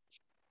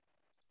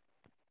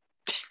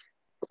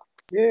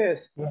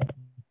 Yes.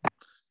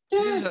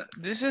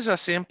 This is a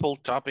simple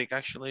topic,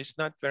 actually. It's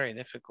not very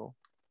difficult.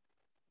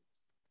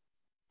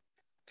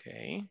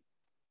 Okay.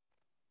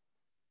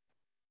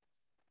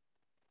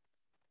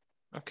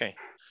 Okay.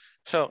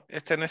 So,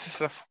 tenés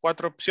esas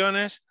 4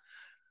 opciones.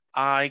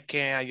 Hay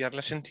que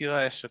hallarle sentido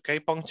a eso. Okay.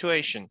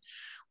 Punctuation.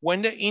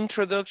 When the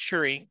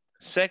introductory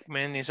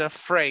segment is a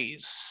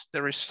phrase,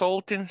 the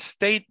resulting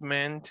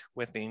statement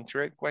with the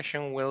indirect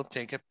question will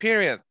take a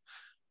period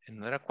and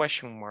not a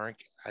question mark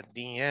at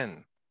the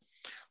end.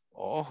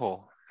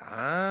 Ojo.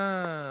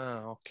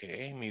 Ok.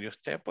 Mire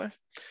usted, pues.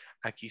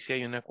 Aquí sí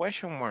hay una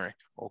question mark.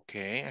 Ok,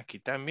 aquí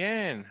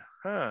también.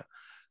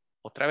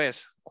 Otra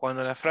vez,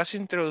 cuando la frase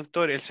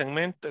introductoria, el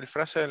segmento,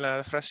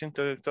 la frase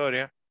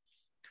introductoria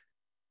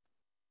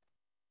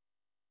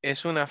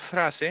es una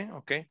frase,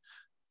 ok.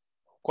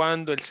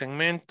 Cuando el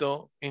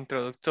segmento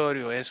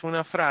introductorio es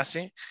una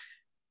frase,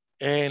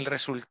 el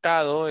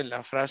resultado,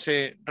 la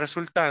frase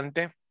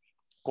resultante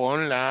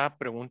con la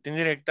pregunta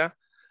indirecta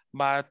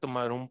va a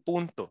tomar un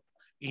punto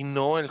y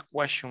no el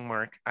question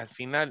mark al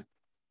final.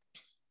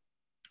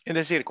 Es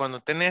decir,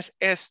 cuando tenés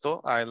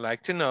esto, I'd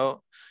like to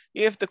know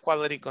if the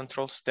quality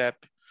control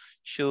step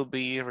should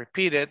be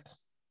repeated.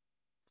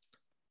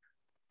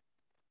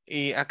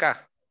 Y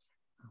acá,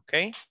 ¿ok?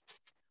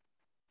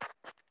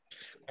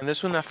 Cuando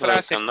es una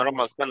frase.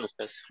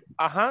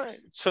 Ajá,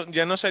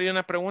 ya no sería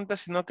una pregunta,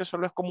 sino que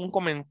solo es como un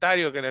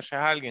comentario que le haces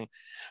a alguien.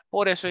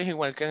 Por eso es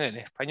igual que en el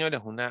español,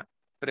 es una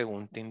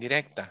pregunta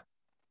indirecta.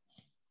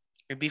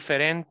 Es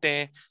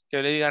diferente que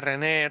yo le diga a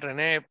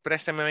René,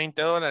 préstame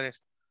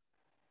 $20.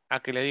 A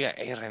que le diga,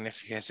 hey René,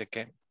 fíjese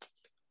que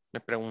me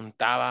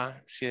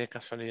preguntaba si de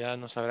casualidad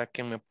no sabrá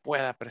quién me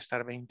pueda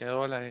prestar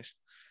 $20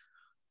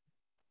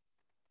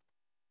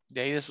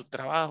 de ahí de su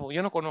trabajo.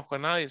 Yo no conozco a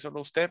nadie, solo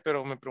a usted,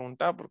 pero me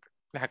preguntaba porque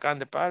les acaban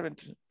de pagar.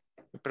 Entonces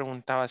me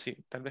preguntaba si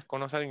tal vez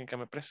conoce a alguien que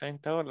me preste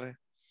 $20.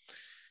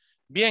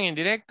 Bien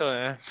indirecto.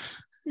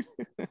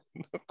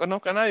 No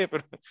conozco a nadie,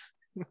 pero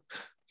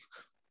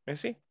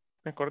sí,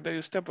 me acordé de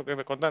usted porque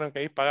me contaron que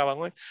ahí pagaban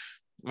hoy.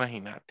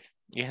 Imagínate.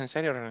 Y es en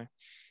serio, René.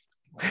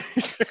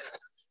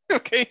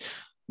 Ok,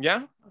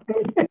 ¿ya?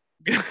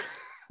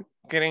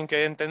 ¿Creen que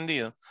he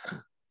entendido?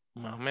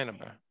 Más o menos,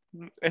 pero...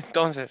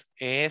 Entonces,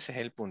 ese es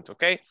el punto,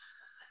 ¿ok?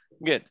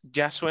 Good.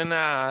 Ya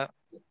suena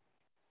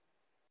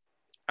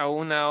a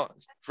una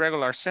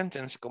regular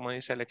sentence, como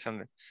dice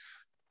Alexander.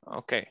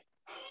 Ok.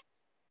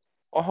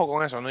 Ojo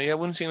con eso, no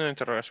lleva un signo de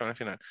interrogación al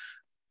final.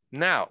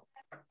 Now,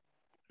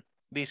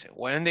 dice,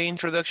 when the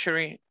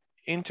introductory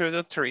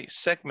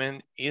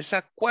segment is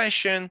a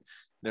question,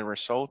 the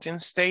resulting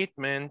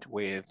statement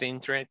with the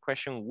indirect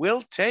question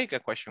will take a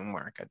question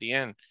mark at the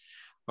end.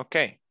 Ok.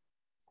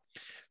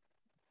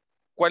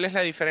 ¿Cuál es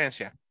la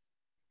diferencia?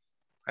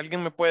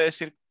 ¿Alguien me puede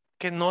decir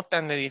qué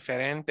notan de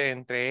diferente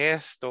entre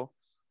esto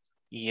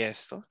y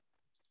esto?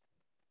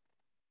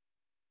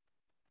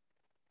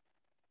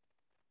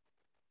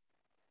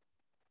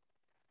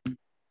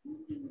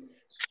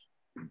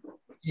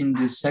 In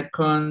the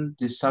second,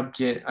 the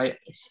subject,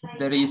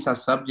 there is a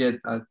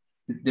subject at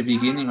the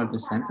beginning of the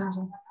sentence,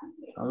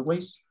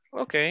 always.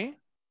 Okay.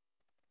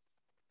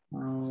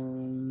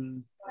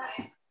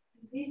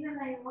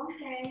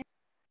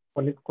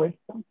 What is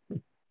question?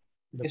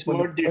 It's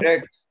more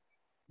direct.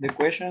 The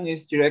question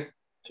is direct.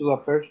 to a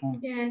person.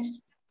 Yes.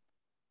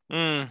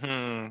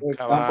 For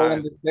example,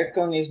 and the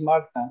second is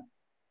Marta.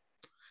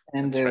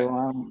 And the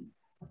one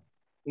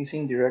is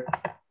indirect.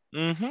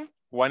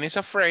 One is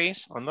a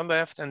phrase on the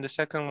left and the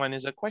second one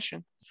is a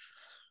question.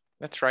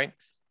 That's right.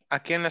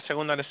 Aquí en la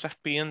segunda le estás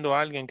pidiendo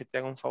a alguien que te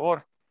haga un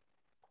favor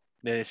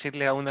de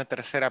decirle a una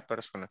tercera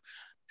persona.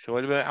 Se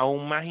vuelve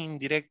aún más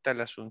indirecta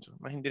el asunto,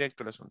 más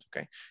indirecto el asunto, ¿ok?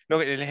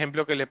 El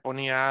ejemplo que le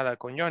ponía Ada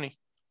con Johnny,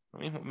 lo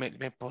mismo,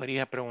 me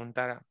podría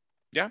preguntar,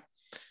 ¿ya?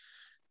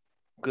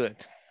 Good.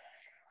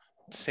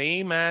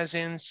 Same as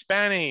in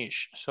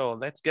Spanish. So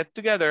let's get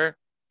together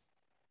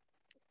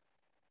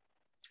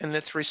and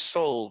let's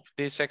resolve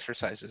these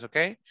exercises,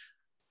 okay?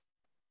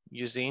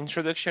 Use the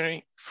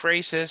introductory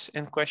phrases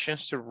and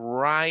questions to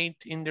write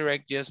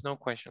indirect yes, no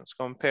questions.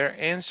 Compare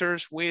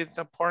answers with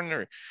a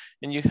partner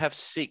and you have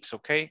 6,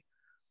 okay?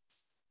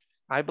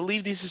 I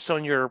believe this is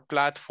on your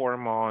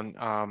platform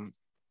on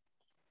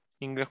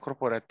Inglés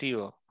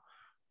Corporativo,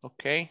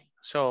 okay?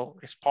 So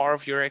it's part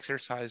of your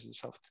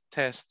exercises of the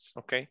tests,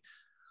 okay?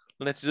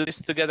 Let's do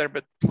this together,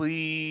 but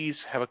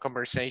please have a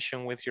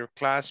conversation with your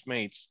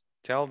classmates.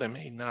 Tell them,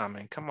 hey, nah,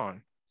 man, come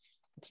on.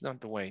 It's not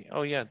the way.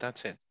 Oh yeah,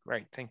 that's it.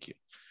 Right, thank you.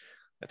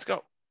 Let's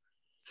go.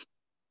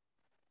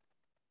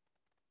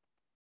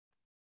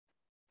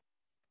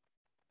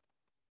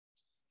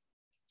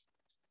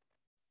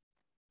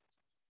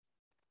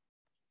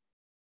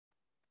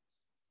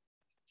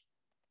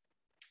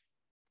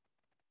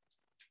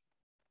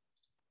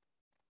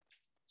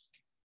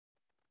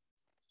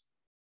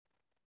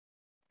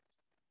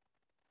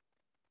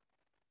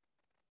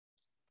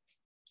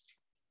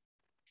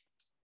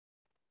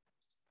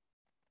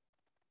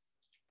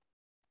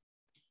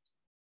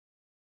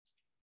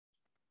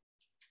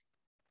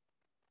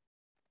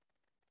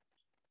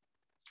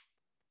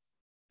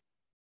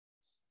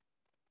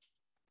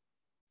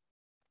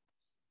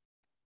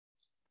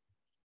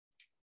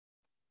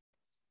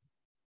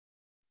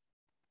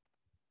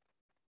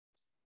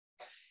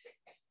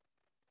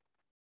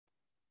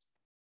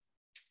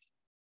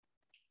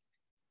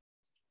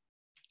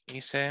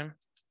 Dice,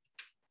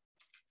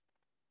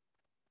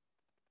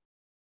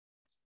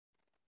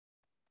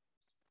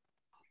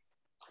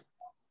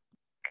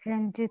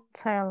 can you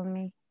tell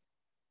me?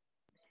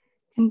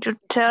 Can you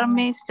tell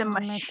me is the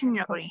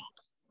machinery?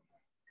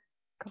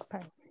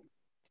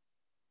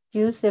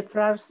 Use the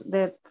phrase,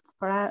 the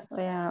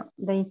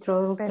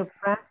introductory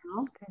phrase,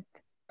 no?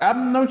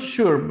 I'm not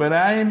sure, but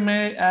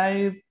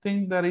I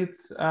think that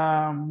it's,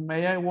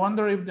 may I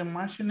wonder if the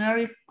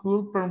machinery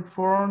could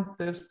perform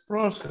this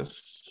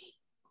process?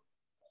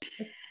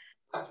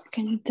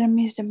 Can you tell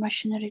me is the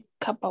machinery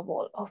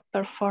capable of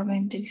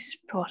performing these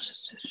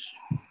processes?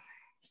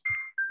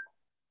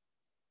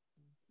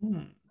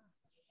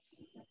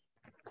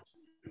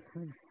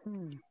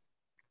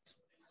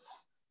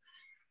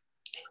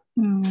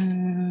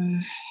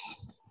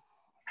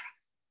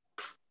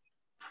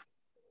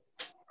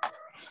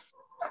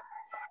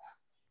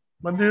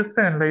 What do you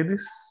think,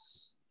 ladies?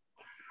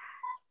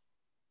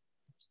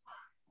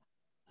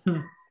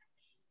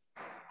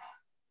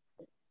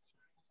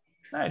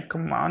 Hey,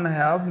 come on,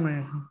 help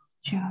me.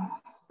 Yeah,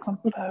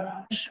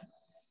 comparison.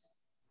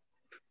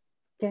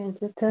 Can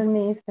you tell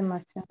me if the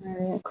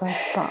machinery is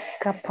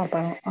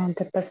capable of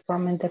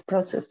performing the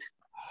process?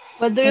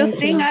 What do you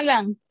think,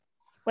 Alan?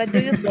 What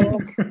do you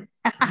think?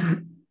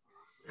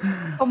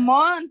 Come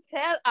on,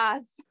 tell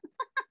us.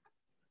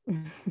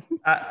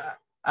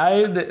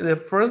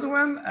 The first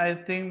one, I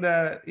think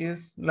that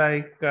is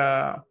like,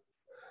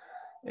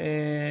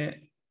 and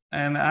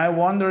I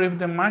wonder if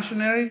the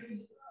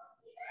machinery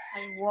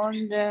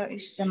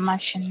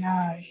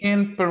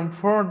can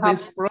perform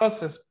this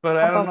process, but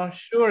I'm not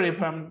sure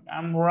if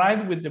I'm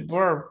right with the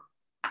verb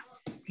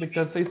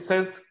because it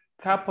says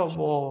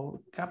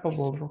capable.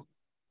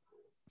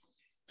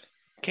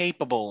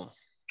 Capable.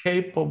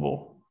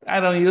 I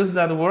don't use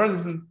that word.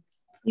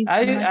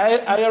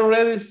 I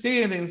already see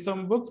it in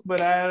some books, but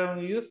I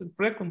don't use it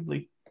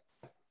frequently.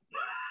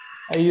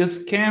 I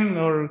use can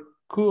or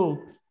could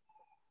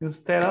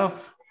instead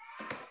of.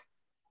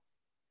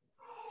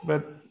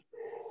 But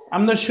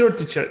I'm not sure,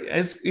 teacher.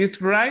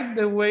 Is right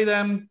the way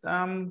that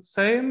I'm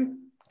saying?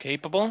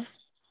 Capable?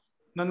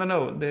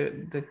 No.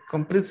 The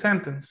complete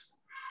sentence.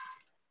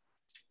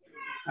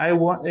 I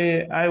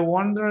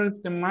wonder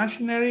if the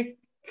machinery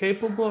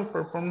capable of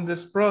performing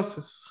this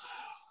process.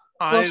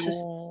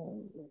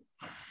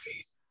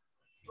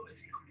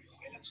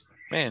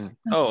 Man,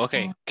 oh,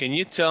 okay. Can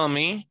you tell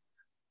me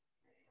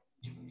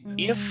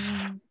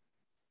if?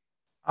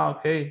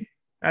 Okay,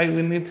 I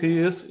will need to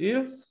use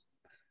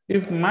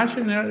if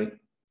machinery.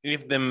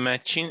 If the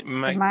machinery,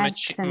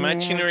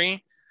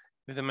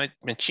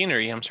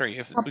 I'm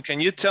sorry. Can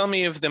you tell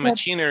me if the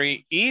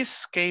machinery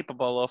is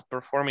capable of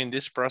performing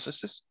these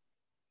processes?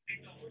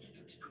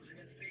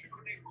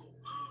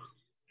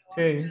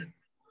 Okay.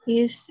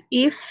 If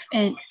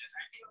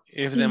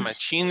the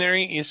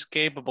machinery is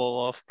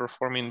capable of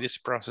performing these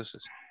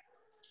processes.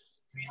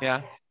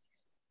 Yeah.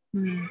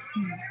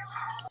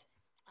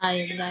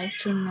 I'd like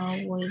to know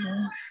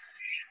whether.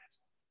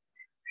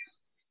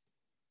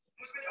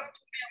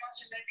 To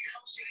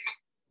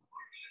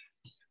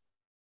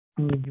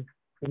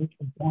finish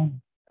the point,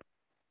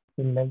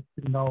 we'd like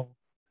to know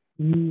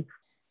if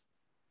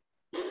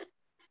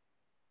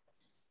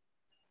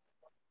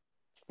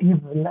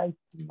we'd like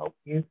to know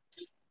if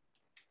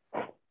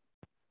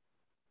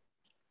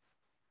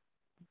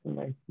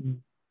like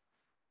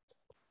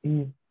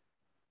if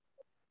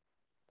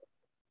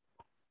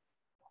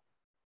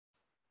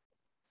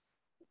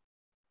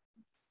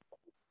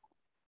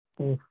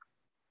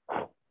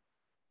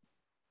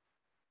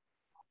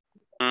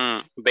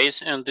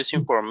Based on this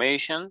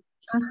information,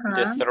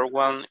 the third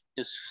one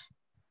is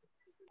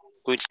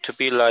going to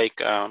be like,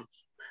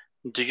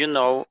 do you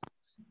know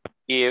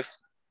if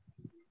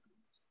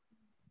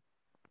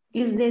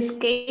is the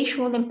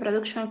schedule and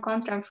production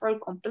contract for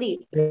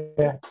complete?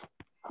 Yeah.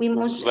 We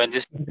must when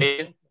this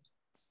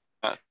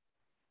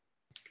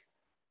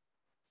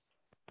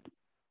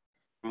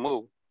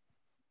move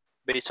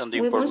based on the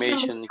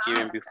information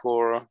given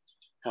before.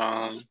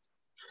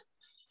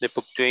 The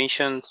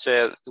punctuation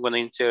said when the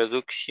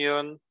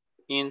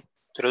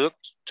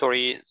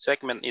introductory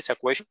segment is a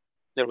question,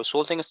 the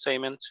resulting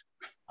statement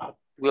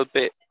will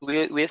be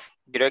with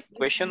direct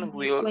question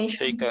will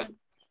take a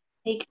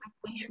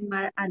question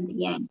mark at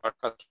the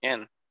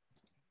end.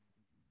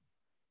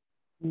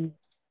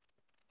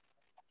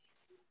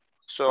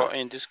 So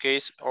in this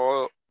case,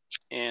 all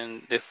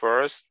in the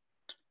first,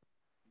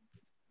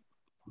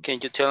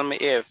 can you tell me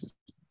if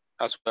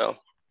as well?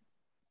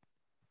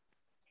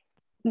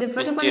 The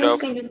first Instead one is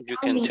of you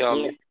can tell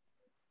me if,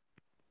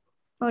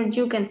 or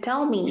you can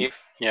tell me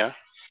if, yeah.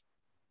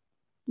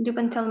 You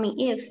can tell me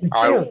if.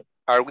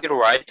 Are we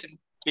right,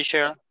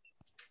 teacher?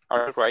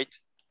 Are we right?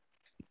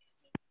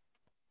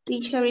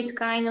 Teacher is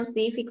kind of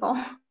difficult.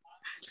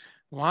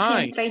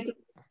 Why?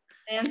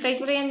 I'm trying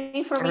to read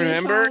information.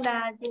 Remember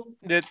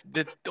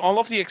that all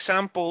of the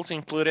examples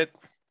included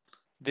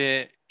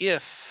the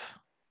if,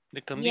 the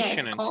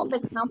conditioning. Yes, all the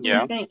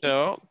examples.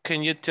 So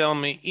can you tell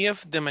me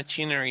if the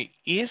machinery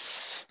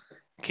is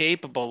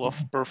capable of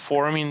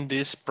performing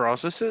these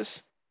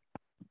processes?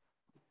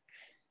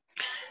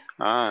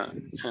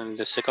 And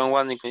the second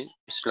one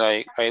is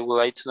like, I would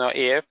like to know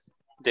if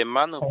the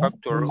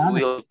manufacturer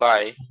will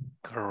buy.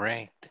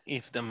 Correct.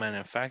 If the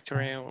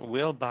manufacturer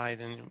will buy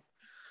the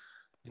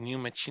new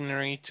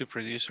machinery to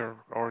produce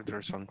our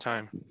orders on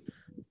time.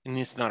 And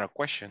it's not a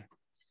question.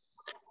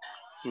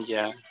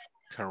 Yeah.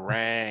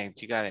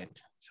 Correct. You got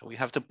it. So we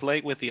have to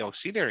play with the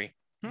auxiliary.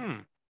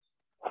 In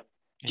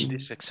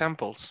these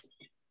examples.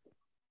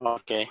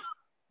 Okay.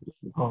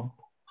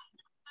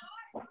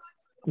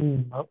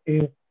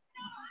 If.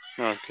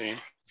 Okay.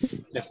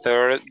 The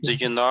third, do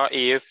you know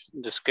if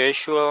the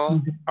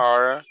schedule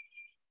are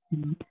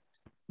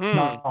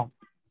No.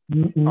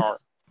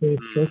 The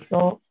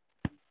schedule,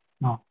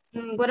 no.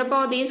 What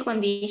about this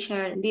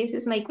condition? This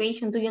is my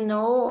question. Do you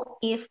know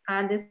if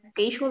the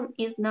schedule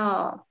is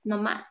no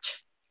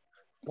match?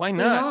 Why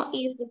not? Do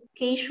you know if the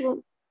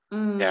schedule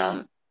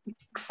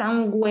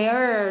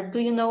somewhere? Do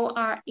you know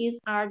is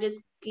the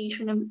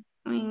schedule?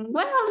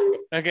 Well.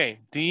 Okay.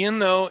 Do you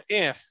know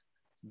if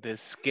the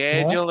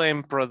schedule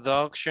and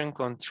production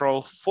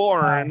control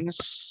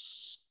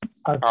forms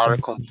are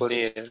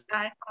complete?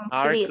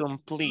 Are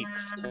complete.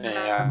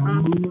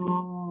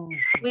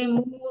 We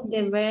move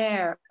the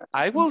verb.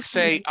 I will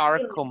say are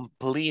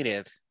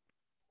completed.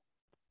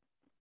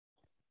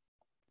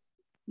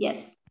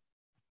 Yes.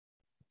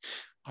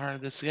 Are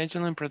the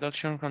schedule and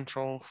production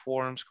control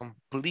forms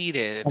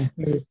completed?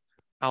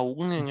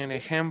 Aún en el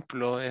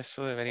ejemplo,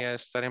 eso debería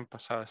estar en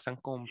pasado. Están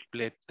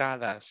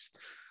completadas.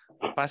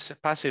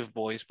 Passive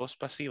voice, voz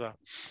pasiva.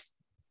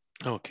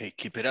 Okay,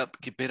 keep it up,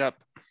 keep it up.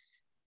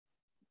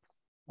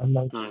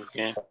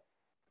 Okay.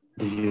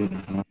 Do you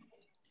have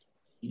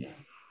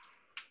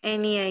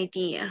any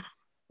idea?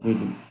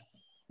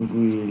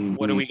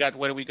 What do we got?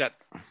 What do we got?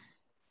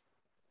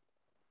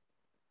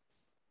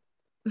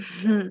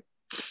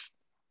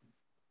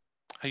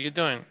 How you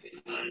doing?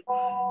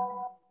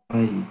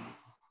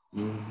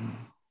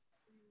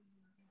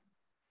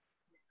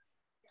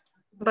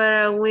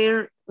 But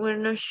we're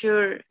not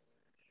sure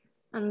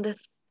on the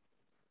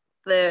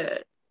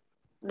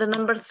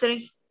number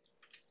 3.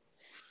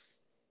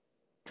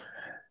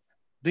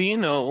 Do you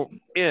know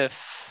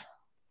if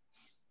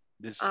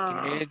the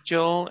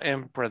schedule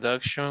and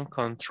production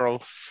control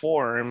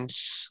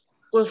forms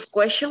with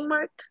question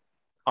mark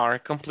are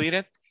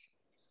completed?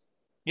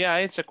 Yeah,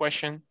 it's a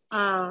question.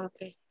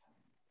 Okay.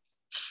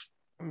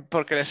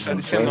 Porque le está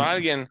diciendo a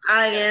alguien.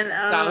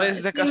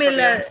 ¿Sabes de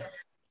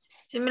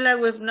similar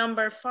with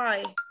number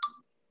 5.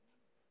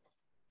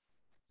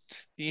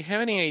 Do you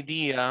have any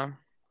idea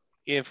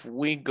if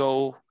we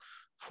go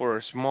for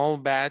a small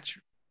batch?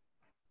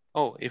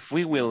 Oh, if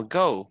we will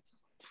go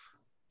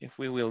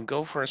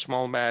for a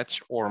small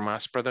batch or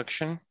mass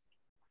production?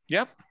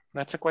 Yep,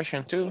 that's a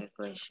question too.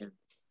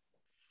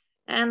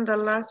 And the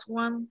last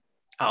one.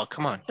 Oh,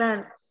 come on.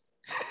 Then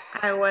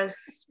I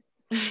was.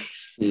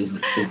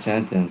 The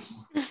sentence.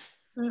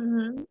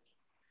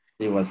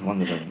 He was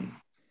wondering.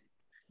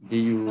 I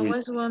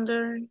was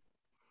wondering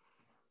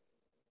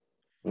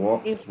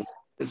what if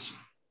It's,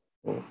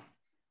 oh,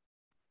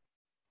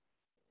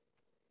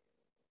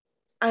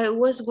 I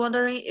was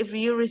wondering if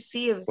you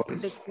received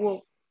the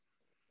quote.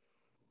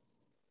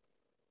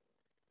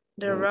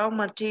 The raw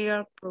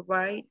material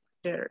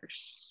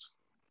providers.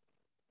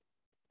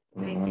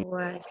 It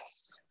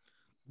was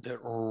the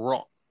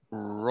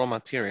raw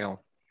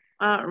material.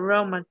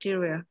 Raw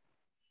material.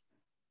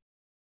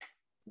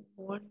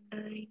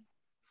 Wondering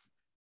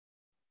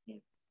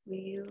if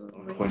you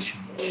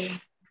receive.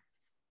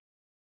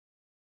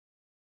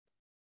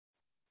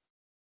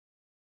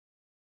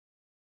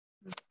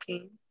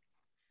 Okay.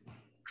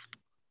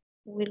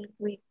 Will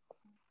we?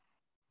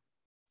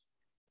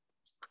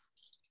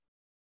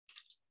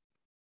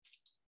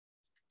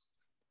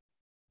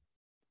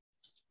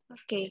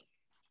 Okay.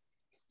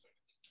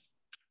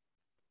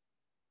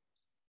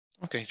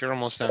 Okay, you're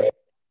almost done.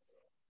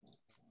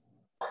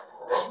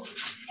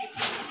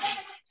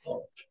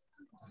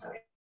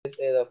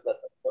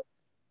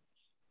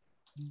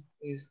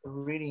 Is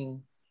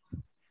reading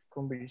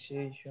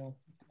conversation.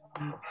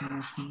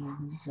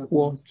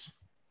 What?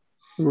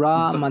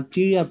 Raw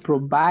material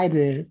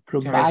providers. Que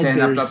a veces en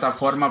la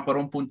plataforma por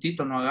un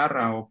puntito no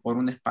agarra o por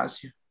un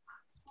espacio.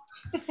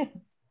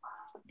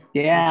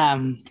 Yeah,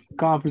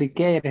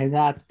 complicated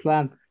that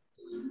plan.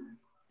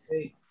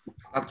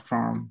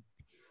 Platform.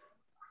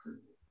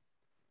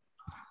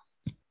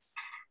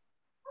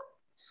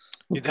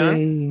 You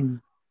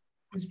done?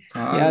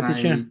 Yeah,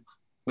 teacher.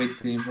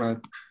 Waiting,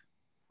 but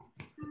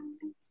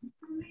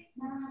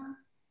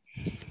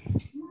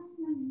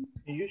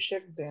You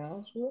check the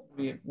answer?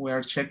 we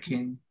are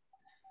checking.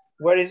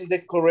 What is the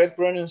correct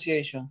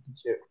pronunciation?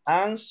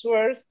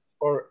 Answers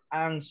or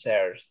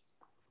answers?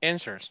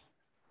 Answers.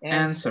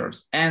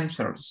 Answers.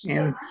 Answers.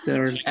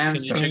 Answers. Can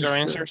you check our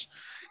answers?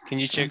 Can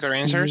you check our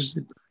answers?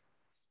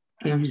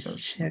 Can you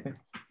check?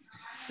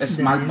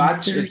 Small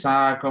batch es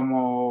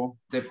como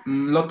de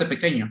un lote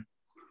pequeño.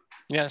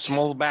 Yeah,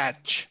 small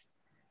batch.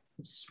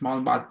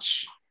 Small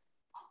batch.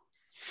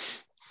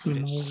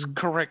 It's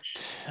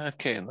correct.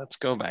 Okay, let's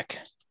go back.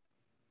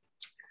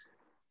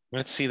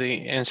 Let's see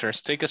the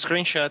answers. Take a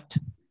screenshot.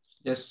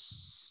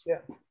 Yes.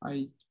 Yeah.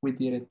 We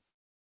did it.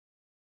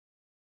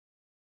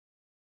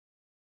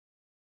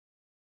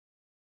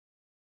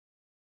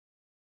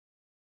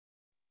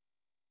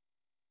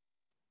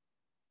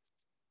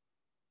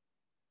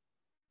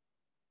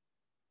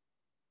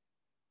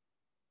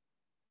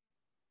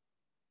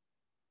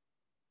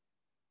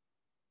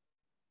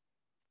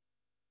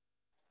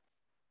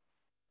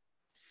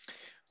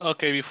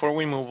 Okay, before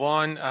we move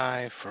on,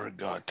 I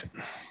forgot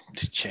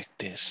to check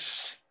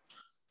this.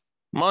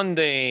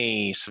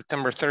 Monday,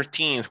 September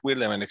 13th,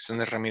 William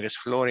Alexander Ramirez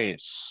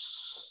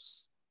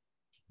Flores.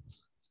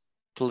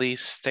 Please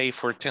stay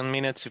for 10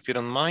 minutes if you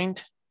don't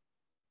mind.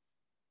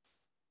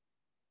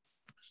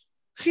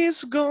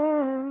 He's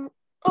gone.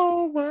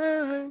 Oh,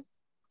 why?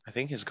 I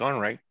think he's gone,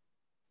 right?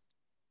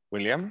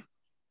 William?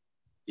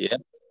 Yeah.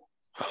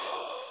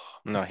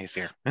 No, he's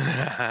here.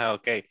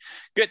 Okay,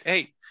 good.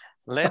 Hey,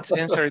 let's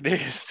answer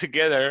this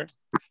together.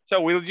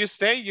 So will you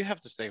stay? You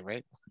have to stay,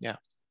 right? Yeah.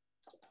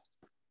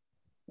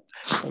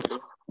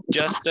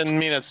 Just 10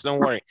 minutes, don't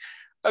worry.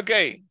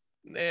 Okay,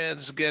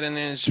 let's get an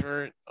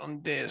answer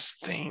on these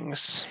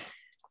things.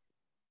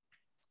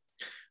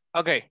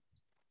 Okay,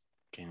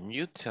 can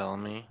you tell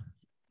me?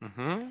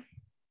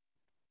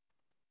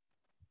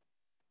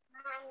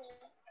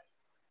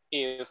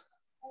 If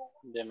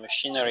the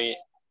machinery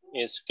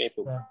is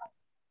capable.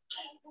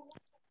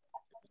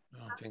 I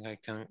don't think I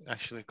can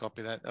actually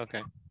copy that.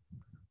 Okay.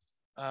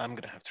 I'm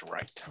gonna have to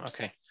write.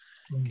 Okay.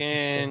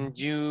 Can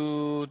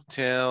you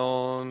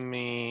tell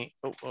me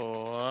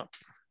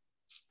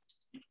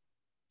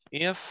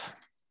if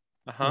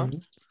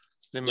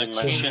the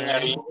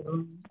machinery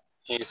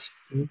is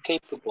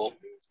capable?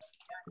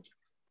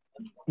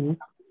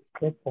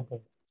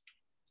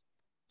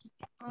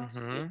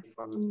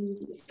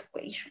 This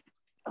equation.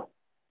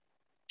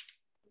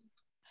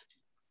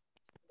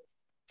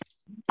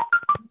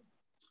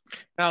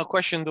 Now,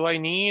 question, do I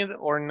need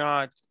or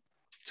not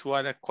to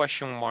add a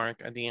question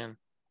mark at the end?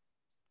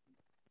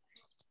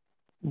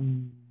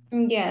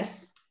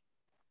 Yes.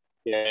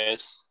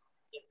 Yes.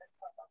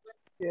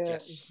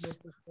 Yes.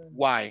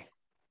 Why?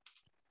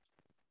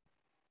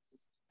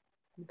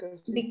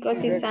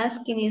 Because it's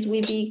asking is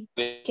we be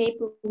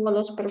capable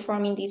of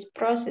performing these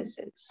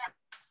processes.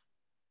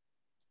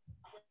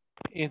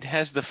 It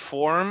has the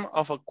form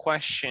of a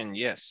question,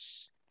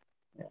 yes.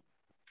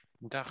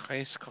 That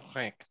is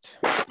correct.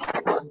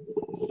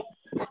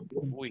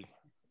 Oui.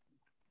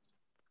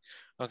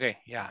 Okay,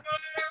 yeah.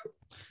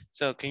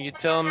 So can you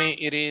tell me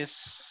it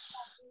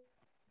is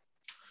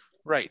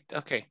right?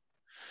 Okay.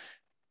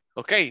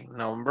 Okay,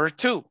 number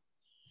 2.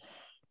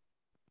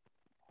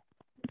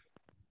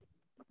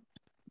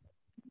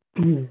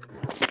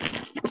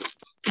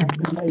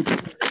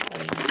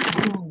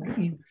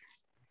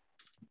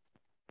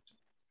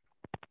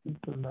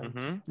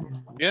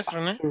 Yes,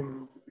 Rene?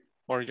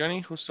 Or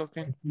Johnny, who's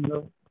talking?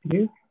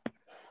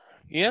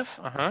 If,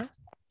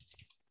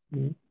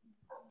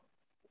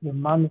 The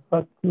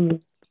manufacturer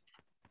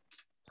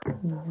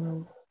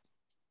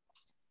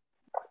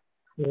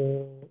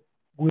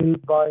Will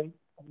buy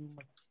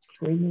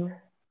material.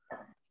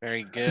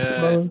 Very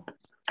good.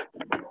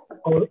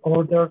 Or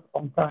order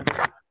on time.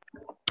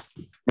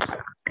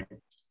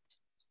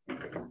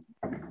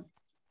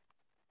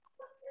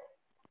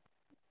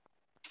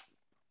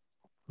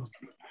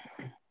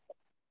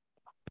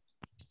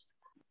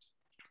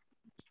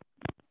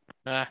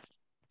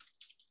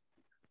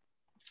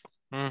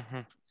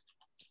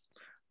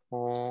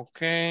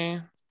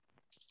 Okay.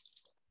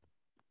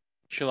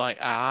 Should I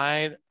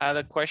add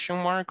a question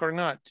mark or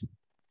not?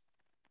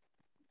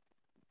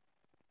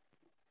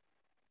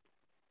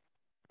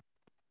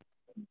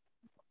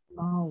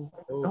 No.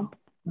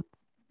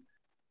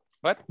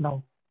 What?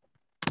 No.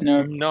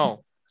 No.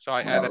 No. So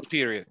I add a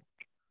period.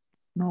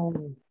 No.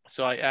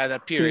 So I add a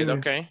period.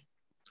 Okay.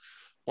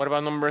 What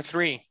about number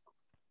 3?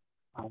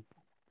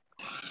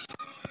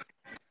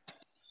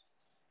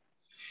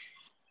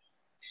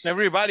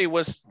 Everybody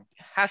was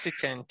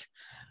hesitant.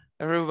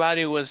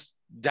 Everybody was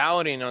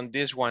doubting on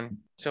this one.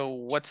 So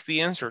what's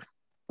the answer?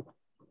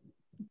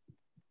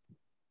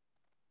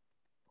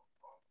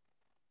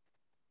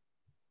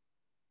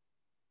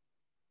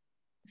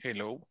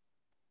 Hello.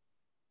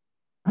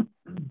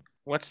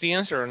 What's the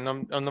answer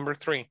on number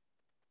 3?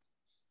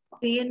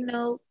 Do you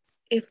know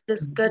if the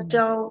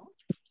schedule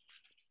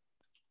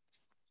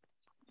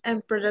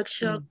and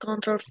production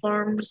control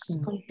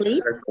forms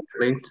complete?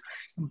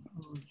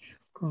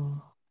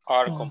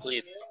 Are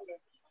complete.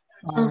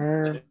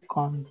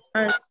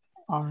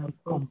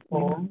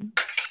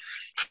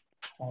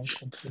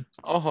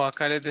 Ojo,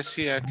 acá les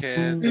decía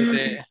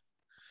que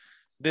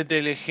desde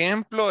el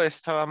ejemplo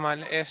estaba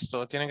mal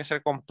esto. Tiene que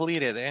ser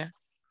completed, ¿eh?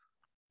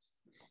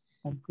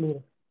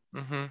 Complete.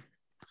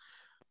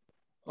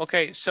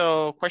 Okay,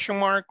 so question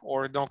mark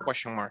or no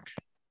question mark?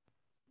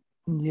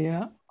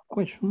 Yeah,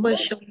 question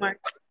mark.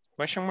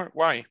 Question mark,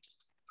 why?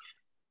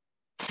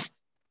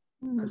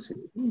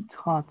 It's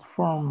hard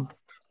from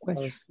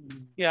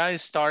question. Yeah, it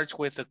starts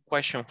with a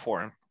question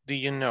form. Do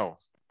you know?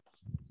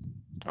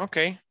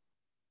 Okay.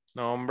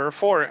 Number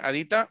 4,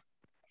 Adita.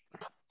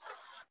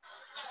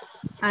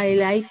 I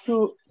like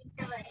to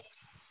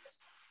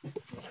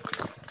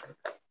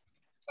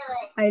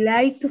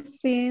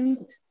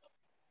find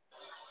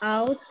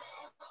out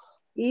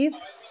if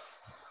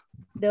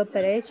the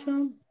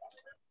operation.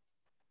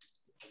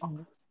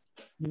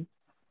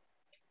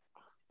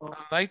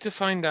 I'd like to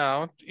find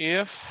out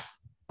if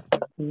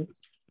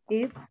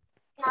the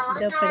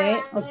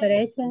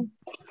operation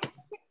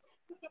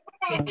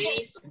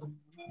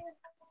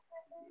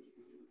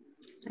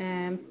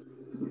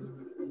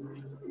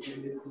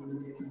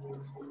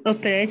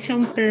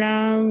operation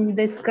plan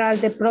describe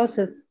the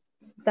process.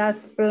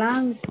 Does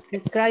plan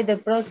describe the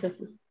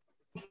process?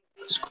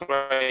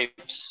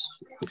 Describes.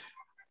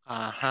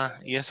 Ajá,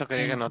 y eso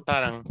quería que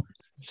notaran.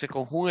 Se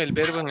conjuga el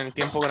verbo en el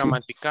tiempo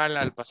gramatical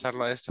al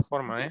pasarlo de esta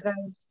forma, ¿eh?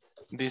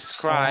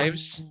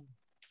 Describes.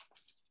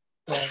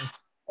 The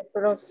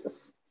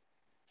process.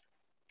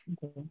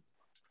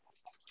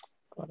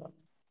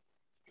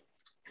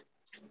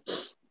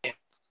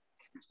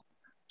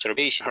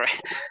 Observation,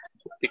 right?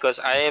 Because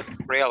I have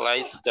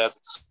realized that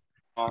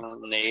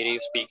some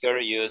native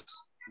speakers use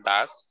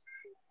does.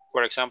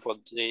 For example,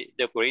 the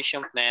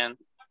operation plan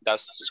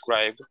does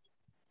describe.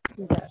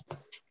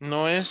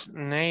 No es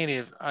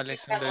native,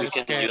 Alexander. Es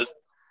que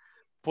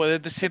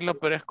puedes decirlo,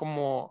 pero es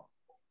como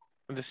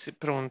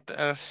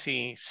preguntar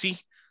si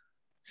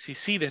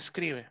sí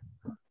describe.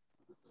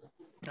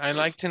 I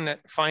like to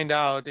find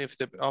out if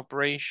the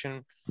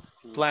operation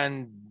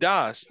plan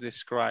does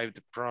describe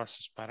the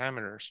process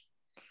parameters.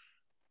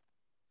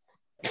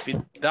 If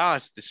it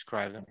does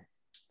describe them.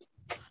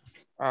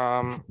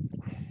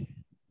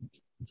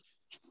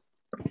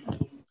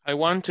 I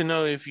want to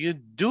know if you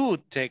do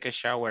take a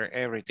shower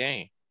every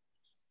day.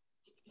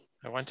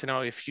 I want to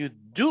know if you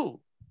do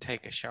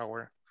take a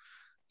shower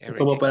every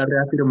como day. Para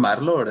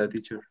reafirmarlo, ¿verdad,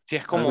 teacher? Sí,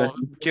 es como,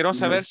 quiero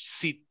saber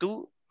si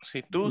tú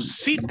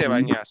sí te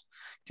bañas.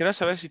 Quiero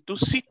saber si tú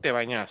sí te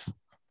bañas.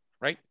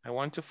 Right? I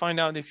want to find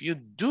out if you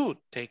do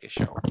take a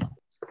shower.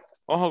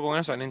 Ojo con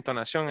eso, la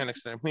entonación en el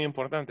exterior es muy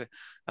importante.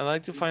 I'd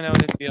like to find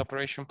out if the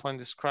operation plan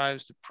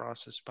describes the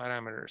process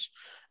parameters.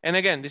 And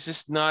again, this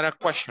is not a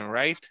question,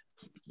 right?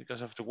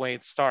 Because of the way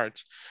it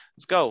starts.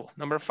 Let's go.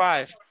 Number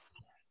 5.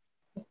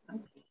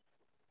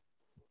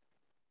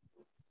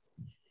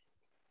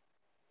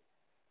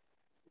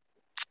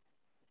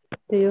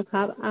 Do you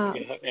have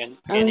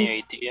any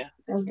idea?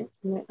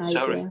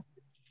 Sorry.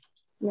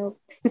 No.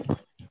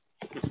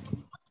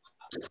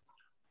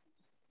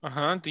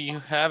 Do you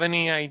have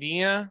any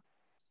idea?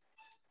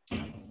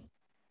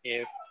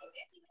 If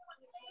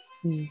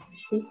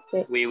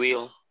we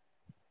will.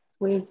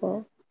 We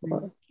will.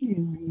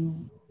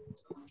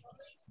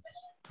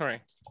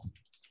 Correct.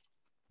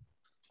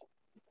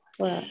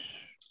 Well,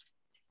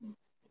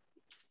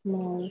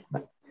 no.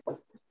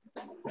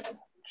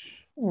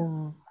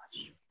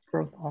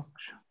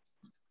 Production.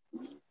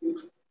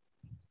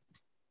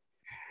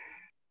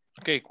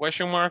 Okay,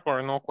 question mark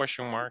or no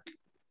question mark?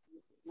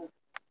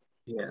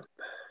 Yeah.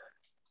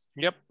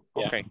 Yep.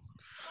 Okay.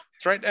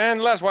 That's right.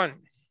 And last one.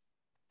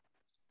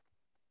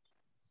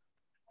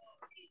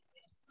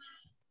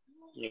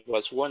 I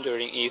was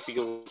wondering if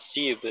you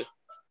received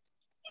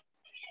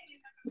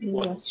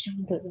what?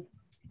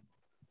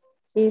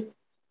 If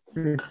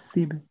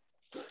received.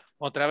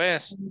 Otra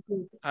vez.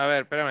 A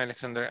ver, espérame,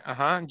 Alexander.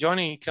 Ajá.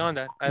 Johnny, ¿qué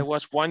onda? I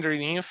was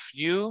wondering if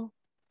you...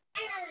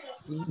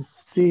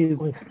 Receive.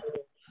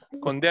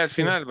 Con D al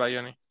final, va,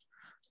 Johnny.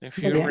 If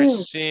you Yeah.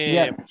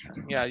 receive...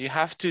 Yeah, you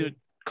have to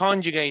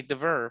conjugate the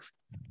verb.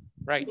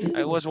 Right.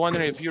 I was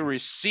wondering if you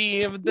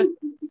received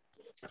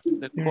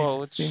the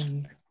quotes.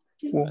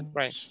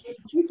 Right.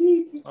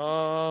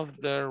 Of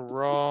the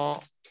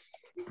raw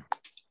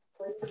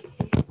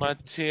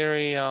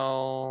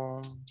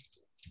material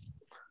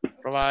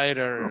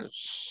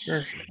providers.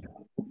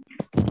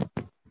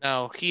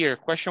 Now here,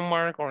 question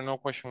mark or no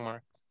question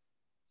mark?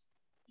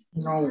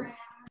 No.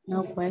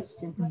 No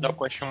question. No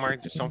question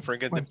mark, just don't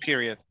forget the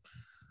period.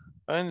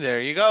 And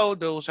there you go.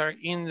 Those are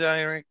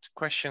indirect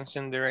questions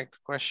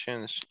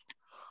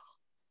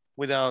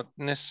without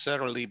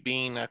necessarily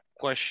being a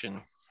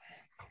question.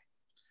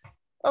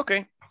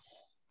 Okay.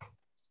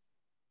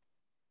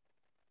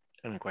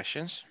 Any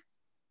questions?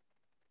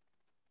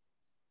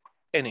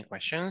 Any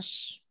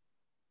questions?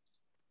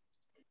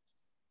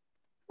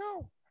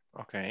 No.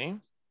 Okay.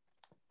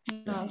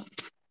 No.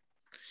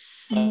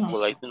 I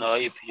would like to know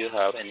if you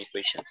have any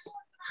questions.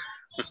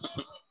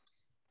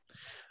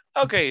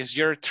 Okay, it's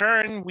your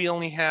turn. We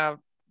only have,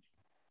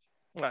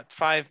 what,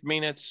 5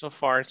 minutes so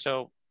far,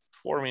 so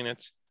 4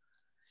 minutes.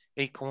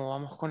 ¿Y cómo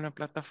vamos con la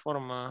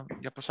plataforma?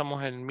 Ya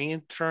pasamos el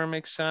midterm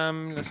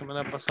exam la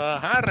semana pasada.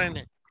 ¡Ah,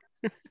 René!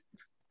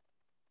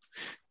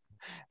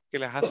 Que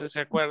las hace,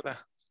 se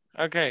acuerda.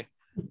 Ok.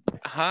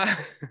 Ajá.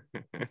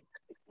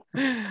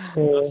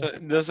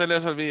 No se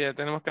les olvide,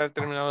 tenemos que haber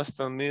terminado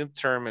esto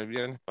midterm el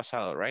viernes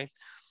pasado, right?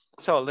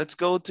 So let's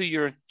go to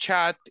your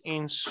chat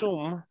in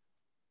Zoom.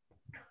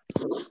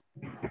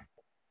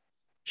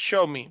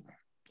 Show me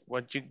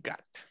what you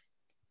got.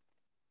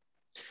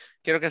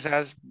 Quiero que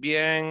seas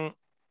bien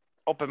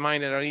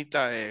open-minded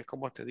ahorita,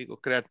 ¿cómo te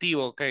digo?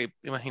 Creativo, ok.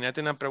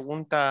 Imagínate una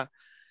pregunta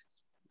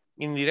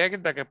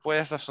indirecta que puede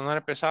hasta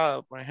sonar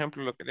pesada. Por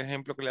ejemplo, el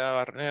ejemplo que le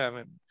daba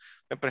René,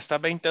 me prestas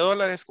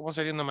 $20, ¿cómo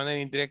sería una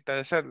manera indirecta de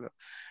hacerlo?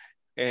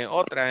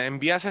 Otra,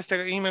 ¿envías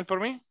este email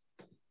por mí?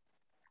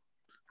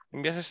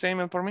 ¿Envías este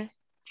email por mí?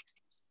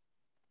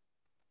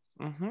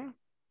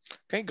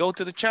 Okay, go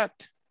to the chat.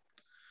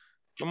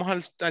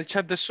 Vamos al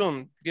chat de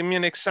Zoom. Give me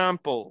an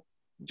example.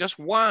 Just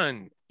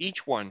one,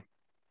 each one.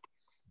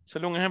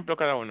 Solo un ejemplo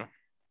cada uno.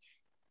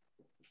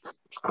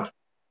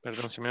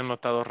 Perdón si me han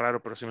notado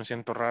raro, pero sí me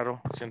siento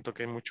raro. Siento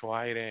que hay mucho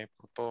aire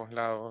por todos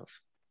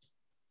lados.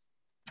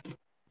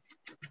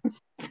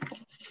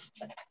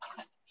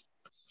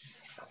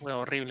 Fue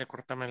horrible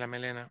cortarme la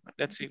melena.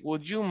 Let's see.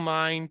 Would you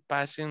mind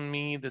passing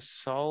me the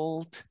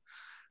salt?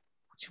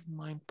 Would you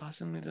mind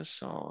passing me the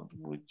salt?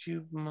 Would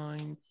you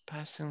mind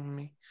passing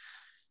me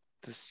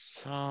the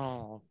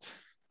salt?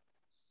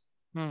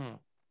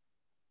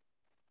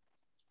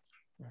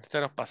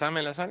 Instead of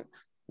pasarme la sal,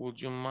 would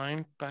you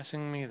mind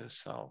passing me the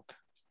salt?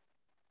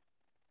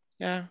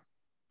 Yeah.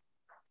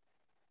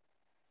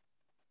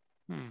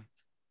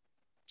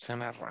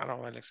 Suena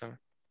raro, Alexander.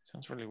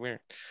 Sounds really weird.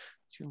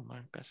 Would you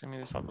mind passing me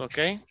the salt?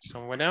 Okay,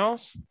 someone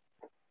else?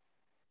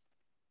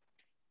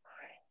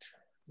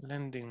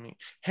 Lending me,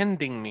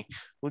 handing me.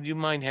 Would you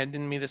mind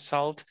handing me the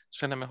salt?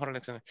 Suena mejor,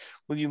 Alexander.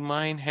 Would you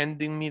mind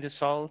handing me the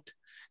salt?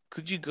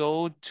 Could you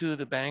go to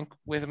the bank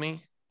with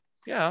me?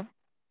 Yeah.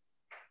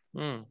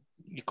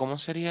 ¿Y cómo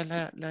sería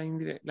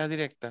la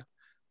directa?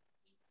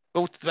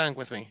 Go to the bank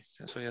with me.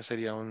 Eso ya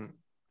sería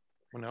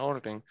una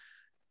orden.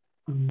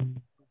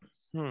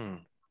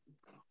 Do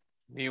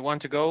you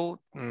want to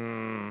go?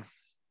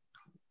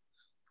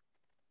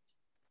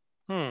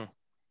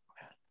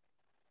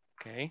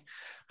 Okay.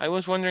 I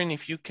was wondering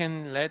if you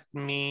can let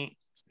me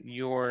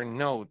your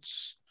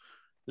notes.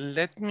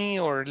 Let me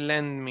or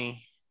lend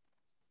me?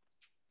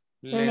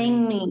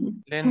 Lend me.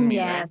 Lend me,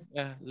 Yes.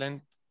 right?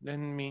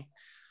 Lend me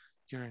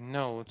your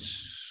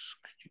notes.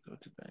 Could you go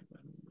to bank?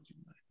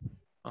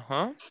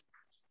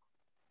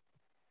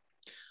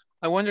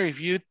 I wonder if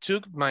you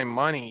took my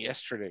money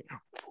yesterday.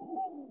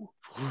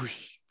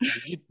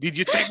 Did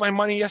you take my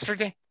money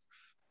yesterday?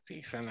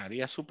 Sí,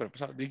 sonaría súper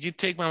pesado. Did you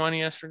take my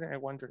money yesterday? I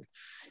wondered.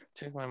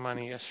 Take my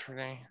money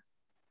yesterday.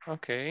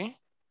 Okay.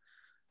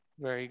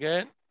 Very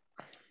good.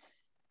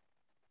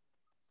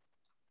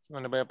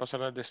 Bueno, voy a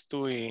pasar a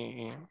Stu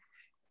y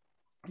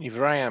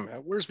Brian.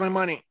 Where's my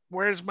money?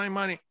 Where's my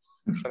money?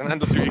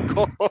 Fernando se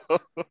ubicó.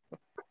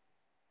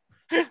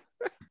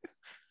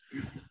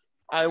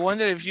 I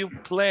wonder if you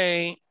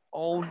pay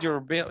all your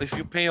bills. If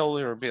you pay all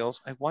your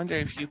bills. I wonder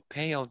if you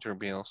pay all your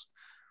bills.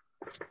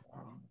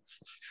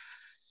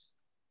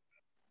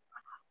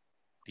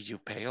 Did you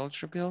pay all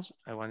your bills?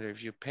 I wonder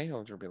if you pay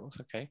all your bills.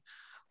 Okay.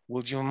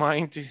 Would you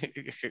mind?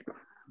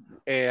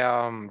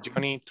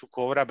 Johnny, tu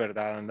cobra,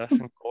 ¿verdad? Andas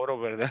en cobro,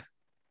 ¿verdad?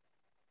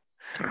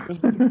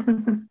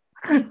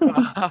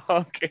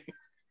 Okay.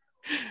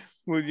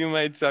 Would you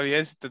mind,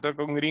 ¿sabías si te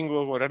toca un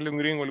gringo, cobrarle un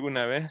gringo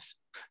alguna vez?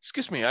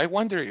 Excuse me, I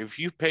wonder if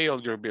you pay all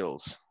your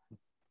bills.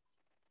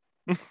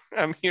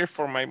 I'm here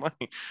for my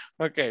money.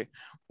 Okay.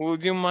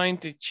 Would you mind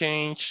to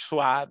change,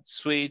 swap,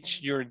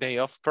 switch your day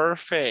off?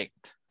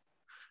 Perfect.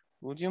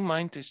 Would you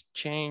mind to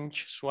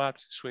change, swap,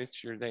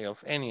 switch your day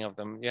off? Any of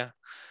them, yeah.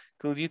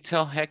 Could you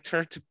tell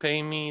Hector to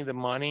pay me the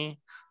money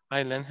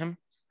I lent him?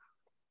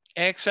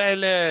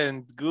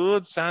 Excellent.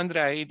 Good,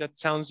 Sandra. Hey, that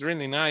sounds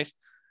really nice.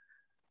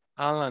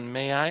 Alan,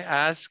 may I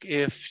ask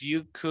if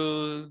you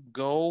could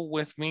go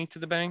with me to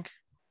the bank?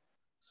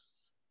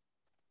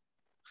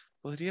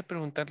 Podría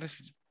preguntarte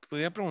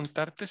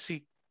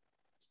si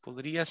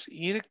podrías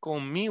ir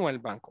conmigo al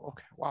banco.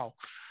 Okay, wow.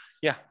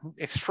 Yeah,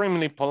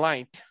 extremely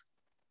polite.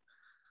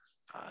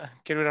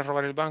 Quiero ir a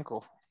robar el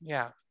banco.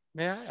 Yeah,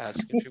 may I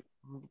ask if you,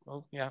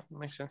 oh, yeah,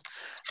 makes sense.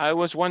 I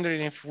was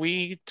wondering if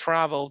we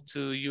travel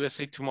to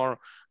USA tomorrow.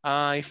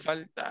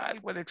 Falta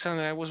algo,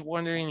 Alexander. I was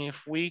wondering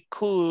if we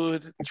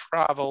could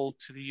travel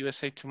to the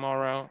USA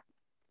tomorrow.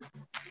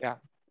 Yeah.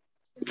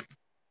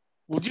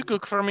 Would you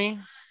cook for me?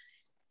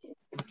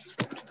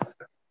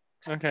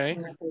 Okay.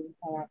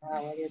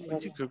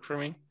 Would you cook for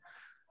me?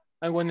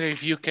 I wonder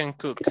if you can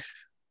cook.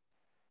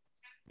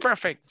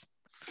 Perfect.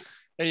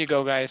 There you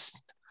go, guys.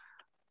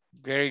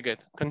 Very good.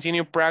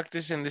 Continue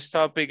practicing this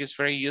topic. Is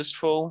very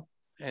useful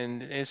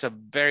and it's a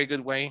very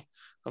good way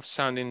of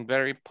sounding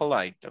very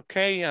polite.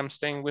 Okay, I'm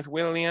staying with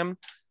William.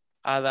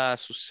 Ada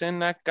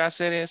Azucena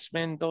Cáceres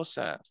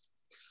Mendoza.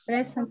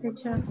 Present,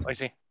 teacher. I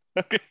see.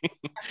 Okay.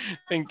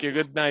 Thank you.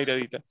 Good night,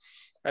 Adita.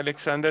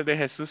 Alexander de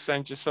Jesús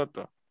Sánchez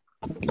Soto.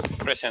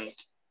 Present.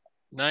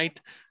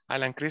 Night.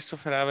 Alan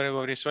Christopher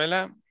Abrego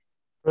Brizuela.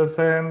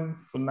 Present.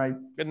 Good night.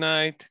 Good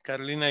night.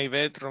 Carolina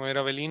Ivette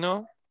Romero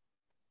Belino.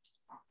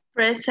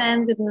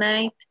 Present, good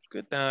night.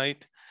 Good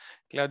night.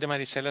 Claudia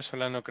Marisela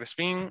Solano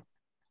Crespín.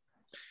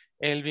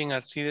 Elvin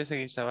Alcides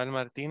Eguizabal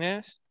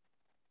Martínez.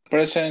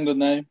 Present, good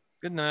night.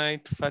 Good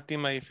night.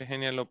 Fátima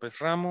Ifigenia López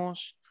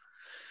Ramos.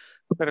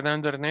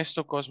 Fernando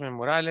Ernesto Cosme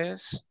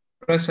Morales.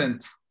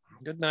 Present.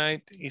 Good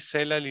night.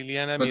 Isela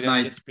Liliana Good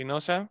Miranda night.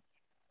 Espinosa.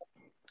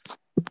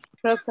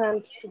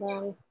 Present.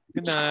 Bye.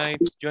 Good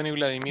night. Johnny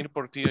Vladimir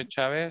Portillo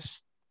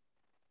Chávez.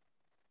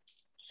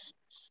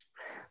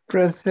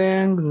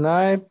 Present. Good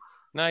night.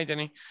 Night,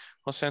 Johnny.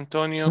 José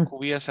Antonio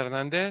Cubillas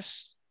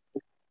Hernández.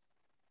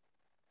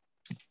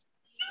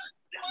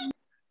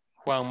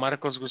 Juan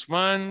Marcos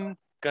Guzmán.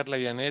 Carla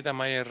Yanet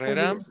Amaya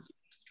Herrera.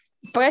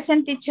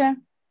 Present, teacher.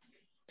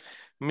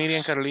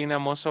 Miriam Carolina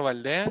Mozo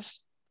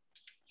Valdés.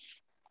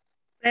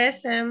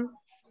 Present.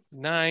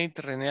 Night.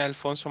 René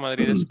Alfonso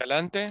Madrid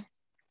Escalante.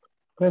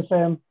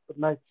 Present. Good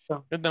night,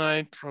 sir. Good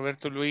night.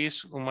 Roberto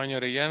Luis Umaño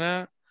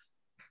Orellana.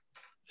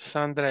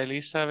 Sandra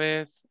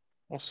Elizabeth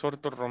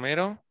Osorto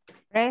Romero.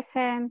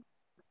 Present.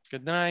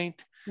 Good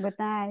night. Good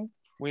night.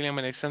 William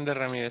Alexander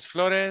Ramírez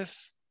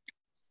Flores.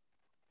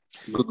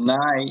 Good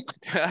night.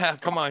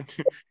 Come on.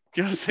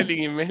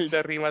 Jocelyn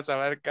Imelda Rivas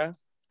Abarca.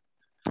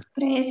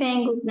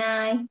 Present, good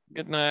night.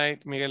 Good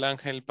night. Miguel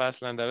Ángel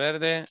Paz Landa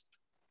Verde.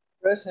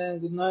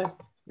 Present, good night.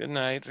 Good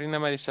night. Rina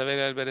Marisabel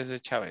Álvarez de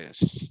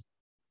Chávez.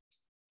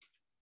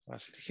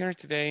 Was here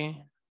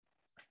today.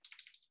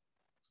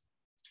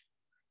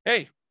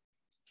 Hey.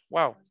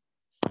 Wow.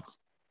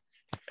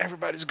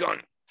 Everybody's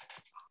gone.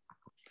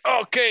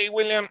 Okay,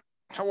 William.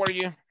 How are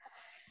you?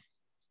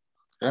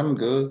 I'm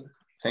good.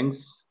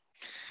 Thanks.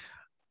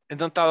 He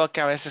notado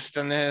que a veces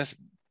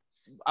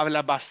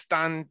hablas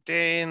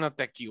bastante, no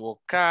te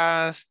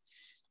equivocas,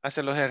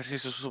 haces los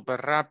ejercicios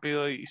súper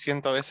rápido y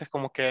siento a veces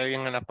como que hay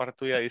alguien en la par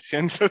tuya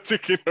diciéndote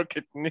que lo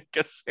que tienes que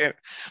hacer,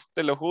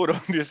 te lo juro,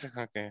 dices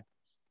que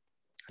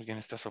alguien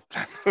está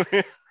soplando.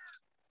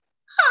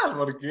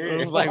 ¿Por qué? I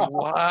was like,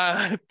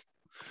 what?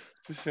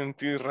 Se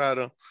sentí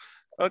raro.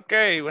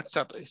 Okay, what's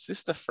up? Is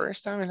this the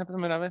first time? ¿Es la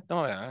primera vez?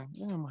 No, ya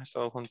hemos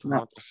estado juntos en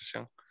otra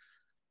sesión.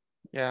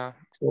 Ya.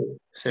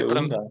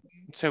 Segunda.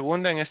 Sí,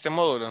 segunda en este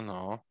módulo,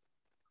 no.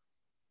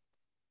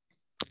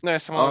 No,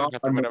 este módulo es la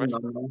primera vez.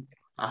 No.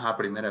 Ajá,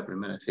 primera,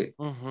 sí.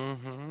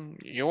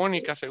 Y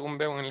única, según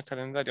veo en el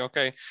calendario. Ok.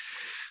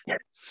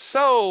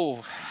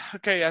 So,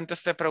 ok,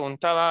 antes te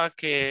preguntaba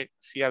que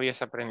si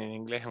habías aprendido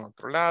inglés en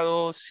otro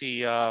lado,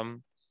 si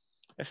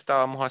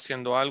estábamos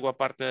haciendo algo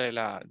aparte de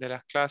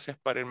las clases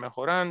para ir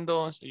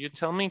mejorando. So you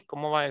tell me,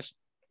 ¿cómo va eso?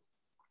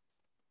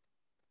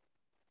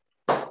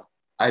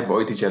 Ahí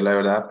voy, teacher, la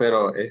verdad,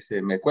 pero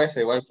me cuesta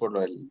igual por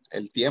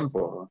el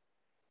tiempo.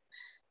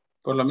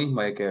 Por lo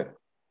mismo de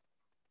que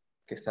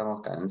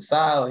estamos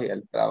cansados y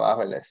el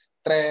trabajo, el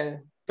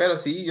estrés. Pero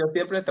sí, yo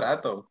siempre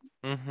trato.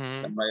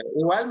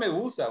 Igual me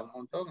gusta un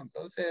montón,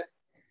 entonces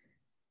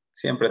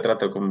siempre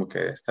trato como que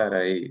de estar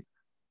ahí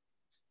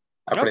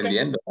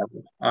aprendiendo.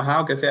 Okay. Ajá,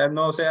 aunque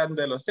no sean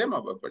de los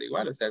temas, pues, pero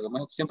igual, o sea,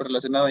 como siempre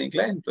relacionado a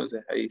inglés,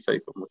 entonces ahí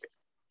soy como que.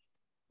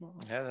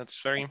 Yeah,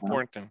 that's very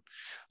important.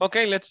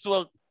 Okay, let's do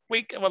a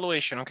quick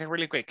evaluation, okay,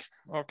 really quick,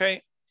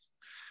 okay.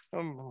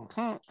 Vamos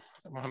a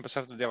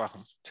empezar desde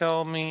abajo.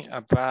 Tell me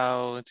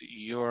about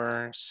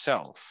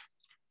yourself.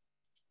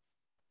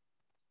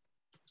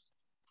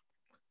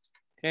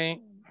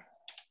 Okay.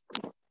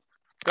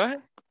 Go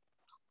ahead.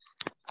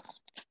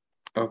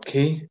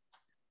 Okay.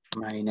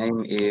 My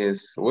name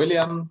is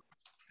William.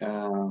 I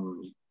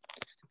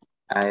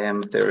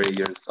am 30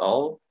 years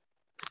old.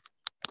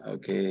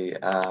 Okay.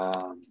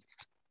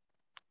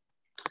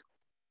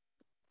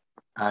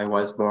 I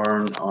was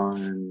born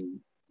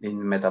in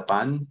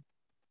Metapan.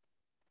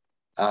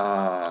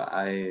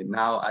 I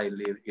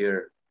live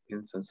here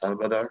in San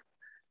Salvador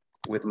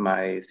with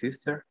my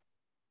sister.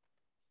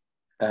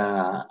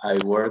 I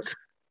work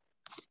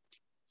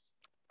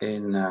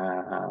in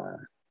I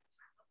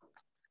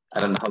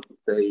don't know how to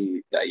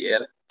say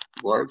taller,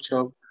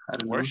 workshop. I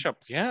don't Workshop,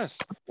 know. yes.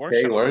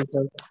 Workshop. Okay,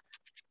 workshop.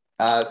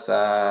 As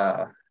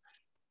a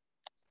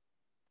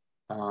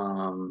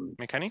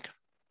mechanic?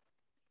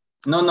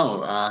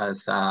 No,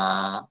 as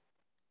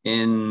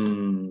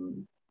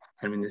in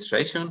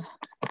administration.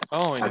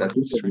 Oh, in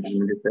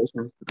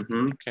administration.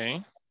 Mm-hmm.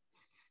 Okay.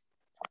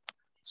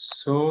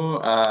 So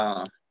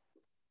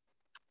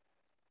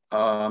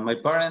my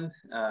parents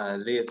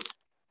live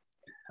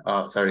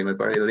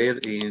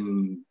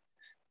in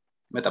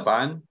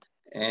Metapan,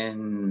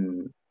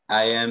 and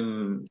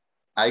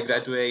I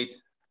graduate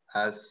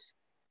as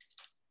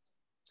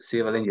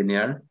civil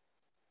engineer,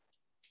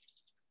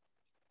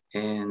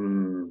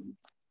 and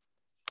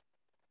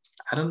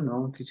I don't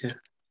know, teacher.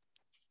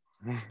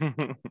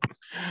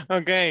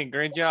 Okay,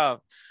 great job.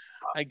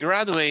 I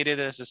graduated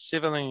as a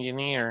civil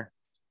engineer.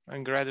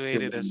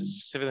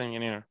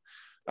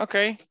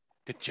 Okay,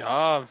 good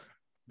job.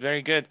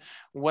 Very good.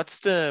 What's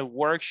the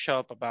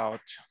workshop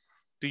about?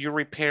 Do you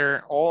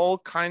repair all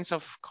kinds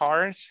of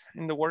cars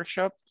in the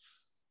workshop?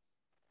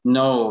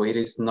 No, it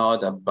is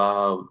not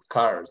about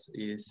cars.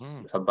 It's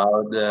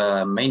about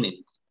the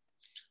maintenance,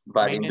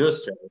 but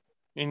industrial.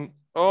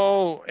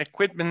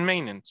 Equipment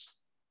maintenance.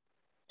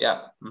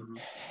 Yeah.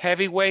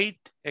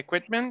 Heavyweight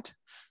equipment?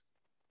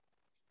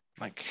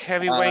 Like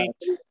heavyweight?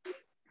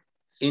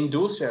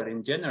 Industrial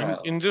in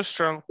general.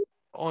 Industrial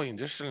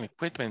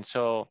equipment.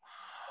 So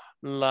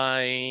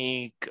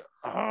like,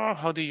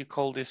 how do you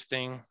call this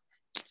thing?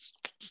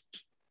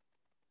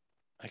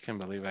 I can't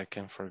believe I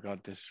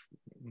forgot this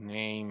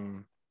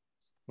name.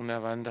 Una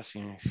banda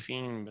sin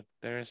fin, but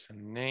there's a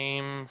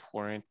name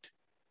for it.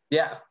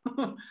 Yeah.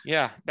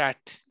 Yeah, that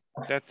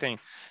thing.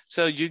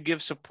 So you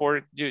give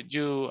support,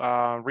 you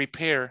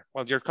repair,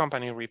 well, your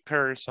company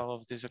repairs all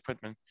of this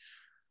equipment.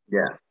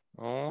 Yeah.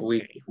 Okay.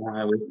 We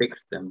fix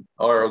them,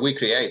 or we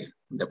create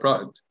the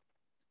product.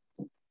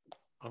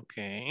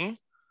 Okay.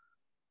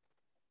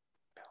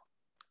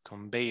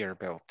 Conveyor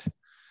belt.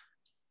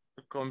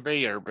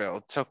 Conveyor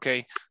belts.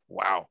 Okay.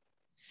 Wow.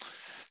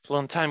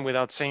 Long time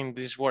without saying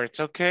these words.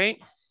 Okay.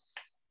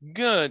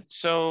 Good.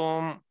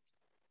 So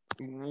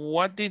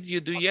what did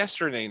you do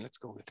yesterday? Let's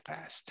go with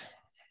past.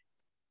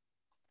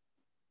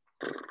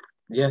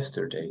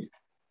 Yesterday.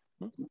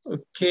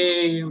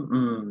 Okay.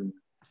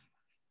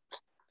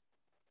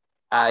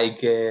 I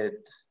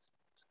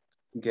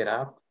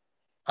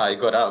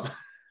got up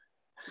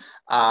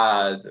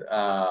at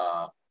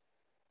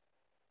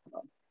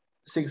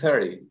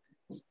 6:30,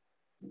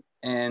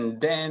 and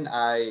then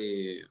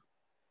I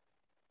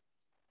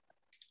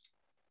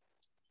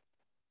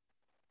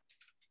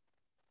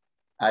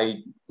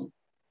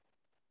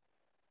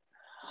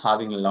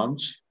having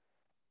lunch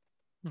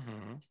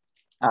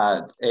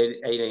at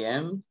 8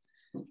 a.m.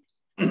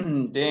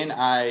 Then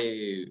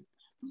I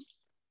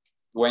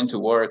went to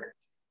work,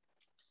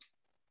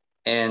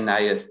 and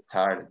I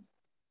start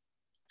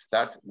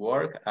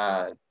work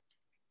at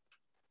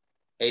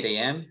 8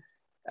 a.m.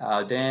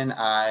 Then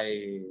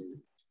I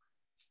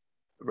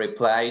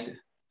replied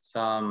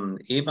some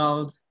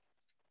emails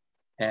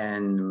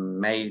and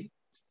made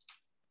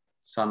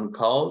some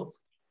calls.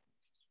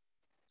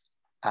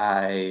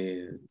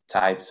 I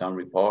typed some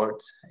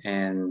reports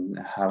and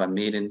had a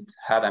meeting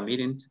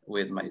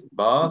with my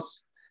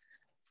boss.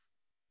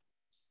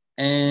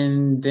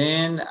 And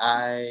then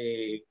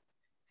I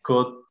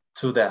go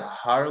to the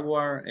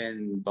hardware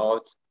and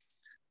bought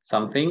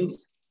some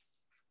things.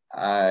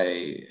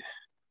 I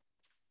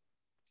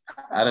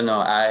don't know,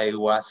 I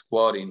was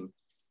quoting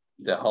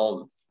the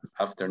whole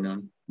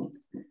afternoon.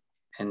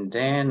 And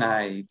then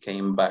I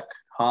came back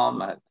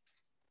home at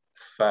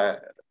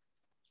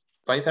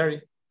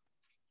 5:30.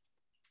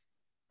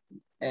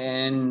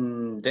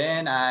 And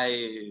then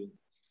I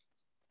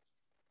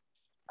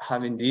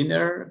having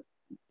dinner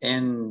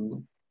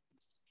and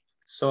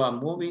saw a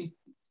movie.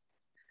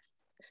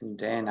 And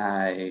then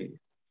I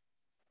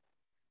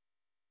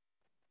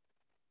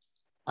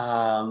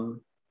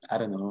don't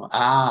know.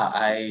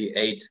 I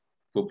ate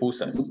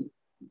pupusas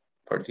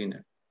for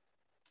dinner.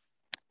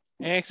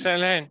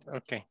 Excellent.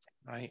 Okay.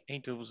 I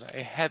ate pupusas.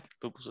 I had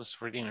pupusas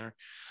for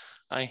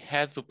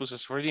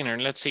dinner.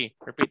 Let's see.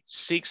 Repeat.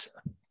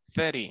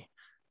 6:30.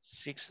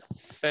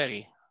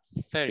 6:30.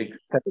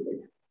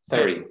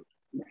 30.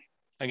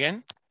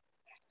 Again?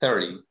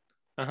 30.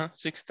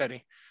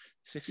 6:30.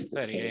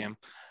 6:30 a.m.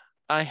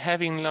 I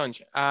having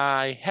lunch.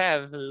 I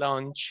had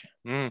lunch.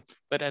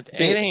 But at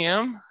 8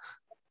 a.m.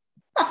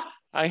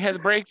 I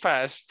had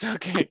breakfast.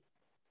 Okay.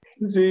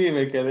 Sí,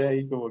 me quedé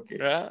ahí como que.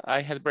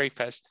 I had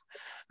breakfast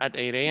at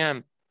 8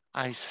 a.m.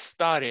 I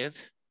started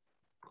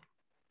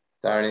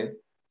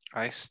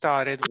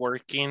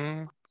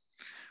working.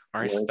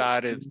 I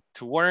started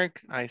to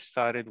work. I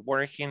started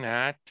working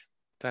at.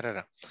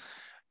 Da-da-da.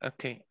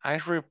 Okay, I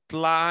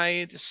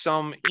replied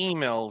some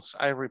emails.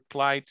 I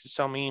replied to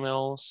some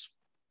emails.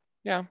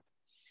 Yeah.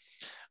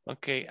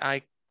 Okay,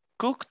 I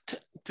cooked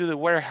to the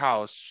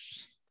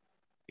warehouse.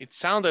 It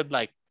sounded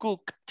like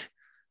cooked.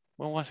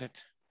 What was it?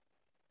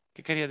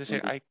 ¿Qué quería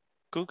decir? I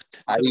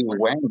cooked. I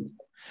went.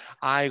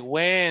 I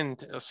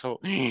went. So,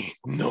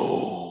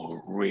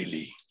 no,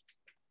 really.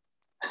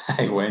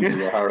 I went to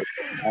the house.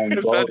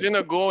 Estás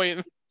haciendo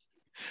going.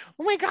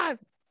 Oh my God.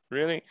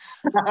 Really?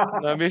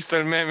 ¿No has visto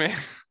el meme?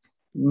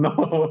 No,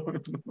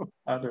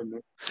 I don't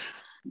know.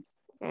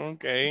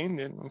 Ok.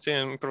 Sí,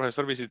 un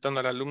profesor visitando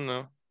al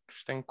alumno.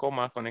 Está en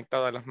coma,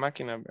 conectado a las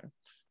máquinas.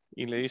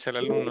 Y le dice al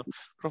alumno,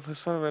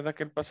 profesor, ¿verdad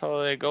que el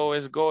pasado de go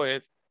es go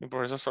it? Y el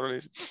profesor solo le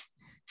dice,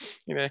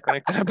 y le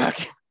desconecta la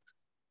máquina.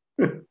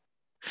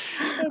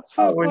 That's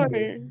so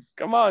funny.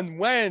 Come on,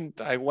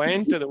 went. I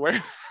went to the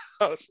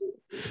warehouse.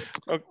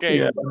 Okay.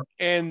 Yeah.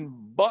 And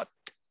but,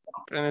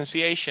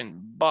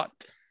 pronunciation, but.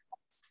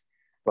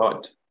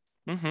 But.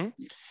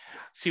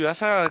 Si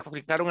vas a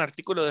aplicar un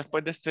artículo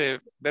después de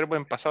este verbo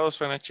en pasado,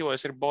 suena chivo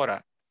decir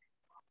bora.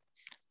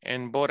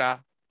 En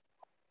bora,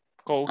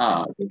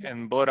 coke,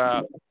 en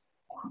bora.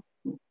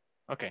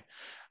 Okay.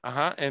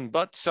 And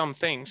but some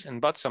things,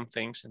 and but some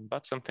things, and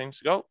but some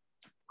things. Go.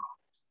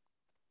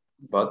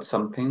 But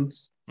some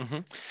things.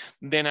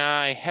 Then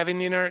I having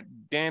dinner.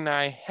 Then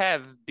I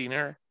have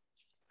dinner.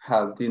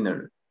 Have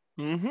dinner.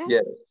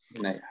 Yes,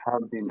 then I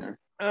have dinner.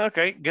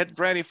 Okay, get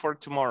ready for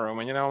tomorrow.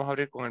 Mañana vamos a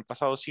abrir con el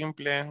pasado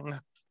simple.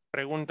 Unas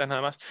preguntas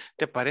nada más.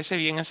 ¿Te parece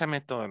bien esa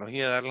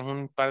metodología? Darles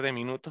un par de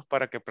minutos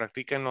para que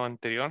practiquen lo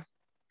anterior.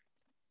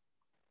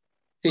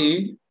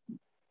 Sí.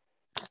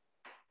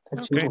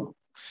 Okay.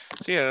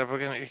 Sí,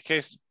 porque es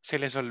que se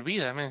les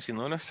olvida, si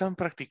no lo están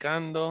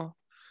practicando.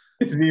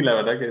 Sí, la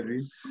verdad que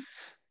sí.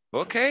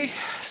 Ok,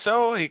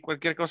 so, y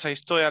cualquier cosa, ahí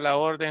estoy a la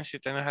orden. Si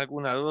tienes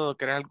alguna duda o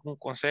querés algún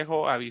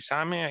consejo,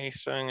 avísame, ahí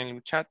estoy en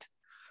el chat,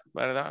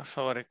 ¿verdad?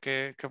 Sobre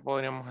qué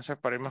podríamos hacer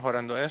para ir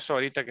mejorando eso.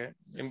 Ahorita que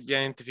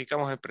ya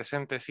identificamos el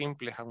presente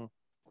simple, aún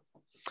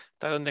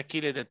está donde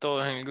Aquiles de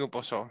todos en el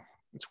grupo, so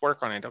let's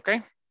work on it, ok?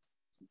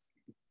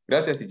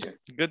 Gracias, teacher.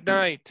 Good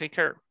night, take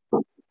care.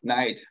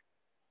 Night.